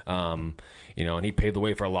 And he paved the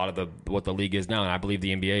way for a lot of what the league is now. And I believe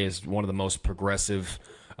the NBA is one of the most progressive,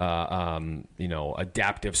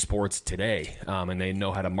 adaptive sports today. And they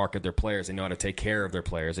know how to market their players. They know how to take care of their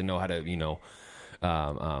players. They know how to,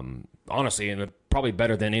 honestly, and probably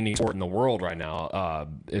better than any sport in the world right now,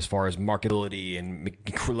 as far as marketability and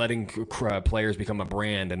letting players become a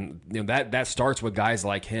brand, and that starts with guys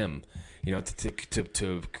like him,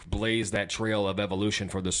 to blaze that trail of evolution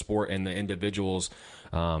for the sport and the individuals.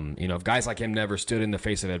 If guys like him never stood in the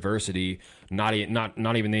face of adversity, not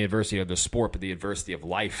even the adversity of the sport, but the adversity of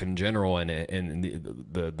life in general, and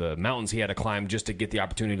the mountains he had to climb just to get the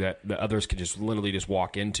opportunity that others could just literally just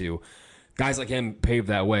walk into. Guys like him paved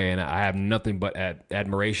that way, and I have nothing but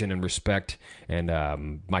admiration and respect, and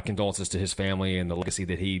my condolences to his family and the legacy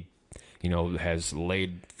that he, has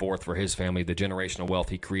laid forth for his family, the generational wealth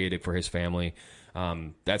he created for his family.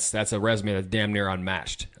 That's a resume that's damn near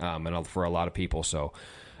unmatched, and for a lot of people. So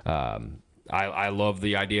I love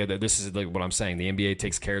the idea that this is what I'm saying. The NBA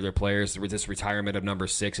takes care of their players. This retirement of number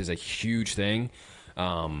 6 is a huge thing.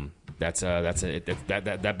 That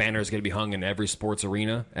banner is going to be hung in every sports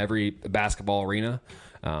arena, every basketball arena.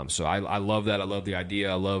 So I love that. I love the idea.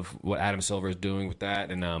 I love what Adam Silver is doing with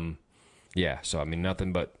that. And so I mean,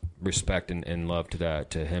 nothing but respect and love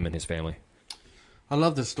to him and his family. I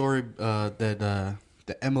love the story that the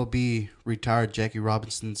MLB retired Jackie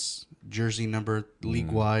Robinson's jersey number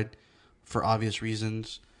league-wide for obvious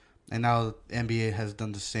reasons. And now the NBA has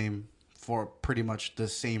done the same for pretty much the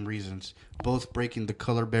same reasons, both breaking the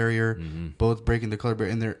color barrier, in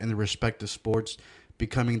their respective sports,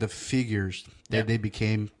 becoming the figures that they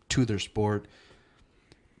became to their sport.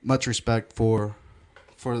 Much respect for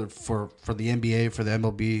the NBA, for the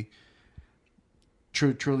MLB.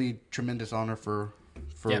 Truly tremendous honor for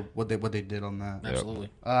what they did on that. Absolutely.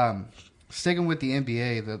 Sticking with the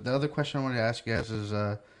NBA, the other question I wanted to ask you guys is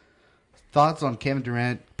thoughts on Kevin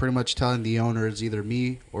Durant pretty much telling the owner it's either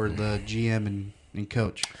me or the GM and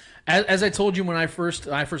coach. As I told you when I first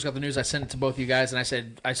got the news, I sent it to both of you guys, and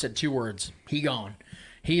I said 2 words: he gone.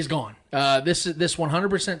 He's gone. This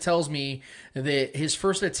 100% tells me that his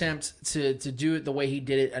first attempt to do it the way he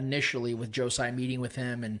did it initially, with Joe Tsai meeting with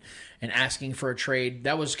him and asking for a trade,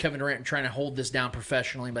 that was Kevin Durant trying to hold this down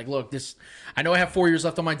professionally. Like, look, I know I have 4 years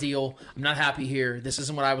left on my deal. I'm not happy here. This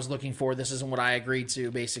isn't what I was looking for. This isn't what I agreed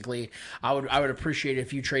to. Basically, I would appreciate it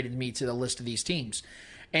if you traded me to the list of these teams.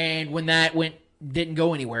 And when that didn't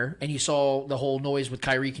go anywhere, and you saw the whole noise with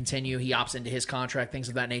Kyrie continue. He opts into his contract. Things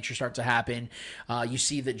of that nature start to happen. You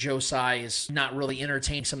see that Joe Tsai is not really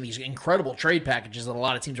entertaining some of these incredible trade packages that a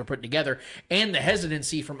lot of teams are putting together, and the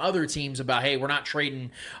hesitancy from other teams about, hey, we're not trading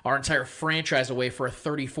our entire franchise away for a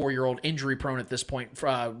 34-year-old injury-prone at this point.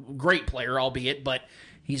 Great player, albeit, but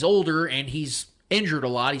he's older and he's injured a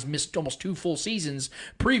lot. He's missed almost 2 full seasons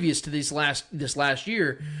previous to this last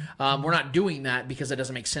year. We're not doing that because it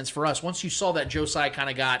doesn't make sense for us. Once you saw that Joe Tsai kind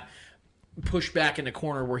of got pushed back in the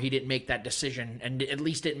corner where he didn't make that decision and at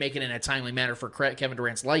least didn't make it in a timely manner for Kevin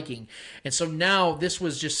Durant's liking. And so now this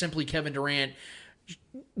was just simply Kevin Durant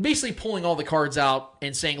basically pulling all the cards out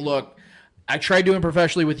and saying, look, I tried doing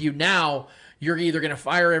professionally with you. Now you're either going to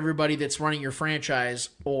fire everybody that's running your franchise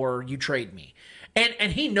or you trade me.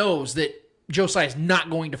 And he knows that Joe Tsai is not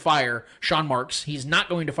going to fire Sean Marks. He's not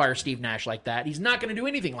going to fire Steve Nash like that. He's not going to do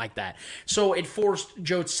anything like that. So it forced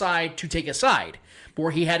Joe Tsai to take a side,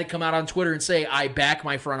 where he had to come out on Twitter and say, I back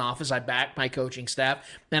my front office, I back my coaching staff,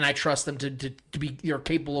 and I trust them to be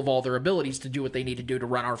capable of all their abilities to do what they need to do to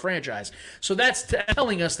run our franchise. So that's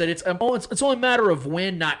telling us that it's only a matter of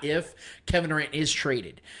when, not if, Kevin Durant is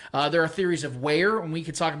traded. There are theories of where, and we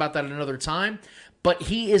can talk about that another time, but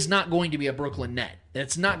he is not going to be a Brooklyn Net.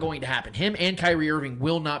 It's not going to happen. Him and Kyrie Irving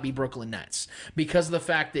will not be Brooklyn Nets because of the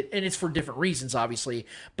fact that, and it's for different reasons, obviously,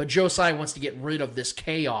 but Joe Tsai wants to get rid of this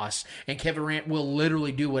chaos, and Kevin Durant will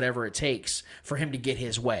literally do whatever it takes for him to get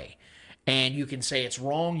his way. And you can say it's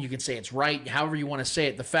wrong, you can say it's right, however you want to say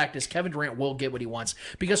it. The fact is Kevin Durant will get what he wants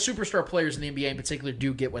because superstar players in the NBA in particular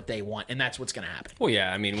do get what they want, and that's what's going to happen. Well,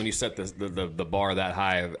 yeah, I mean, when you set the bar that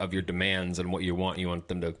high of your demands and what you want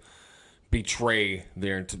them to betray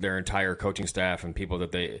their entire coaching staff and people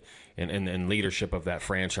that they and leadership of that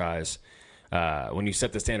franchise. When you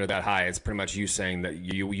set the standard that high, it's pretty much you saying that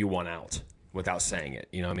you want out without saying it.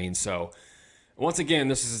 You know what I mean? So once again,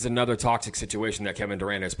 this is another toxic situation that Kevin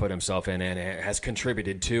Durant has put himself in and has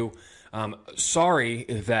contributed to. Sorry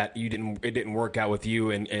that it didn't work out with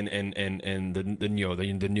you and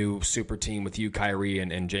the new super team with you, Kyrie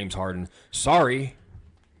and James Harden. Sorry.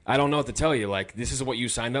 I don't know what to tell you. Like, this is what you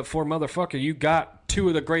signed up for, motherfucker. You got two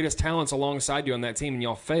of the greatest talents alongside you on that team, and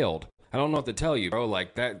y'all failed. I don't know what to tell you, bro.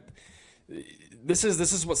 Like that. This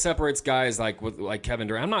is what separates guys like Kevin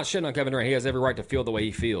Durant. I'm not shitting on Kevin Durant. He has every right to feel the way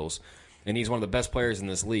he feels, and he's one of the best players in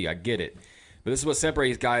this league. I get it. But this is what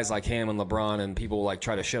separates guys like him and LeBron, and people like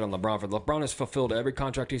try to shit on LeBron. LeBron has fulfilled every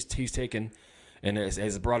contract he's taken, and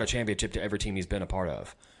has brought a championship to every team he's been a part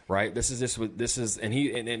of. Right? This is and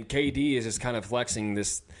KD is just kind of flexing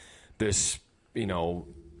this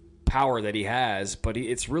power that he has, but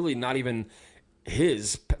it's really not even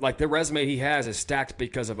his. Like, the resume he has is stacked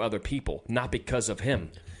because of other people, not because of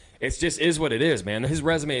him. It just is what it is, man. His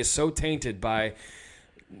resume is so tainted by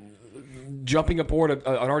jumping aboard an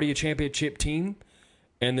already a championship team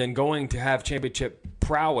and then going to have championship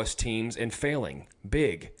prowess teams and failing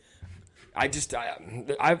big. I just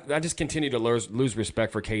continue to lose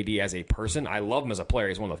respect for KD as a person. I love him as a player.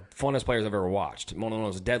 He's one of the funnest players I've ever watched. One of the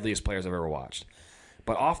most deadliest players I've ever watched.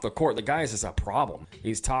 But off the court, the guy is just a problem.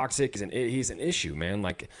 He's toxic. He's an issue, man.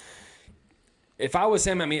 Like, if I was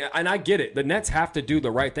him, I mean, and I get it. The Nets have to do the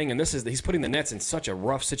right thing, and he's putting the Nets in such a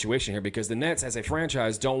rough situation here because the Nets, as a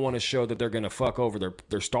franchise, don't want to show that they're going to fuck over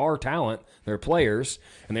their star talent, their players,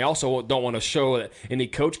 and they also don't want to show any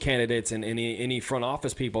coach candidates and any front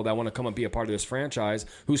office people that want to come and be a part of this franchise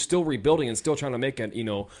who's still rebuilding and still trying to make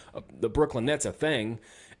the Brooklyn Nets a thing.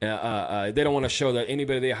 They don't want to show that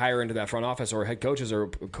anybody they hire into that front office or head coaches or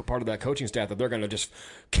part of that coaching staff that they're going to just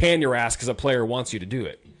can your ass because a player wants you to do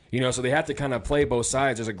it. So they have to kind of play both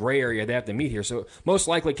sides. There's a gray area they have to meet here. So most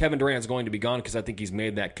likely Kevin Durant is going to be gone because I think he's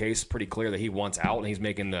made that case pretty clear that he wants out, and he's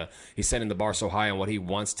setting the bar so high on what he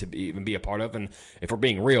wants to even be a part of. And if we're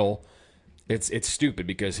being real, it's stupid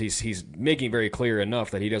because he's making very clear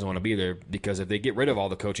enough that he doesn't want to be there, because if they get rid of all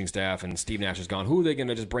the coaching staff and Steve Nash is gone, who are they going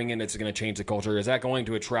to just bring in that's going to change the culture? Is that going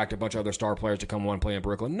to attract a bunch of other star players to come and play in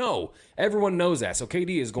Brooklyn? No. Everyone knows that. So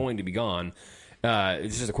KD is going to be gone.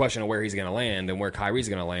 It's just a question of where he's going to land and where Kyrie's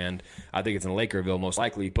going to land. I think it's in Lakerville most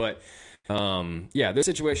likely. But, this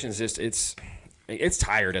situation is just it's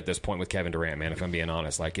tired at this point with Kevin Durant, man, if I'm being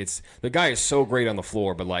honest. Like, the guy is so great on the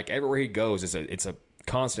floor, but, like, everywhere he goes, it's a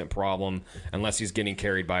constant problem unless he's getting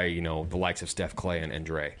carried by, the likes of Steph, Clay, and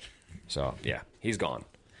Dre. So, yeah, he's gone.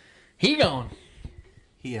 He gone.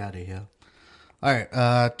 He out of here. All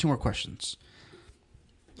right, 2 more questions.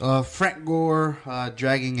 Frank Gore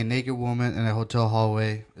dragging a naked woman in a hotel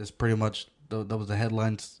hallway is pretty much that was the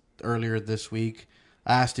headlines earlier this week.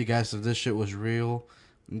 I asked you guys if this shit was real,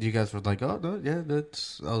 and you guys were like, "Oh no, yeah,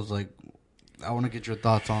 that's." I was like, I want to get your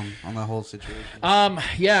thoughts on that whole situation.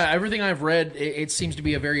 Yeah, everything I've read, it seems to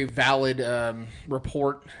be a very valid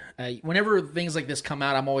report. Whenever things like this come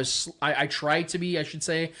out, I'm always I try to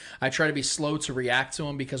be slow to react to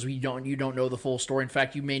them because you don't know the full story. In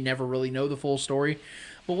fact, you may never really know the full story.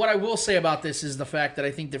 But what I will say about this is the fact that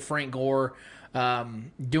I think that Frank Gore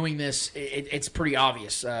doing this, it's pretty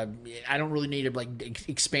obvious. I don't really need to like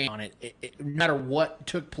expand on it. No matter what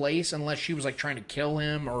took place, unless she was like trying to kill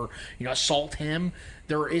him or assault him,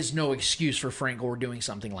 there is no excuse for Frank Gore doing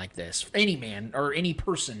something like this. Any man or any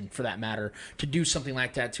person, for that matter, to do something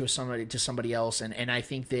like that to somebody else. And I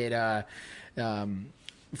think that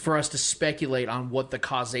for us to speculate on what the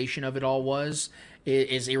causation of it all was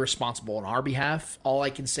is irresponsible on our behalf. All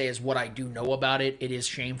I can say is what I do know about it. It is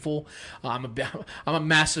shameful. I'm a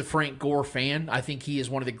massive Frank Gore fan. I think he is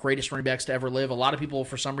one of the greatest running backs to ever live. A lot of people,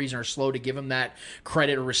 for some reason, are slow to give him that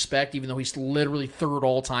credit or respect, even though he's literally third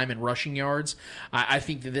all-time in rushing yards. I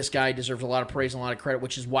think that this guy deserves a lot of praise and a lot of credit,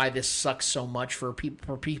 which is why this sucks so much for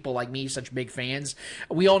people like me, such big fans.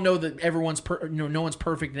 We all know that no one's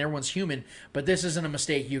perfect and everyone's human, but this isn't a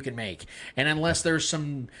mistake you can make. And unless there's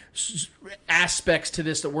some aspect to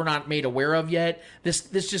this that we're not made aware of yet, this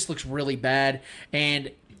just looks really bad,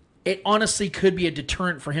 and it honestly could be a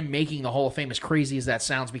deterrent for him making the Hall of Fame, as crazy as that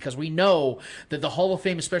sounds, because we know that the Hall of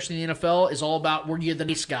Fame, especially in the NFL, is all about were you the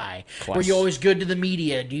nice guy? Were you always good to the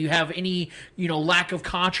media? Do you have any lack of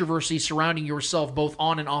controversy surrounding yourself both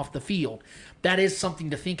on and off the field? That is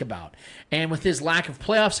something to think about. And with his lack of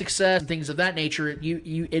playoff success and things of that nature,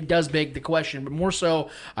 it does beg the question. But more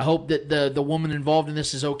so, I hope that the woman involved in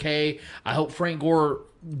this is okay. I hope Frank Gore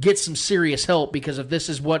gets some serious help, because if this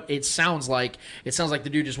is what it sounds like the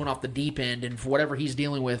dude just went off the deep end, and for whatever he's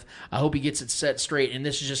dealing with, I hope he gets it set straight. And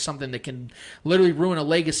this is just something that can literally ruin a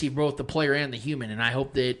legacy of both the player and the human. And I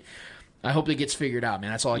hope that gets figured out,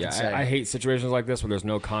 man. That's all I can say. I hate situations like this where there's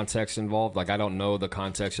no context involved. Like, I don't know the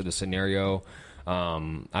context of the scenario. I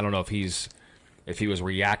don't know if he was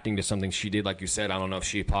reacting to something she did, like you said. I don't know if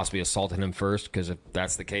she possibly assaulted him first, because if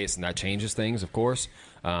that's the case, then that changes things, of course.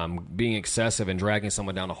 Being excessive and dragging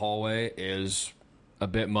someone down the hallway is a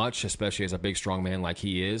bit much, especially as a big, strong man like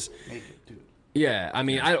he is. Yeah, I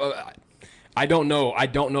mean, I don't know. I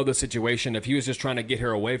don't know the situation. If he was just trying to get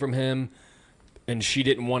her away from him, and she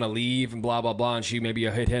didn't want to leave and blah, blah, blah, and she maybe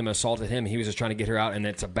hit him, assaulted him, he was just trying to get her out, and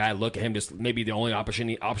it's a bad look at him. Just maybe the only option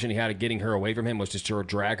he had of getting her away from him was just to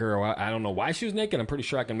drag her. I don't know why she was naked. I'm pretty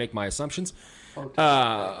sure I can make my assumptions.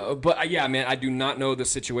 But, yeah, man, I do not know the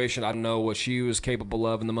situation. I don't know what she was capable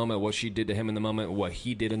of in the moment, what she did to him in the moment, what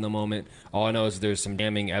he did in the moment. All I know is there's some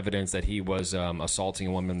damning evidence that he was assaulting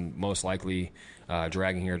a woman, most likely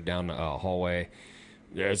dragging her down a hallway.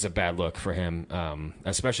 It's a bad look for him,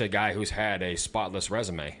 especially a guy who's had a spotless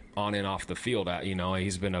resume on and off the field.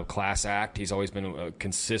 He's been a class act. He's always been a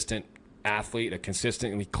consistent athlete, a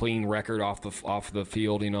consistently clean record off the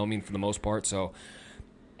field. For the most part. So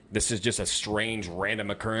this is just a strange,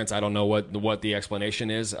 random occurrence. I don't know what the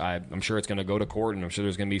explanation is. I'm sure it's going to go to court, and I'm sure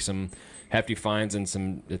there's going to be some hefty fines and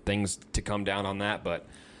some things to come down on that. But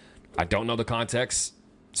I don't know the context,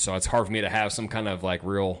 so it's hard for me to have some kind of like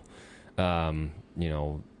real.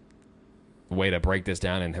 Way to break this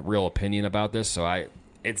down and real opinion about this. So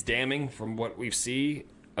it's damning from what we see.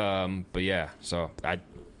 But yeah, so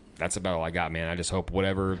that's about all I got, man. I just hope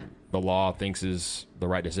whatever the law thinks is the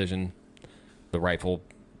right decision, the rightful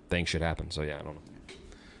thing should happen. So yeah, I don't know.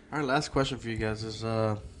 All right, last question for you guys is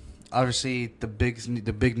obviously the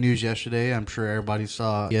big news yesterday. I'm sure everybody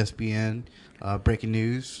saw ESPN breaking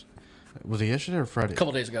news. Was it yesterday or Friday? A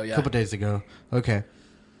couple days ago, yeah. A couple days ago. Okay.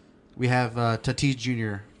 We have Tatis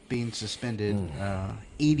Jr. being suspended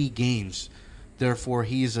 80 games. Therefore,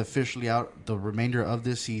 he is officially out the remainder of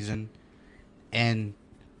this season and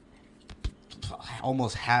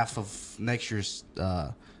almost half of next year's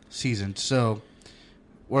season. So,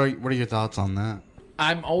 what are your thoughts on that?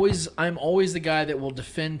 I'm always the guy that will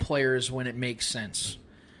defend players when it makes sense.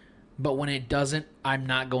 But when it doesn't, I'm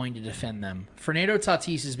not going to defend them. Fernando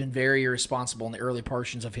Tatis has been very irresponsible in the early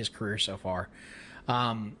portions of his career so far.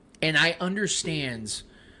 And I understand,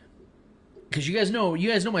 because you guys know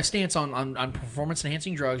my stance on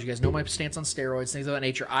performance-enhancing drugs. You guys know my stance on steroids, things of that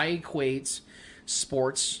nature. I equate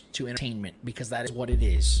sports to entertainment because that is what it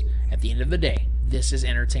is. At the end of the day, this is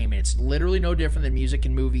entertainment. It's literally no different than music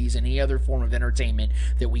and movies and any other form of entertainment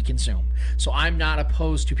that we consume. So I'm not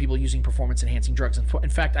opposed to people using performance-enhancing drugs. In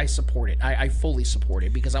fact, I support it. I fully support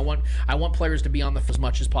it because I want players to be on the field as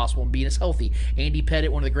much as possible and being as healthy. Andy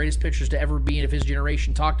Pettit, one of the greatest pitchers to ever be of his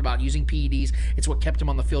generation, talked about using PEDs. It's what kept him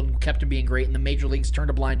on the field and kept him being great, and the major leagues turned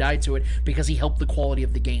a blind eye to it because he helped the quality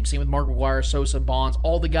of the game. Same with Mark McGwire, Sosa, Bonds,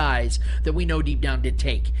 all the guys that we know deep down did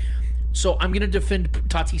take. So I'm going to defend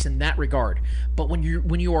Tatis in that regard. But when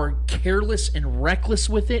you are careless and reckless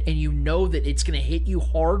with it, and you know that it's going to hit you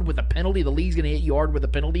hard with a penalty, the league's going to hit you hard with a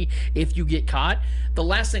penalty if you get caught. The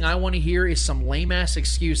last thing I want to hear is some lame ass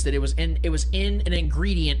excuse that it was in an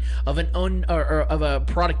ingredient of of a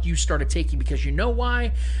product you started taking, because you know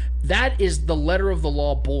why? That is the letter of the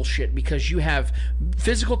law bullshit, because you have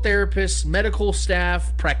physical therapists, medical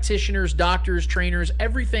staff, practitioners, doctors, trainers,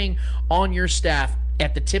 everything on your staff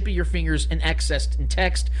at the tip of your fingers in excess in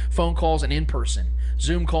text, phone calls, and in person.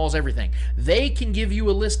 Zoom calls, everything. They can give you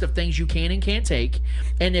a list of things you can and can't take,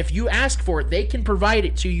 and if you ask for it, they can provide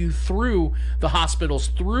it to you through the hospitals,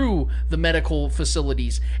 through the medical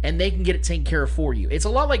facilities, and they can get it taken care of for you. It's a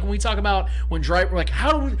lot like when we talk about when drive, like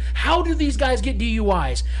how do these guys get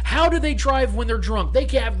DUIs? How do they drive when they're drunk? They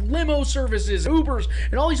can have limo services, Ubers,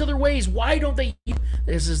 and all these other ways. Why don't they?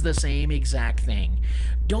 This is the same exact thing.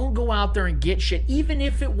 Don't go out there and get shit, even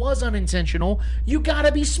if it was unintentional. You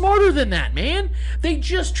gotta be smarter than that, man. They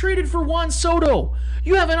just traded for Juan Soto.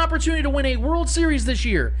 You have an opportunity to win a World Series this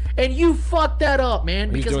year, and you fucked that up,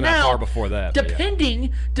 man. He's because doing now, that far before that.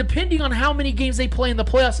 Depending on how many games they play in the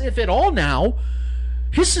playoffs, if at all now,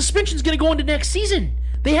 his suspension's gonna go into next season.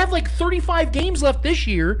 They have like 35 games left this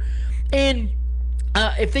year, and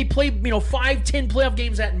if they play, 5-10 playoff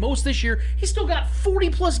games at most this year, he's still got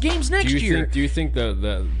 40+ games next year. Do you think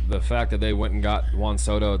the fact that they went and got Juan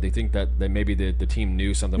Soto, do you think that maybe the team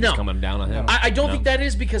knew something was coming down on him? I don't think that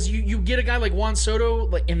is, because you get a guy like Juan Soto,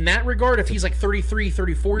 like in that regard, if he's like 33,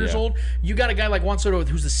 34 years old, you got a guy like Juan Soto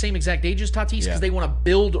who's the same exact age as Tatis, because they want to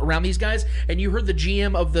build around these guys. And you heard the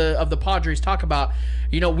GM of the Padres talk about,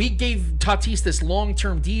 we gave Tatis this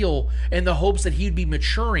long-term deal in the hopes that he'd be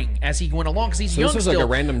maturing as he went along, because he's young. This was like a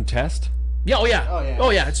random test? Yeah, oh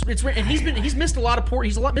yeah. It's and he's missed a lot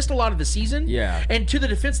of missed a lot of the season. Yeah. And to the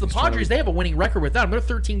defense of the Padres, they have a winning record without him. They're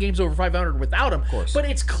 13 games over 500 without him. Of course. But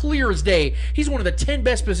it's clear as day. He's one of the 10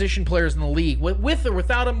 best position players in the league. With or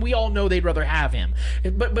without him, we all know they'd rather have him.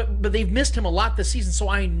 But they've missed him a lot this season, so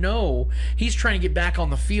I know he's trying to get back on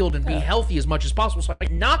the field and be healthy as much as possible. So I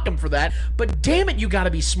knock him for that. But damn it, you got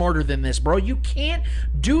to be smarter than this, bro. You can't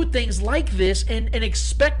do things like this and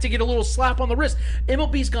expect to get a little slap on the wrist.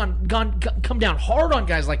 MLB's come down hard on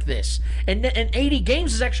guys like this, and 80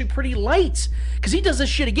 games is actually pretty light, because he does this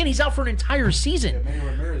shit again. He's out for an entire season. Manny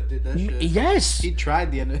Ramirez did that shit. Yes, he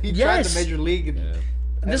tried the major league.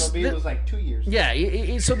 And MLB was like 2 years. Yeah,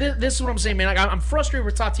 so this is what I'm saying, man. I'm frustrated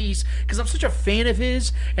with Tatis because I'm such a fan of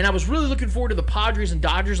his, and I was really looking forward to the Padres and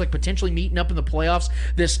Dodgers potentially meeting up in the playoffs.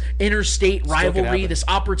 This interstate rivalry, this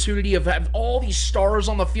opportunity of having all these stars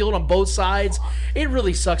on the field on both sides. It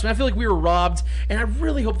really sucks, man. I feel like we were robbed, and I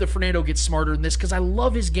really hope that Fernando gets smarter in this, because I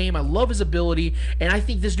love his game, I love his ability, and I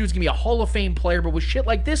think this dude's gonna be a Hall of Fame player. But with shit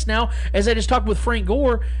like this now, as I just talked with Frank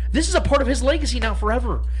Gore, this is a part of his legacy now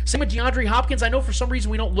forever. Same with DeAndre Hopkins. I know for some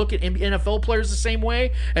reason we don't look at NFL players the same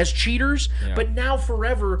way as cheaters, but now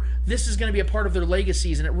forever, this is going to be a part of their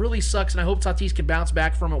legacies, and it really sucks. And I hope Tatis can bounce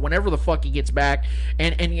back from it whenever the fuck he gets back,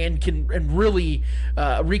 and can really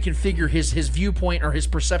reconfigure his viewpoint, or his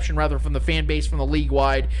perception rather, from the fan base, from the league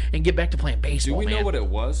wide, and get back to playing baseball. Do we know what it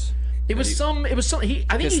was? It was some. I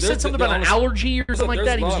think he said something about an allergy or something like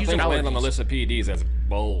that. He was using allergies. On the list of PEDs, that's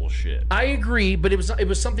bullshit. I agree, but it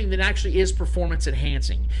was something that actually is performance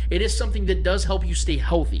enhancing. It is something that does help you stay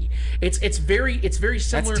healthy. It's very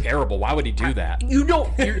similar. That's terrible. Why would he do that? You're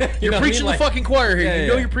preaching the fucking choir here.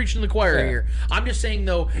 Yeah, you're preaching the choir here. I'm just saying,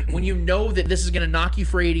 though, when you know that this is going to knock you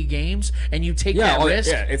for 80 games and you take that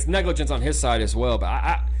risk. Yeah, it's negligence on his side as well.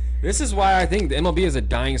 But this is why I think the MLB is a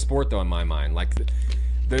dying sport, though, in my mind. Like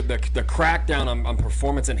the crackdown on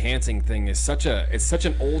performance enhancing thing is such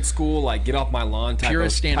an old school, like, get off my lawn type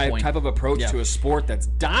of approach to a sport that's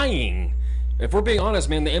dying. If we're being honest,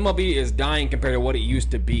 man, the MLB is dying compared to what it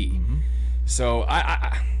used to be. Mm-hmm. So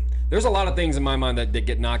I there's a lot of things in my mind that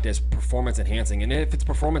get knocked as performance enhancing, and if it's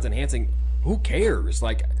performance enhancing, who cares?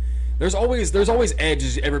 Like, there's always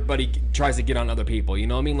edges everybody tries to get on other people. You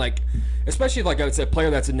know what I mean? Like, especially if it's a player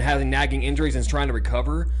that's having nagging injuries and is trying to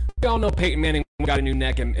recover. We all know Peyton Manning got a new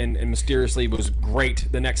neck and mysteriously was great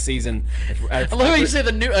the next season. I love how you say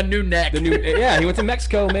a new neck. He went to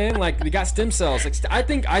Mexico, man. Like, he got stem cells. Like, I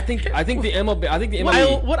think the MLB. I think the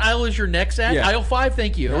MLB. What aisle is your neck at? Yeah. Aisle 5.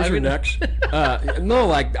 Thank you. There's your necks. No,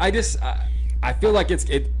 like, I feel like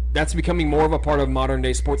that's becoming more of a part of modern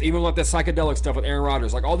day sports, even like the psychedelic stuff with Aaron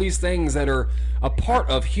Rodgers, like all these things that are a part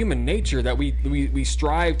of human nature that we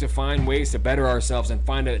strive to find ways to better ourselves and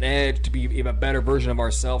find an edge to be a better version of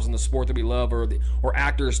ourselves in the sport that we love, or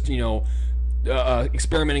actors,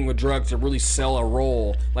 experimenting with drugs to really sell a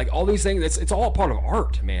role. Like all these things, it's all part of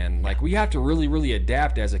art, man. Like we have to really, really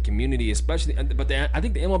adapt as a community, especially. But I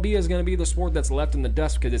think the MLB is going to be the sport that's left in the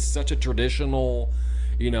dust because it's such a traditional,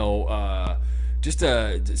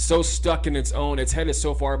 so stuck in its own. Its head is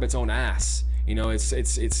so far up its own ass. It's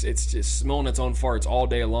just smelling its own farts all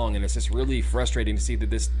day long, and it's just really frustrating to see that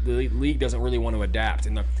the league doesn't really want to adapt.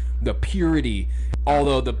 And the purity,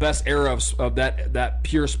 although the best era of that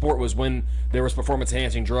pure sport was when there was performance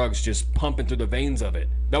enhancing drugs just pumping through the veins of it.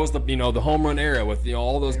 That was the the home run era with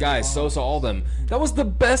all those guys, Sosa, all them. That was the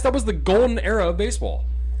best. That was the golden era of baseball,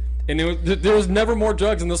 and there was never more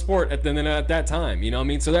drugs in the sport than at that time.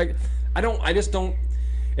 So that I just don't.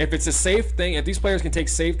 If it's a safe thing, if these players can take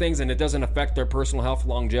safe things and it doesn't affect their personal health,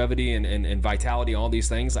 longevity, and vitality, all these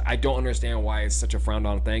things, I don't understand why it's such a frowned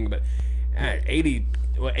on thing. But 88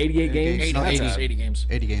 games? 80 games.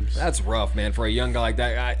 80 games. That's rough, man, for a young guy like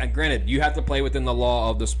that. Granted, you have to play within the law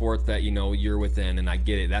of the sport that you're within, and I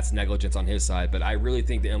get it. That's negligence on his side. But I really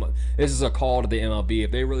think this is a call to the MLB.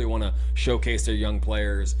 If they really want to showcase their young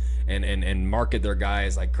players and market their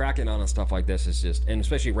guys, like cracking on and stuff like this is just, and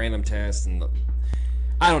especially random tests and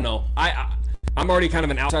I don't know. I'm already kind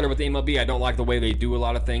of an outsider with the MLB. I don't like the way they do a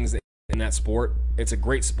lot of things in that sport. It's a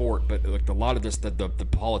great sport, but like a lot of this, the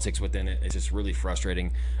politics within it is just really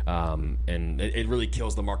frustrating, and it really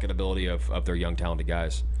kills the marketability of their young, talented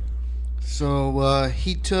guys. So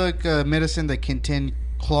he took medicine that contained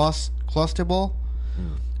clostebol,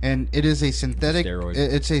 and it is a synthetic. Steroid.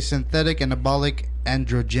 It's a synthetic anabolic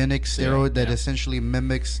androgenic steroid that essentially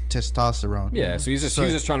mimics testosterone. Yeah, so he's just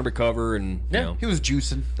trying to recover, and he was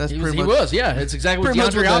juicing. That's pretty much. He was. Yeah, it's exactly what pretty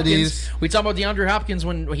much DeAndre what that Hopkins. is. We talked about DeAndre Hopkins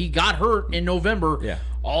when he got hurt in November. Yeah.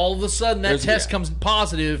 All of a sudden, that test comes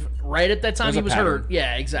positive right at that time There's he a was pattern. hurt.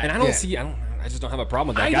 Yeah, exactly. And I just don't have a problem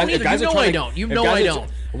with that. I don't either. Guys You are know trying I to- don't. You if know guys I are-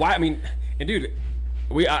 don't. Why? I mean, and dude,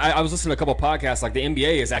 I was listening to a couple podcasts. Like the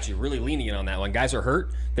NBA is actually really lenient on that. When guys are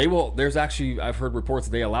hurt, they will. There's actually, I've heard reports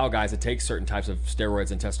that they allow guys to take certain types of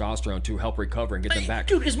steroids and testosterone to help recover and get them back.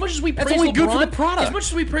 Dude, as much as we That's praise only LeBron, good for the product. as much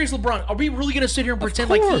as we praise LeBron, are we really going to sit here and pretend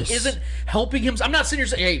like course. he isn't helping him? I'm not sitting here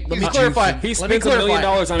saying, hey, let me He's clarify. juicing. He Let me spends $1 million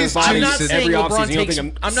clarify. on his He's body I'm not juicing. saying every LeBron offseason. You don't takes.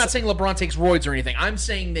 think I'm not saying LeBron takes roids or anything. I'm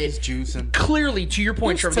saying that juicing. clearly, to your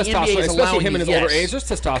point, There's Trevor, the NBA is testosterone, allowing especially him in his these, older yes. age. There's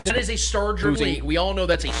testosterone. That is a star-driven Boozing. league. We all know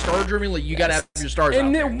that's a star-driven league. You got to have your stars And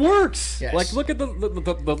out there. it works. Yes. Like, look at the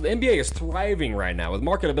NBA is thriving right now with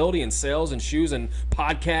marketability and sales and shoes and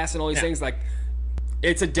podcasts and all these things. Like,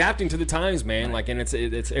 it's adapting to the times, man. Like, and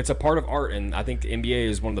it's a part of art. And I think the NBA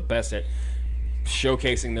is one of the best at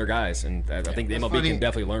showcasing their guys. And I think the MLB can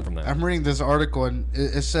definitely learn from that. I'm reading this article, and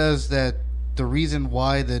it says that the reason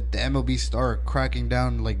why the MLB start cracking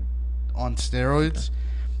down like on steroids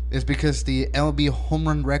is because the MLB home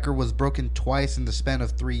run record was broken twice in the span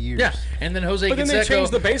of 3 years. Yeah, and then Jose Canseco. But then they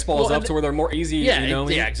changed the baseballs up to where they're more easy. Yeah, you know?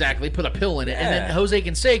 yeah, exactly. Put a pill in it, and then Jose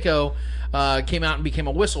Canseco came out and became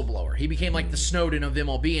a whistleblower. He became like the Snowden of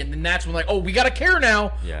MLB, and then that's when like, oh, we got to care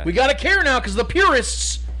now. Yeah. We got to care now because the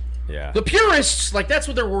purists. Yeah. The purists, like that's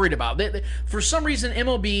what they're worried about. For some reason,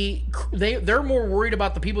 MLB they're more worried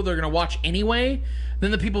about the people they're going to watch anyway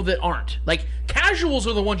than the people that aren't. Like casuals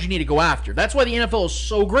are the ones you need to go after. That's why the NFL is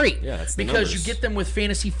so great. Yeah, it's the because numbers. you get them with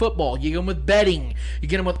fantasy football, you get them with betting, you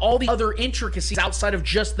get them with all the other intricacies outside of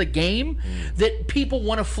just the game that people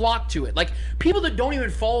want to flock to it. Like people that don't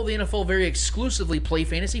even follow the NFL very exclusively play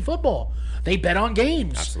fantasy football. They bet on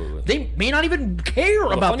games. Absolutely. They may not even care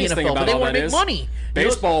about the funniest thing NFL, about but they all want that to make is money. You know,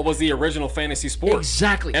 Baseball was the original fantasy sport.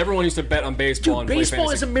 Exactly. Everyone used to bet on baseball and Dude, play baseball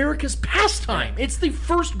fantasy. is America's pastime. It's the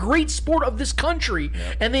first great sport of this country,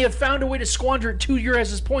 and they have found a way to squander it. 2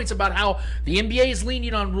 years' points about how the NBA is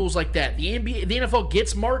lenient on rules like that. The NFL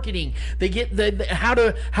gets marketing. They get the how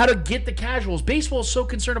to get the casuals. Baseball is so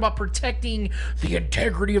concerned about protecting the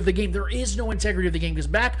integrity of the game. There is no integrity of the game because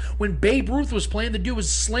back when Babe Ruth was playing, the dude was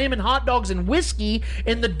slamming hot dogs and whiskey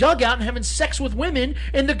in the dugout and having sex with women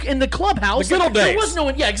in the clubhouse. The good old There days. was no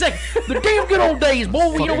one. Yeah, exactly. The damn good old days,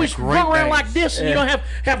 boy. You know, we great run around days. like this, and you know,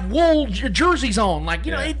 have wool jerseys on. Like,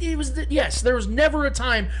 you know, it was. Yes, there was never a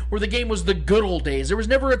time where the game was the good old days. There was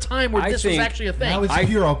never a time where I this was think- actually a thing. Now it's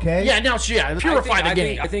pure, okay? Yeah, now it's purify the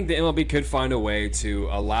game. I think the MLB could find a way to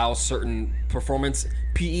allow certain performance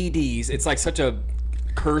PEDs. It's like such a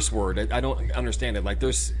curse word. I don't understand it. Like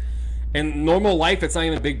there's in normal life, it's not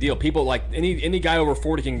even a big deal. People like any guy over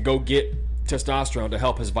 40 can go get testosterone to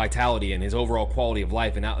help his vitality and his overall quality of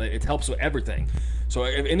life, and it helps with everything. So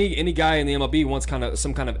if any guy in the MLB wants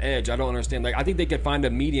some kind of edge, I don't understand. Like I think they could find a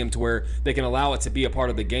medium to where they can allow it to be a part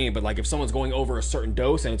of the game. But like if someone's going over a certain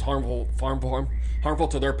dose and it's harmful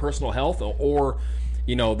to their personal health, or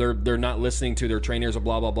they're not listening to their trainers or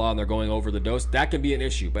blah blah blah, and they're going over the dose. That can be an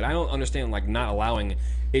issue, but I don't understand like not allowing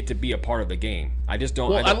it to be a part of the game. I just don't.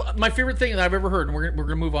 Well, my favorite thing that I've ever heard, and we're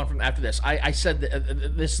gonna move on from after this. I said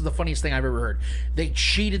that, this is the funniest thing I've ever heard. They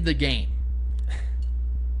cheated the game.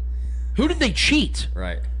 Who did they cheat?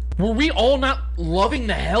 Right. Were we all not loving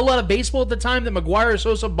the hell out of baseball at the time that McGuire,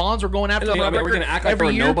 Sosa, Bonds were going after? We're going to act like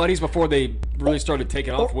we're nobodies before they really started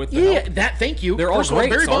taking off with the help. Thank you. They're all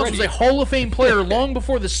great. Barry Bonds was a Hall of Fame player long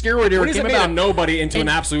before the steroid era came about. A nobody into an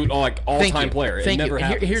absolute all-time player. It never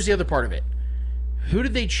happens. Here's the other part of it. Who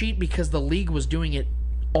did they cheat because the league was doing it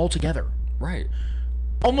all together? Right.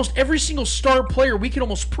 Almost every single star player, we could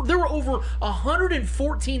almost... There were over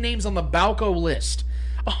 114 names on the Balco list.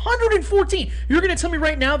 114. You're going to tell me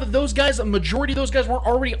right now that those guys, a majority of those guys weren't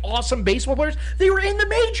already awesome baseball players? They were in the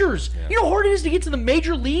majors. Yeah. You know how hard it is to get to the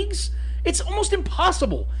major leagues? It's almost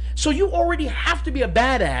impossible. So you already have to be a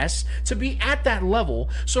badass to be at that level.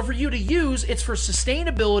 So for you to use, it's for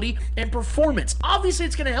sustainability and performance. Obviously,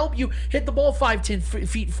 it's going to help you hit the ball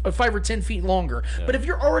 5 or 10 feet longer. Yeah. But if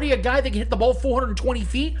you're already a guy that can hit the ball 420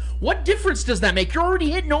 feet, what difference does that make? You're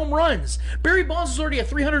already hitting home runs. Barry Bonds was already a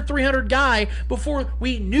 300 guy before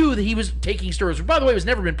we knew that he was taking steroids. Which, by the way, has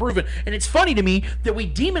never been proven. And it's funny to me that we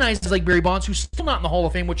demonize guys like Barry Bonds, who's still not in the Hall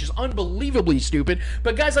of Fame, which is unbelievably stupid.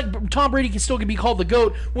 But guys like Tom Brady can still be called the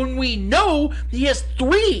GOAT when we know he has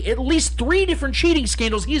at least three different cheating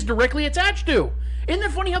scandals he's directly attached to. Isn't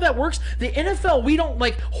that funny how that works? The NFL, we don't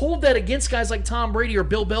hold that against guys like Tom Brady or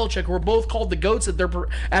Bill Belichick, who are both called the GOATs at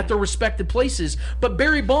their respective places. But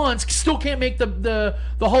Barry Bonds still can't make the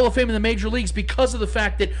Hall of Fame in the major leagues because of the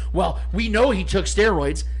fact that, well, we know he took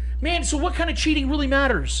steroids. Man, so what kind of cheating really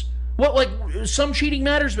matters? Some cheating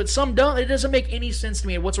matters, but some don't. It doesn't make any sense to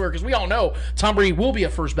me whatsoever, because we all know Tom Brady will be a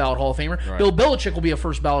first ballot Hall of Famer. Right. Bill Belichick will be a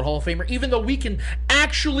first ballot Hall of Famer, even though we can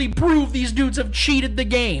actually prove these dudes have cheated the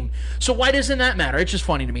game. So why doesn't that matter? It's just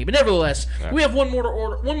funny to me. But nevertheless, we have one more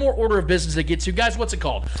order of business to get to. Guys, what's it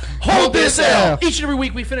called? Hold this L! Each and every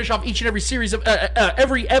week, we finish off each and every series of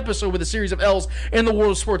every episode with a series of L's in the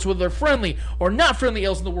world of sports, whether they're friendly or not friendly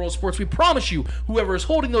L's in the world of sports. We promise you, whoever is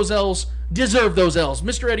holding those L's deserve those L's.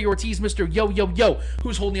 Mr. Eddie Ortiz, Mr. Yo,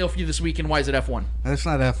 who's holding the L for you this week, and why is it F1? It's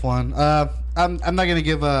not F1. I'm not going to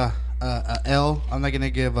give a L. I'm not going to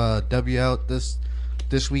give a W out this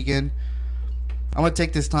weekend. I'm going to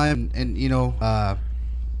take this time and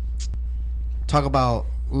talk about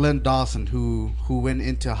Len Dawson, who went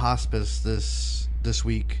into hospice this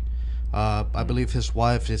week. I believe his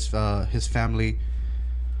wife, his family,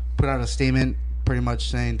 put out a statement pretty much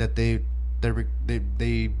saying that they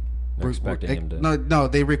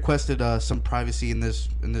requested some privacy in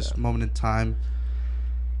this moment in time.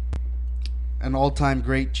 An all-time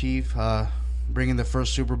great Chief, bringing the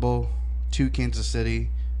first Super Bowl to Kansas City.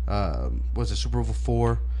 Was it Super Bowl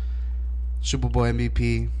 4? Super Bowl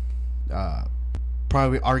MVP.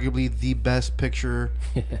 Probably arguably the best picture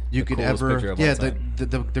you could ever. Yeah,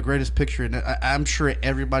 the greatest picture. And I'm sure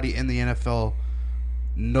everybody in the NFL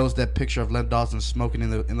knows that picture of Len Dawson smoking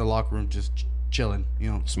in the locker room, just chilling,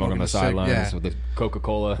 smoking on the sidelines with the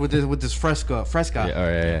Coca-Cola, with this Fresca.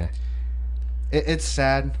 Yeah. It's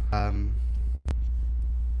sad.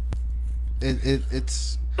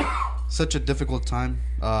 It's such a difficult time.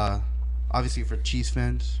 Obviously for Chiefs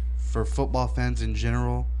fans, for football fans in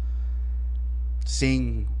general.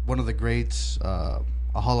 Seeing one of the greats, a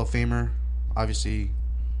Hall of Famer, obviously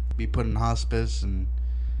be put in hospice, and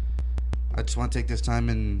I just want to take this time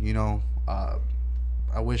and I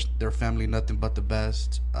wish their family nothing but the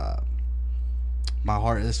best. My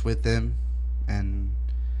heart is with them, and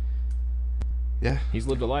yeah, he's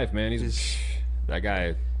lived a life, man. He's that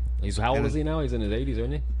guy. How old is he now? He's in his 80s,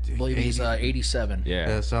 isn't he? I believe he's 87.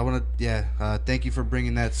 Yeah. So I want to thank you for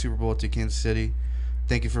bringing that Super Bowl to Kansas City.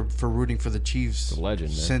 Thank you for rooting for the Chiefs. The legend,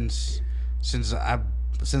 man. Since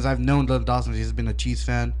I've known Len Dawson, he's been a Chiefs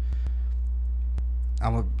fan.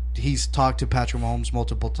 He's talked to Patrick Mahomes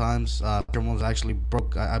multiple times. Patrick Mahomes actually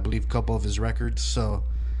broke, I believe, a couple of his records. So,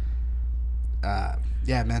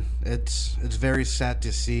 yeah, man, it's very sad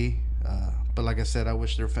to see. But like I said, I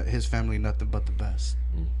wish his family nothing but the best.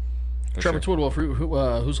 Trevor Twidwell,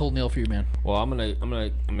 who's holding the L for you, man? Well, I'm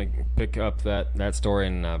gonna pick up that story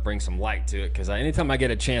and bring some light to it, because anytime I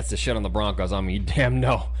get a chance to shit on the Broncos, you damn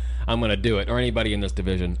know I'm gonna do it, or anybody in this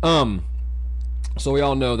division. So we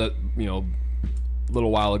all know that a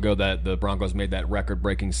little while ago that the Broncos made that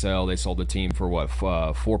record-breaking sale. They sold the team for what,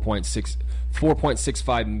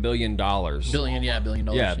 $4.65 billion. Billion. Yeah,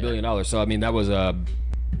 $1 billion. So that was a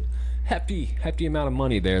hefty amount of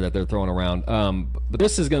money there that they're throwing around. But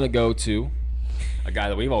this is going to go to a guy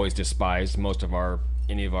that we've always despised, most of our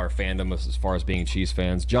any of our fandom as far as being Chiefs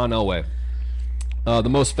fans. John Elway, the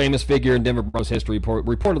most famous figure in Denver Broncos history,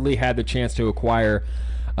 reportedly had the chance to acquire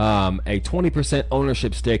a 20%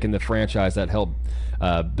 ownership stake in the franchise that helped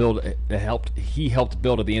build at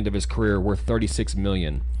the end of his career, worth $36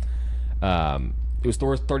 million. It was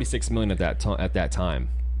worth $36 million at that time,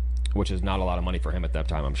 which is not a lot of money for him at that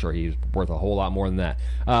time. I'm sure he's worth a whole lot more than that.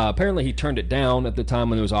 Apparently, he turned it down at the time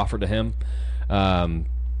when it was offered to him.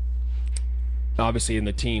 Obviously, and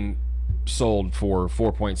the team sold for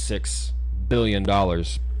 $4.6 billion.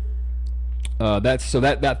 That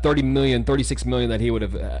 $36 million that he would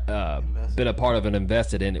have been a part of and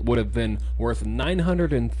invested in, it would have been worth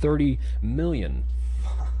 $930 million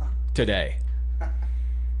today.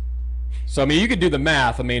 So I mean, you could do the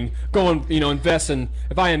math. I mean,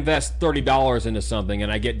 if I invest $30 into something and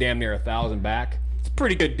I get damn near 1,000 back, it's a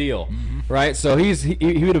pretty good deal, right? So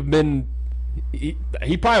he would have been. He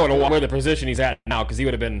probably would have won the position he's at now, because he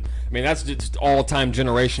would have been. I mean, that's just all-time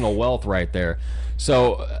generational wealth right there.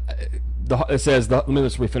 So it says. Let me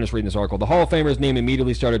finish reading this article. The Hall of Famer's name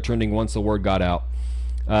immediately started trending once the word got out.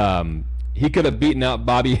 He could have beaten out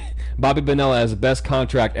Bobby Bonilla as the best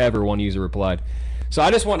contract ever. One user replied. So I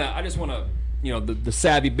just want to, the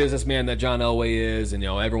savvy businessman that John Elway is, and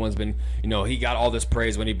everyone's been, he got all this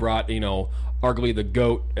praise when he brought, arguably the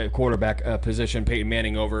GOAT at quarterback position, Peyton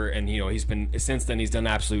Manning, over, and since then he's done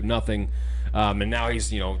absolute nothing, and now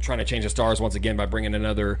he's trying to change the stars once again by bringing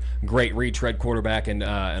another great retread quarterback, and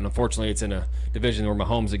unfortunately it's in a division where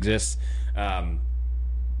Mahomes exists. I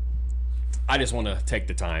just want to take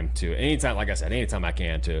the time to anytime I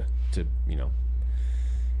can to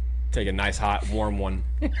take a nice hot warm one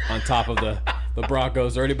on top of the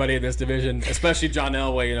Broncos or anybody in this division, especially John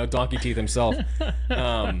Elway, donkey teeth himself.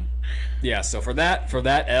 So for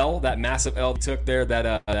that massive L took there,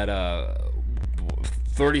 that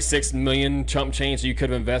 36 million chump change you could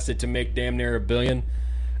have invested to make damn near $1 billion.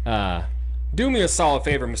 Do me a solid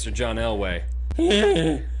favor, Mr. John Elway.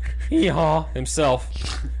 Hee-haw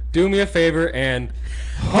himself. Do me a favor and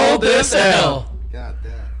hold this L. God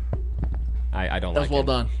damn. I don't like it.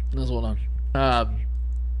 That was well done.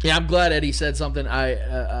 I'm glad Eddie said something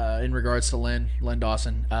in regards to Len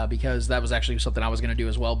Dawson, because that was actually something I was going to do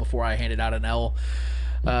as well before I handed out an L.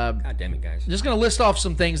 God damn it, guys. Just going to list off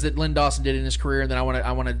some things that Len Dawson did in his career, and then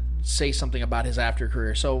I want to say something about his after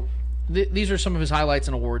career. So these are some of his highlights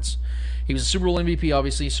and awards. He was a Super Bowl MVP,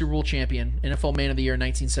 obviously, Super Bowl champion, NFL Man of the Year in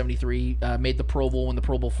 1973, made the Pro Bowl when the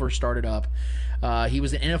Pro Bowl first started up. He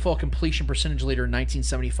was the NFL completion percentage leader in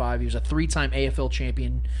 1975. He was a three-time AFL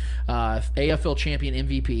champion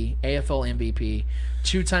MVP, AFL MVP,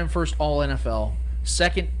 two-time first All-NFL,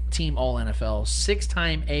 second-team All-NFL,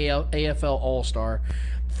 six-time AFL All-Star,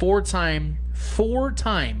 four-time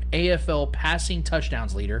AFL passing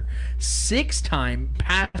touchdowns leader, six-time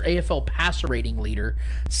AFL passer rating leader,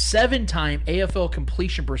 seven-time AFL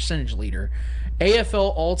completion percentage leader,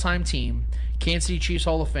 AFL all-time team, Kansas City Chiefs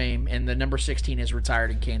Hall of Fame, and the number 16 is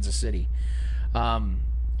retired in Kansas City.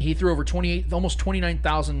 He threw over almost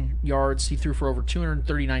 29,000 yards. He threw for over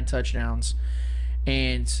 239 touchdowns.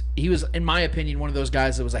 And he was, in my opinion, one of those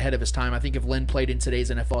guys that was ahead of his time. I think if Len played in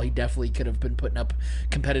today's NFL, he definitely could have been putting up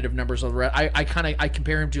competitive numbers. I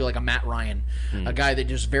compare him to like a Matt Ryan, a guy that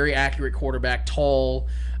just very accurate quarterback, tall,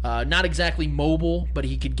 not exactly mobile, but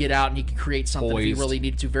he could get out and he could create something if he really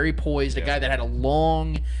needed to. Very poised, a guy that had a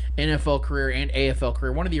long NFL career and AFL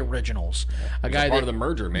career, one of the originals. A guy part of the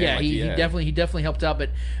merger, man. Yeah, he definitely helped out.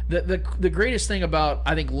 But the greatest thing about,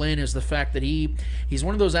 I think, Len is the fact that he's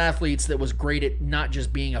one of those athletes that was great at not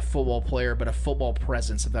just being a football player, but a football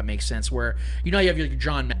presence, if that makes sense. Where you have your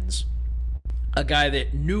John Maddens, a guy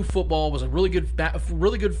that knew football, was a really good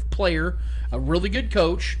player, a really good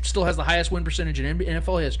coach, still has the highest win percentage in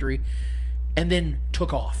NFL history, and then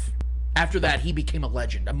took off. After that, he became a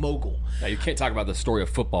legend, a mogul. Now, you can't talk about the story of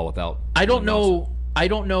football without. I don't know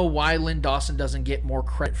why Len Dawson doesn't get more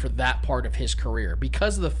credit for that part of his career,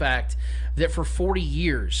 because of the fact that for 40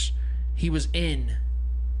 years he was in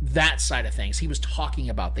that side of things. He was talking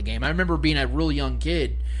about the game. I remember being a really young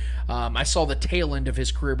kid. I saw the tail end of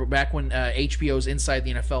his career, but back when HBO's Inside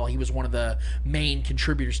the NFL, he was one of the main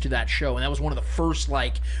contributors to that show, and that was one of the first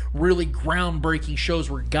really groundbreaking shows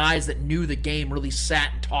where guys that knew the game really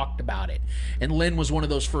sat and talked about it. And Len was one of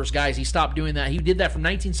those first guys. He stopped doing that. He did that from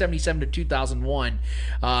 1977 to 2001,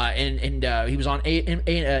 and he was on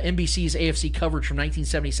NBC's AFC coverage from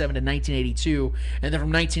 1977 to 1982, and then from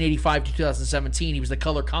 1985 to 2017, he was the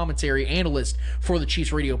color commentary analyst for the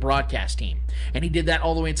Chiefs radio broadcast team, and he did that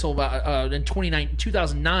all the way until about in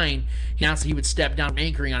 2009, he announced that he would step down from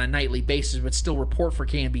anchoring on a nightly basis, but still report for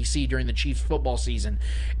KNBC during the Chiefs football season.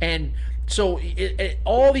 And so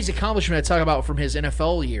all these accomplishments I talk about from his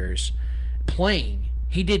NFL years playing,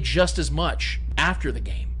 he did just as much after the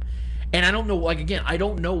game. And I don't know, I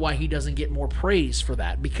don't know why he doesn't get more praise for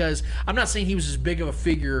that, because I'm not saying he was as big of a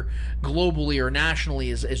figure globally or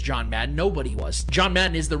nationally as John Madden. Nobody was. John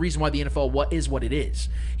Madden is the reason why the NFL is what it is.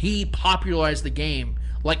 He popularized the game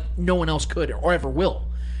like no one else could or ever will.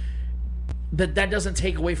 That doesn't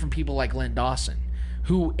take away from people like Len Dawson,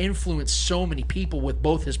 who influenced so many people with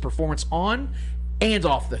both his performance on and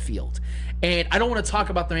off the field. And I don't want to talk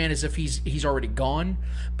about the man as if he's already gone,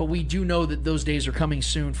 but we do know that those days are coming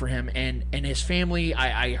soon for him and his family.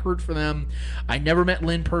 I heard from them. I never met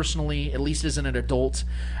Lynn personally, at least as an adult,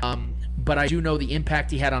 but I do know the impact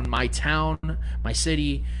he had on my town, my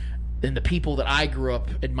city, and the people that I grew up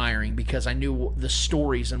admiring, because I knew the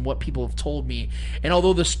stories and what people have told me. And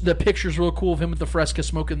although the picture's real cool of him with the Fresca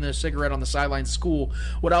smoking the cigarette on the sidelines of school,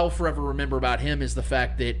 what I'll forever remember about him is the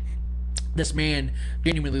fact that this man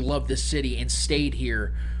genuinely loved this city and stayed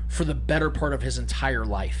here for the better part of his entire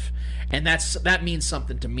life. And that means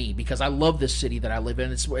something to me, because I love this city that I live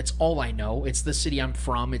in. It's all I know. It's the city I'm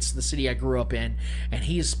from. It's the city I grew up in. And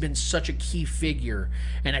he has been such a key figure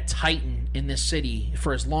and a titan in this city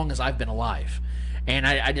for as long as I've been alive. And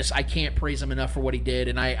I can't praise him enough for what he did.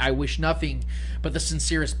 And I wish nothing but the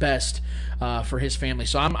sincerest best for his family.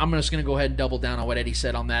 So I'm just going to go ahead and double down on what Eddie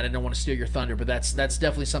said on that. I don't want to steal your thunder, but that's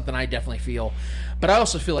definitely something I definitely feel. But I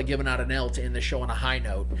also feel like giving out an L to end the show on a high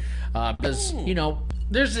note. Because,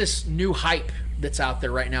 there's this new hype that's out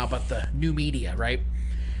there right now about the new media, right?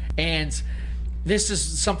 And this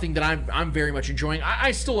is something that I'm very much enjoying.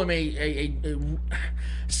 I still am a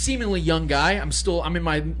seemingly young guy. I'm in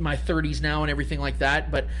my 30s now and everything like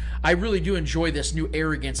that, but I really do enjoy this new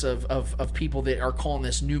arrogance of people that are calling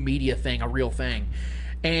this new media thing a real thing.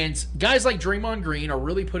 And guys like Draymond Green are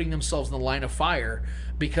really putting themselves in the line of fire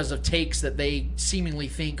because of takes that they seemingly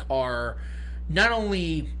think are not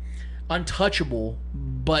only untouchable,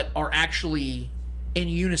 but are actually in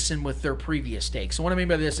unison with their previous takes. So what I mean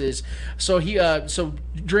by this is, so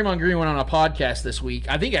Draymond Green went on a podcast this week.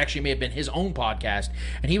 I think it actually may have been his own podcast,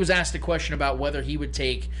 and he was asked a question about whether he would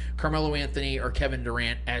take Carmelo Anthony or Kevin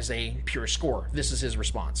Durant as a pure scorer. This is his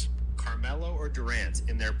response. Carmelo or Durant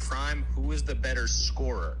in their prime, who is the better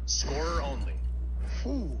scorer? Scorer only.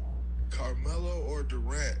 Ooh, Carmelo or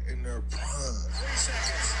Durant in their prime. 3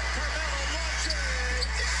 seconds. Carmelo launches.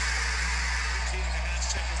 18.5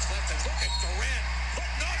 seconds left, and look at Durant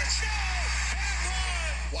putting on a show and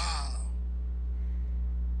run.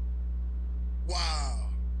 Wow.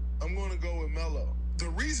 I'm going to go with Melo. The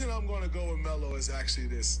reason I'm going to go with Melo is actually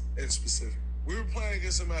this in specific. We were playing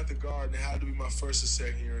against him at the Garden. It had to be my first or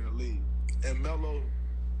second year in the league. And Melo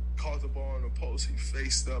caught the ball in the post. He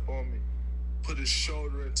faced up on me, put his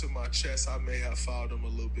shoulder into my chest. I may have fouled him a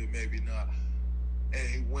little bit, maybe not. And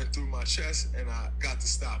he went through my chest, and I got to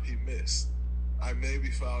stop. He missed. I maybe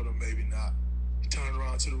fouled him, maybe not. He turned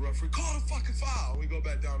around to the referee, call the fucking foul. We go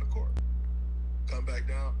back down the court. Come back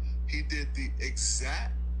down. He did the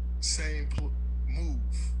exact same move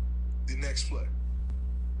the next play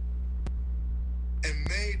and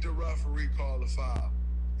made the referee call the foul.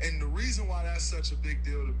 And the reason why that's such a big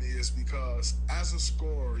deal to me is because as a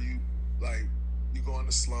scorer, you go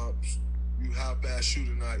into slumps, you have bad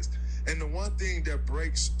shooting nights. And the one thing that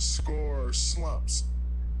breaks scorer slumps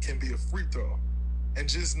can be a free throw. And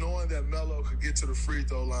just knowing that Melo could get to the free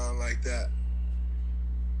throw line like that,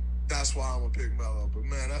 that's why I'm going to pick Melo. But,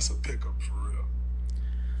 man, that's a pickup for real.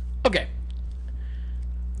 Okay.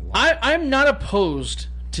 I'm not opposed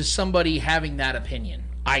to somebody having that opinion.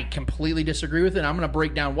 I completely disagree with it. I'm going to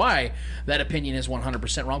break down why that opinion is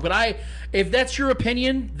 100% wrong. But if that's your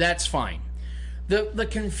opinion, that's fine. The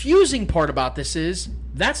confusing part about this is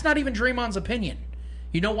that's not even Draymond's opinion.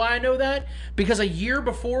 You know why I know that? Because a year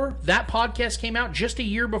before that podcast came out, just a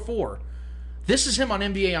year before, this is him on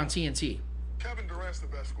NBA on TNT. Kevin Durant's the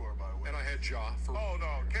best scorer, by the way. And I had Ja for... Oh,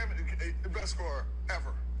 no. Kevin, the best scorer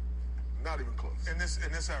ever. Not even close. In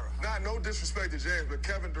this era. No disrespect to James, but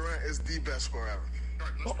Kevin Durant is the best scorer ever.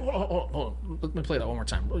 Hold on. Let me play that one more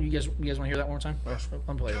time. You guys want to hear that one more time? Let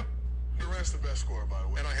me play it. Durant's the best scorer, by the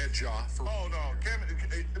way. And I had Ja for... Oh, no. Kevin,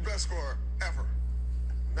 the best scorer ever.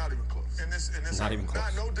 Not even close. In this Not even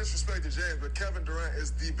close. No disrespect to James, but Kevin Durant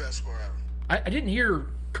is the best scorer ever. I didn't hear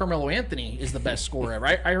Carmelo Anthony is the best scorer ever.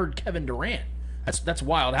 I heard Kevin Durant. That's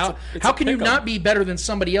wild. How can you not be better than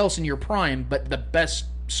somebody else in your prime, but the best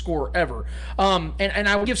scorer ever? And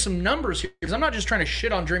I will give some numbers here, because I'm not just trying to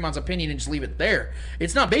shit on Draymond's opinion and just leave it there.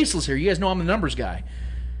 It's not baseless here. You guys know I'm the numbers guy.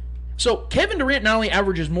 So Kevin Durant not only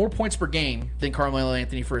averages more points per game than Carmelo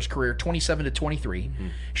Anthony for his career, 27 to 23,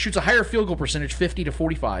 shoots a higher field goal percentage, 50 to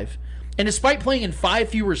 45, and despite playing in 5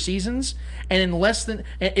 fewer seasons and in less than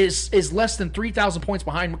 3,000 points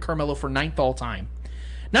behind Carmelo for 9th all time.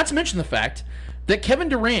 Not to mention the fact that Kevin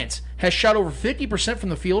Durant has shot over 50% from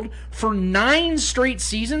the field for 9 straight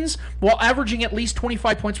seasons while averaging at least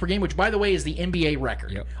 25 points per game, which, by the way, is the NBA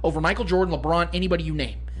record. Over Michael Jordan, LeBron, anybody you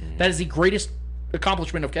name. That is the greatest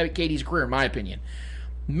accomplishment of KD's career, in my opinion.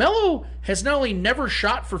 Melo has not only never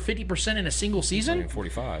shot for 50% in a single season,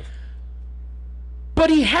 45, but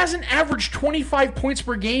he hasn't averaged 25 points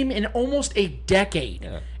per game in almost a decade.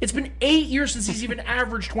 It's been 8 years since he's even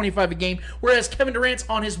averaged 25 a game, whereas Kevin Durant's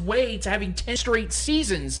on his way to having 10 straight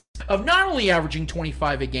seasons of not only averaging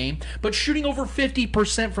 25 a game, but shooting over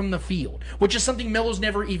 50% from the field, which is something Melo's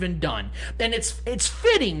never even done. And it's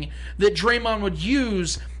fitting that Draymond would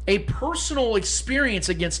use a personal experience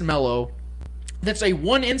against Melo that's a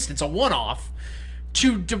one-off,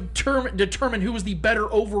 to determine who was the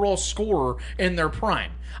better overall scorer in their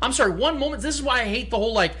prime. I'm sorry, one moment, this is why I hate the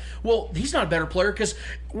whole he's not a better player, because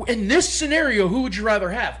in this scenario, who would you rather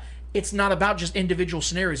have? It's not about just individual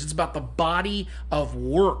scenarios. It's about the body of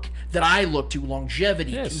work that I look to,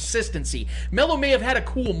 longevity, consistency. Melo may have had a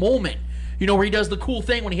cool moment, where he does the cool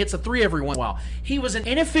thing when he hits a 3 every once in a while. He was an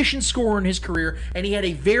inefficient scorer in his career, and he had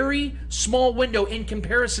a very small window in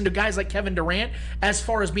comparison to guys like Kevin Durant as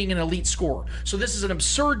far as being an elite scorer. So this is an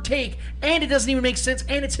absurd take, and it doesn't even make sense,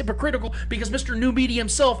 and it's hypocritical because Mr. New Media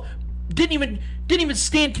himself didn't even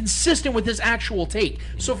stand consistent with his actual take.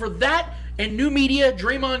 So for that and New Media,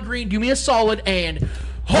 Draymond Green, do me a solid and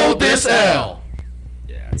hold this L.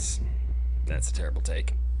 Yeah, that's a terrible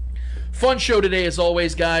take. Fun show today, as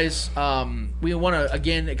always, guys. We want to,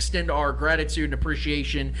 again, extend our gratitude and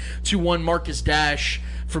appreciation to one Marcus Dash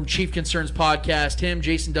from Chief Concerns Podcast. Him,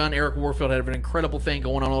 Jason Dunn, Eric Warfield have an incredible thing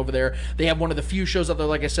going on over there. They have one of the few shows out there,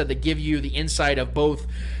 like I said, that give you the insight of both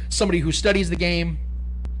somebody who studies the game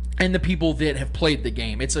and the people that have played the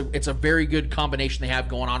game. It's a very good combination they have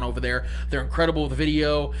going on over there. They're incredible with the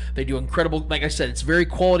video. They do incredible, like I said, it's very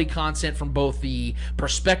quality content from both the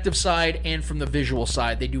perspective side and from the visual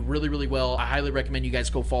side. They do really, really well. I highly recommend you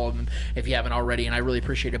guys go follow them if you haven't already, and I really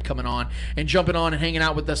appreciate them coming on and jumping on and hanging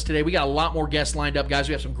out with us today. We got a lot more guests lined up, guys.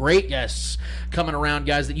 We have some great guests coming around,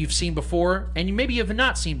 guys, that you've seen before, and maybe you have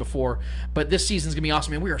not seen before, but this season's going to be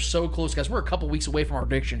awesome, man. We are so close, guys. We're a couple weeks away from our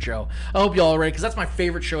prediction show. I hope y'all are ready, because that's my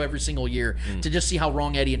favorite show every single year, to just see how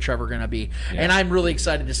wrong Eddie and Trevor are going to be. And I'm really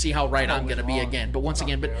excited to see how right I'm going to be again. But once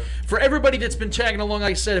again, for everybody that's been tagging along,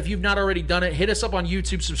 like I said, if you've not already done it, hit us up on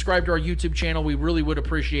YouTube, subscribe to our YouTube channel. We really would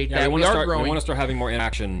appreciate that. We want to start having more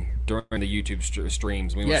interaction during the YouTube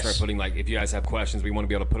streams. We want to start putting, if you guys have questions, we want to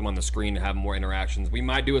be able to put them on the screen and have more interactions. We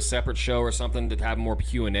might do a separate show or something to have more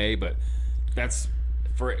Q&A, but that's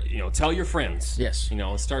for, tell your friends. Yes.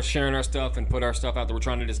 Start sharing our stuff and put our stuff out there. We're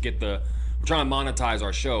trying to just we're trying to monetize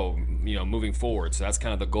our show, moving forward. So that's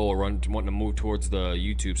kind of the goal. We're wanting to move towards the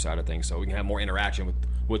YouTube side of things, so we can have more interaction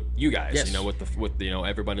with you guys. Yes. With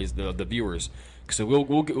everybody's the viewers. So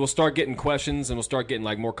we'll start getting questions, and we'll start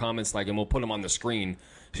getting more comments, and we'll put them on the screen,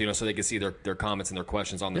 so they can see their comments and their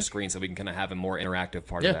questions on the screen, so we can kind of have a more interactive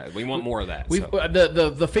part of that. We want more of that.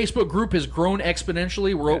 The Facebook group has grown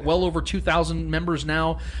exponentially. We're well over 2,000 members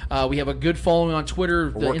now. We have a good following on Twitter.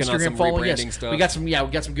 We're working on some rebranding stuff. We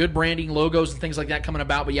got some good branding logos and things like that coming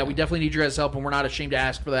about. But we definitely need your guys' help, and we're not ashamed to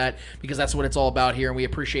ask for that, because that's what it's all about here, and we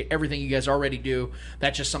appreciate everything you guys already do.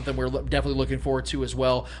 That's just something we're definitely looking forward to as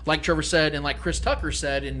well. Like Trevor said, and like Chris Tucker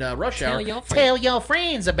said in Rush Hour, tell your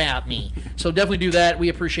friends about me. So definitely do that. We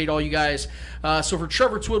appreciate all you guys. So for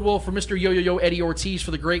Trevor Twidwell, for Mr. Yo-Yo-Yo Eddie Ortiz, for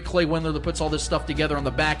the great Clay Wendler that puts all this stuff together on the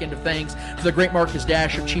back end of things, for the great Marcus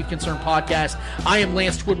Dash of Chief Concern Podcast, I am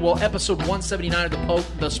Lance Twidwell. Episode 179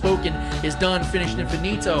 of The Spoken is done, finished, and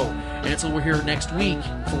finito. And until we're here next week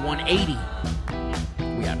for 180,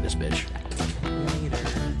 we out of this bitch.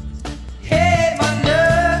 Hey, my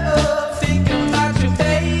love, thinking about your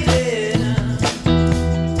baby.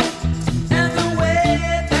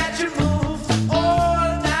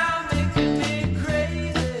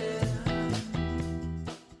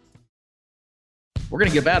 We're going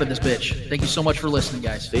to get out of this bitch. Thank you so much for listening,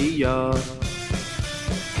 guys. See ya.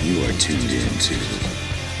 You are tuned into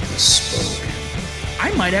The Spoken.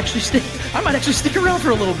 I might actually stick around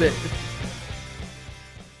for a little bit.